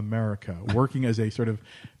Chef America, working as a sort of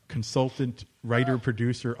consultant writer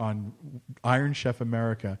producer on Iron Chef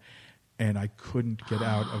America, and I couldn't get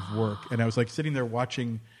out of work. And I was like sitting there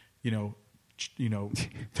watching,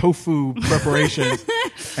 tofu preparations,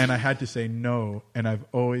 and I had to say no. And I've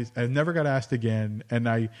never got asked again.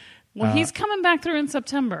 And he's coming back through in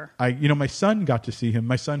September. My son got to see him.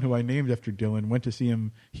 My son, who I named after Dylan, went to see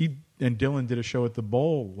him. He and Dylan did a show at the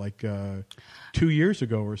Bowl 2 years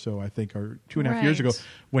ago or so, I think, or 2.5 years ago,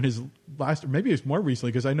 when his last, or maybe it was more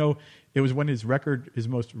recently, because I know it was when his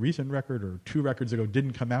most recent record, or 2 records ago,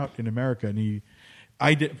 didn't come out in America, and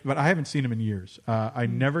but I haven't seen him in years. I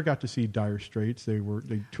never got to see Dire Straits. They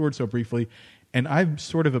toured so briefly, and I'm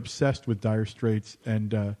sort of obsessed with Dire Straits.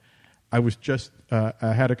 And I was just I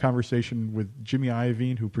had a conversation with Jimmy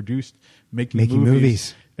Iovine, who produced Making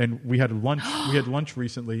Movies, and we had lunch. We had lunch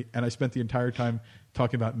recently, and I spent the entire time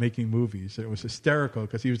talking about making movies. It was hysterical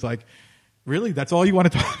because he was like, "Really? That's all you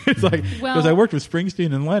want to talk?" It's like, because I worked with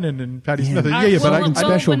Springsteen and Lennon and Patti Smith. But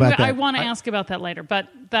I want to ask about that later, but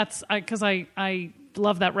that's because I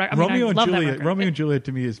love that record. Romeo and Juliet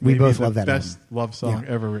to me is maybe the best love song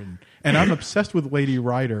ever written, and I'm obsessed with Lady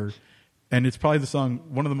Writer. And it's probably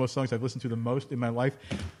one of the most songs I've listened to the most in my life.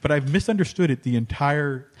 But I've misunderstood it the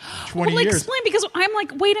entire 20 years. Explain, because I'm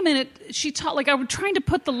like, wait a minute. She taught, I was trying to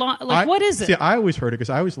put the what is it? See, I always heard it because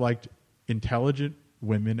I always liked intelligent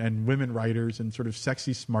women and women writers and sort of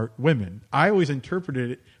sexy, smart women. I always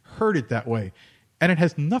interpreted it, heard it that way. And it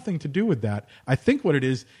has nothing to do with that. I think what it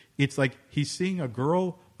is, it's like he's seeing a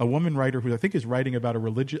woman writer who I think is writing about a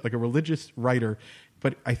religious writer.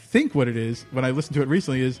 But I think what it is, when I listened to it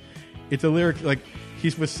recently, is it's a lyric like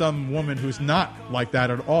he's with some woman who's not like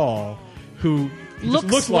that at all, who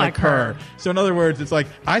looks like her. So in other words, it's like,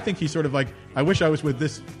 I think he's sort of like, I wish I was with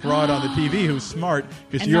this broad on the TV who's smart,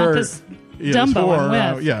 because you're this Dumbo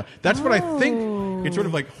I'm with. Yeah, that's what I think. It's sort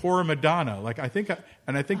of like horror Madonna. I think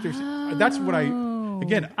there's. That's what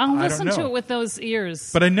again. I'll I listen don't know. to it with those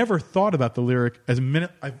ears. But I never thought about the lyric I've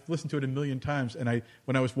listened to it a million times, and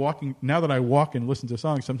when I was walking. Now that I walk and listen to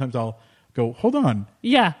songs, sometimes I'll go, hold on.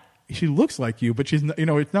 Yeah. She looks like you, but she's.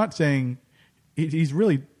 It's not saying. He's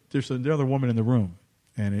really. There's another woman in the room,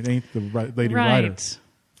 and it ain't the Lady Writer.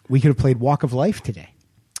 We could have played Walk of Life today.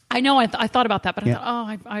 I know. I thought about that, but I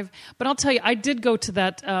thought, but I'll tell you, I did go to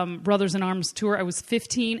that Brothers in Arms tour. I was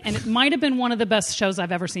 15, and it might have been one of the best shows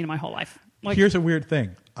I've ever seen in my whole life. Here's a weird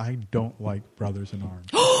thing. I don't like Brothers in Arms.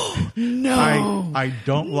 No, I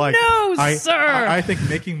don't like. No, sir. I think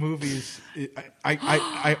making movies.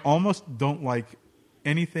 I almost don't like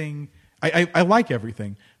anything. I like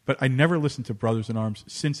everything, but I never listened to Brothers in Arms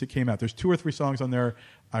since it came out. There's 2 or 3 songs on there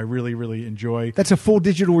I really, really enjoy. That's a full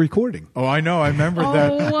digital recording. Oh, I know. I remember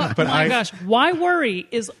that. But my gosh. Why Worry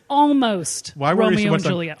is almost Romeo and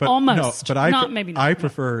Juliet. Almost. No, but maybe not. I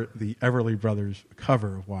prefer the Everly Brothers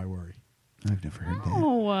cover of Why Worry. I've never heard that.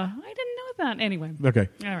 Oh, I didn't know that. Anyway. Okay.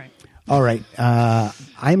 All right.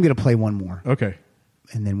 I'm going to play one more. Okay.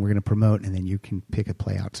 And then we're going to promote, and then you can pick a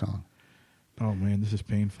play-out song. Oh, man, this is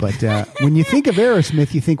painful. But when you think of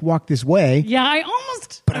Aerosmith, you think Walk This Way. Yeah, I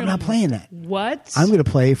almost... But I'm not playing that. What? I'm going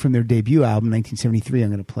to play from their debut album, 1973. I'm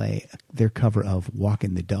going to play their cover of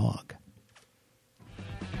Walkin' the Dog.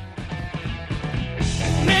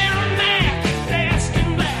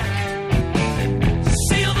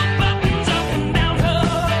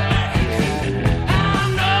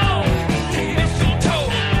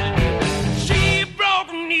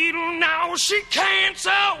 She can't so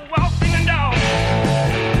walking the dog.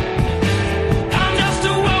 I'm just a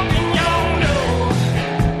walking yonder.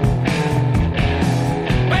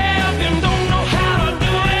 Well, if you don't know how to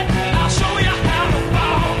do it, I'll show you how to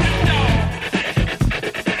walk the dog.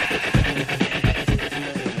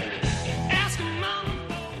 Ask Mama.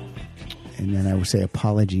 And then I will say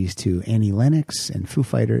apologies to Annie Lennox and Foo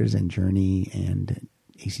Fighters and Journey and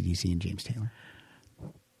AC/DC and James Taylor.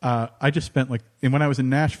 I just spent and when I was in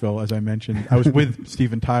Nashville, as I mentioned, I was with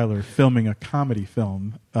Steven Tyler filming a comedy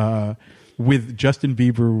film with Justin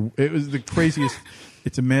Bieber. It was the craziest.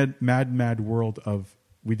 It's a mad world of.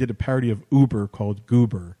 We did a parody of Uber called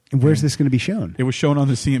Goober. And where's this going to be shown? It was shown on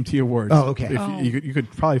the CMT Awards. Oh, okay. You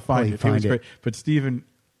could probably find it. It was great. But Steven,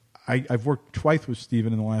 I've worked twice with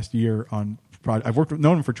Steven in the last year on project. I've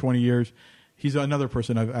known him for 20 years. He's another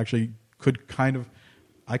person I've actually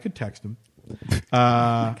I could text him.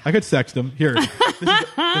 I could sext him. Here, this is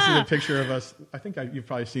a picture of us. I think you've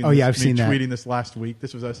probably seen. Oh this, yeah, I've seen that. Tweeting this last week.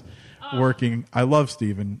 This was us working. I love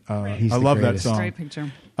Steven. I love greatest. that song. Great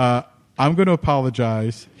picture. I'm going to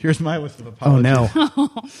apologize. Here's my list of apologies. Oh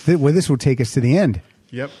no! Well, this will take us to the end.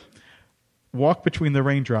 Yep. Walk Between the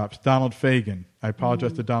Raindrops. Donald Fagen. I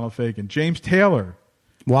apologize to Donald Fagen. James Taylor.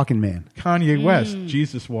 Walking Man. Kanye West.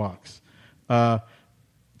 Jesus Walks.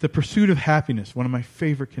 The Pursuit of Happiness. One of my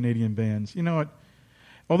favorite Canadian bands. You know what?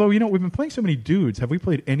 Although, we've been playing so many dudes. Have we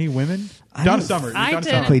played any women? Donna Summer. I Donna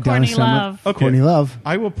did. Summer. Played Donna Courtney Summer. Love. Okay. Courtney Love.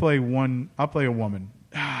 I will play one. I'll play a woman.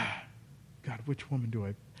 God, which woman do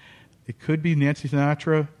I? It could be Nancy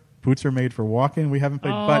Sinatra. Boots Are Made for Walking. We haven't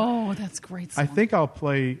played. Oh, that's a great song. I think I'll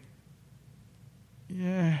play.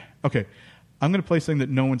 Yeah. Okay. I'm going to play something that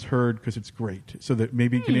no one's heard because it's great, so that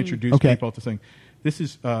maybe you can introduce people to something. This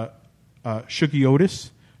is Shuggie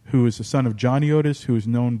Otis, who is the son of Johnny Otis, who is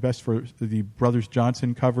known best for the Brothers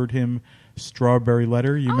Johnson covered him Strawberry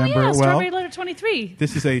Letter. You remember it well? Strawberry Letter 23.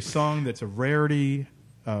 This is a song that's a rarity,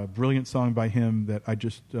 brilliant song by him that I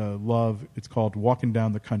just love. It's called Walking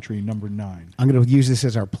Down the Country, number 9. I'm going to use this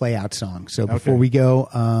as our play-out song. So before we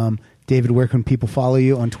go, David, where can people follow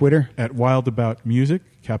you on Twitter? At Wild About Music,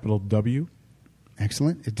 capital W.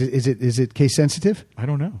 Excellent. Is it case sensitive? I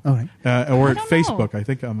don't know. All right. Or at Facebook. I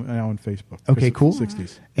think I'm now on Facebook. Okay, cool.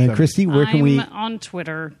 60s. And Christy, where can we? I'm on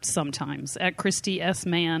Twitter sometimes at Christy S.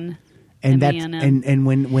 Mann. And that M-A-N-N. and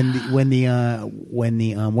when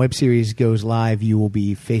the web series goes live, you will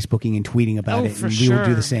be Facebooking and tweeting about it, for and sure. we will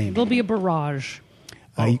do the same. There'll be a barrage.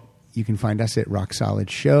 You can find us at Rock Solid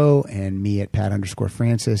Show and me at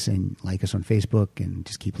Pat_Francis, and like us on Facebook, and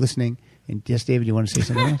just keep listening. And yes, David, you want to say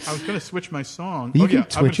something else? I was going to switch my song. You I'm can going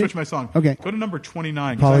to switch switch it. my song. Okay. Go to number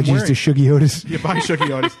 29. Apologies to Shuggie Otis. Yeah, bye,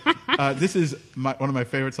 Shuggie Otis. This is one of my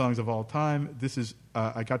favorite songs of all time. This is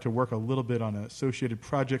I got to work a little bit on associated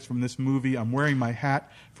projects from this movie. I'm wearing my hat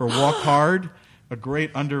for Walk Hard, a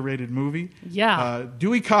great underrated movie. Yeah.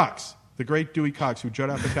 Dewey Cox, the great Dewey Cox, who Judd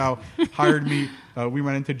Apatow hired me. We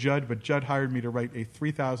ran into Judd, but Judd hired me to write a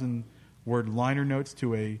 3,000-word liner notes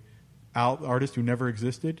to a artist who never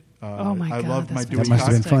existed. Oh my I God, loved my that's Dewey That must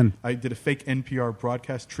Cox. have been fun. I did a fake NPR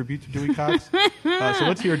broadcast tribute to Dewey Cox. So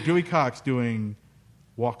let's hear Dewey Cox doing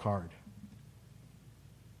Walk Hard.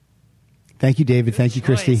 Thank you, David. Thank you,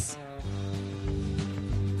 Christy. Choice.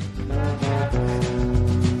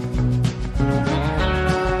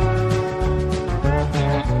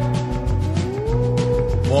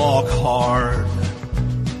 Walk hard,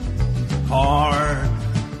 hard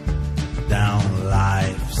down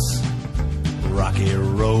life's rocky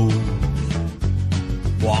road.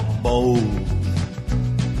 Walk bold,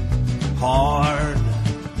 hard,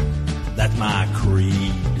 that's my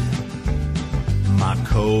creed, my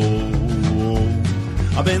code.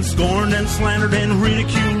 I've been scorned and slandered and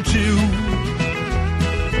ridiculed too.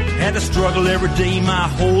 Had to struggle every day my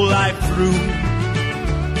whole life through.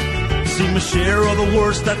 Seen my share of the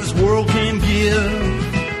worst that this world can give,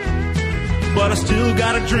 but I still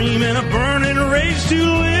got a dream and a burning rage to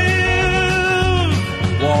live.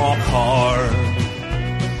 Walk hard,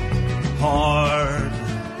 hard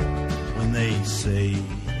when they say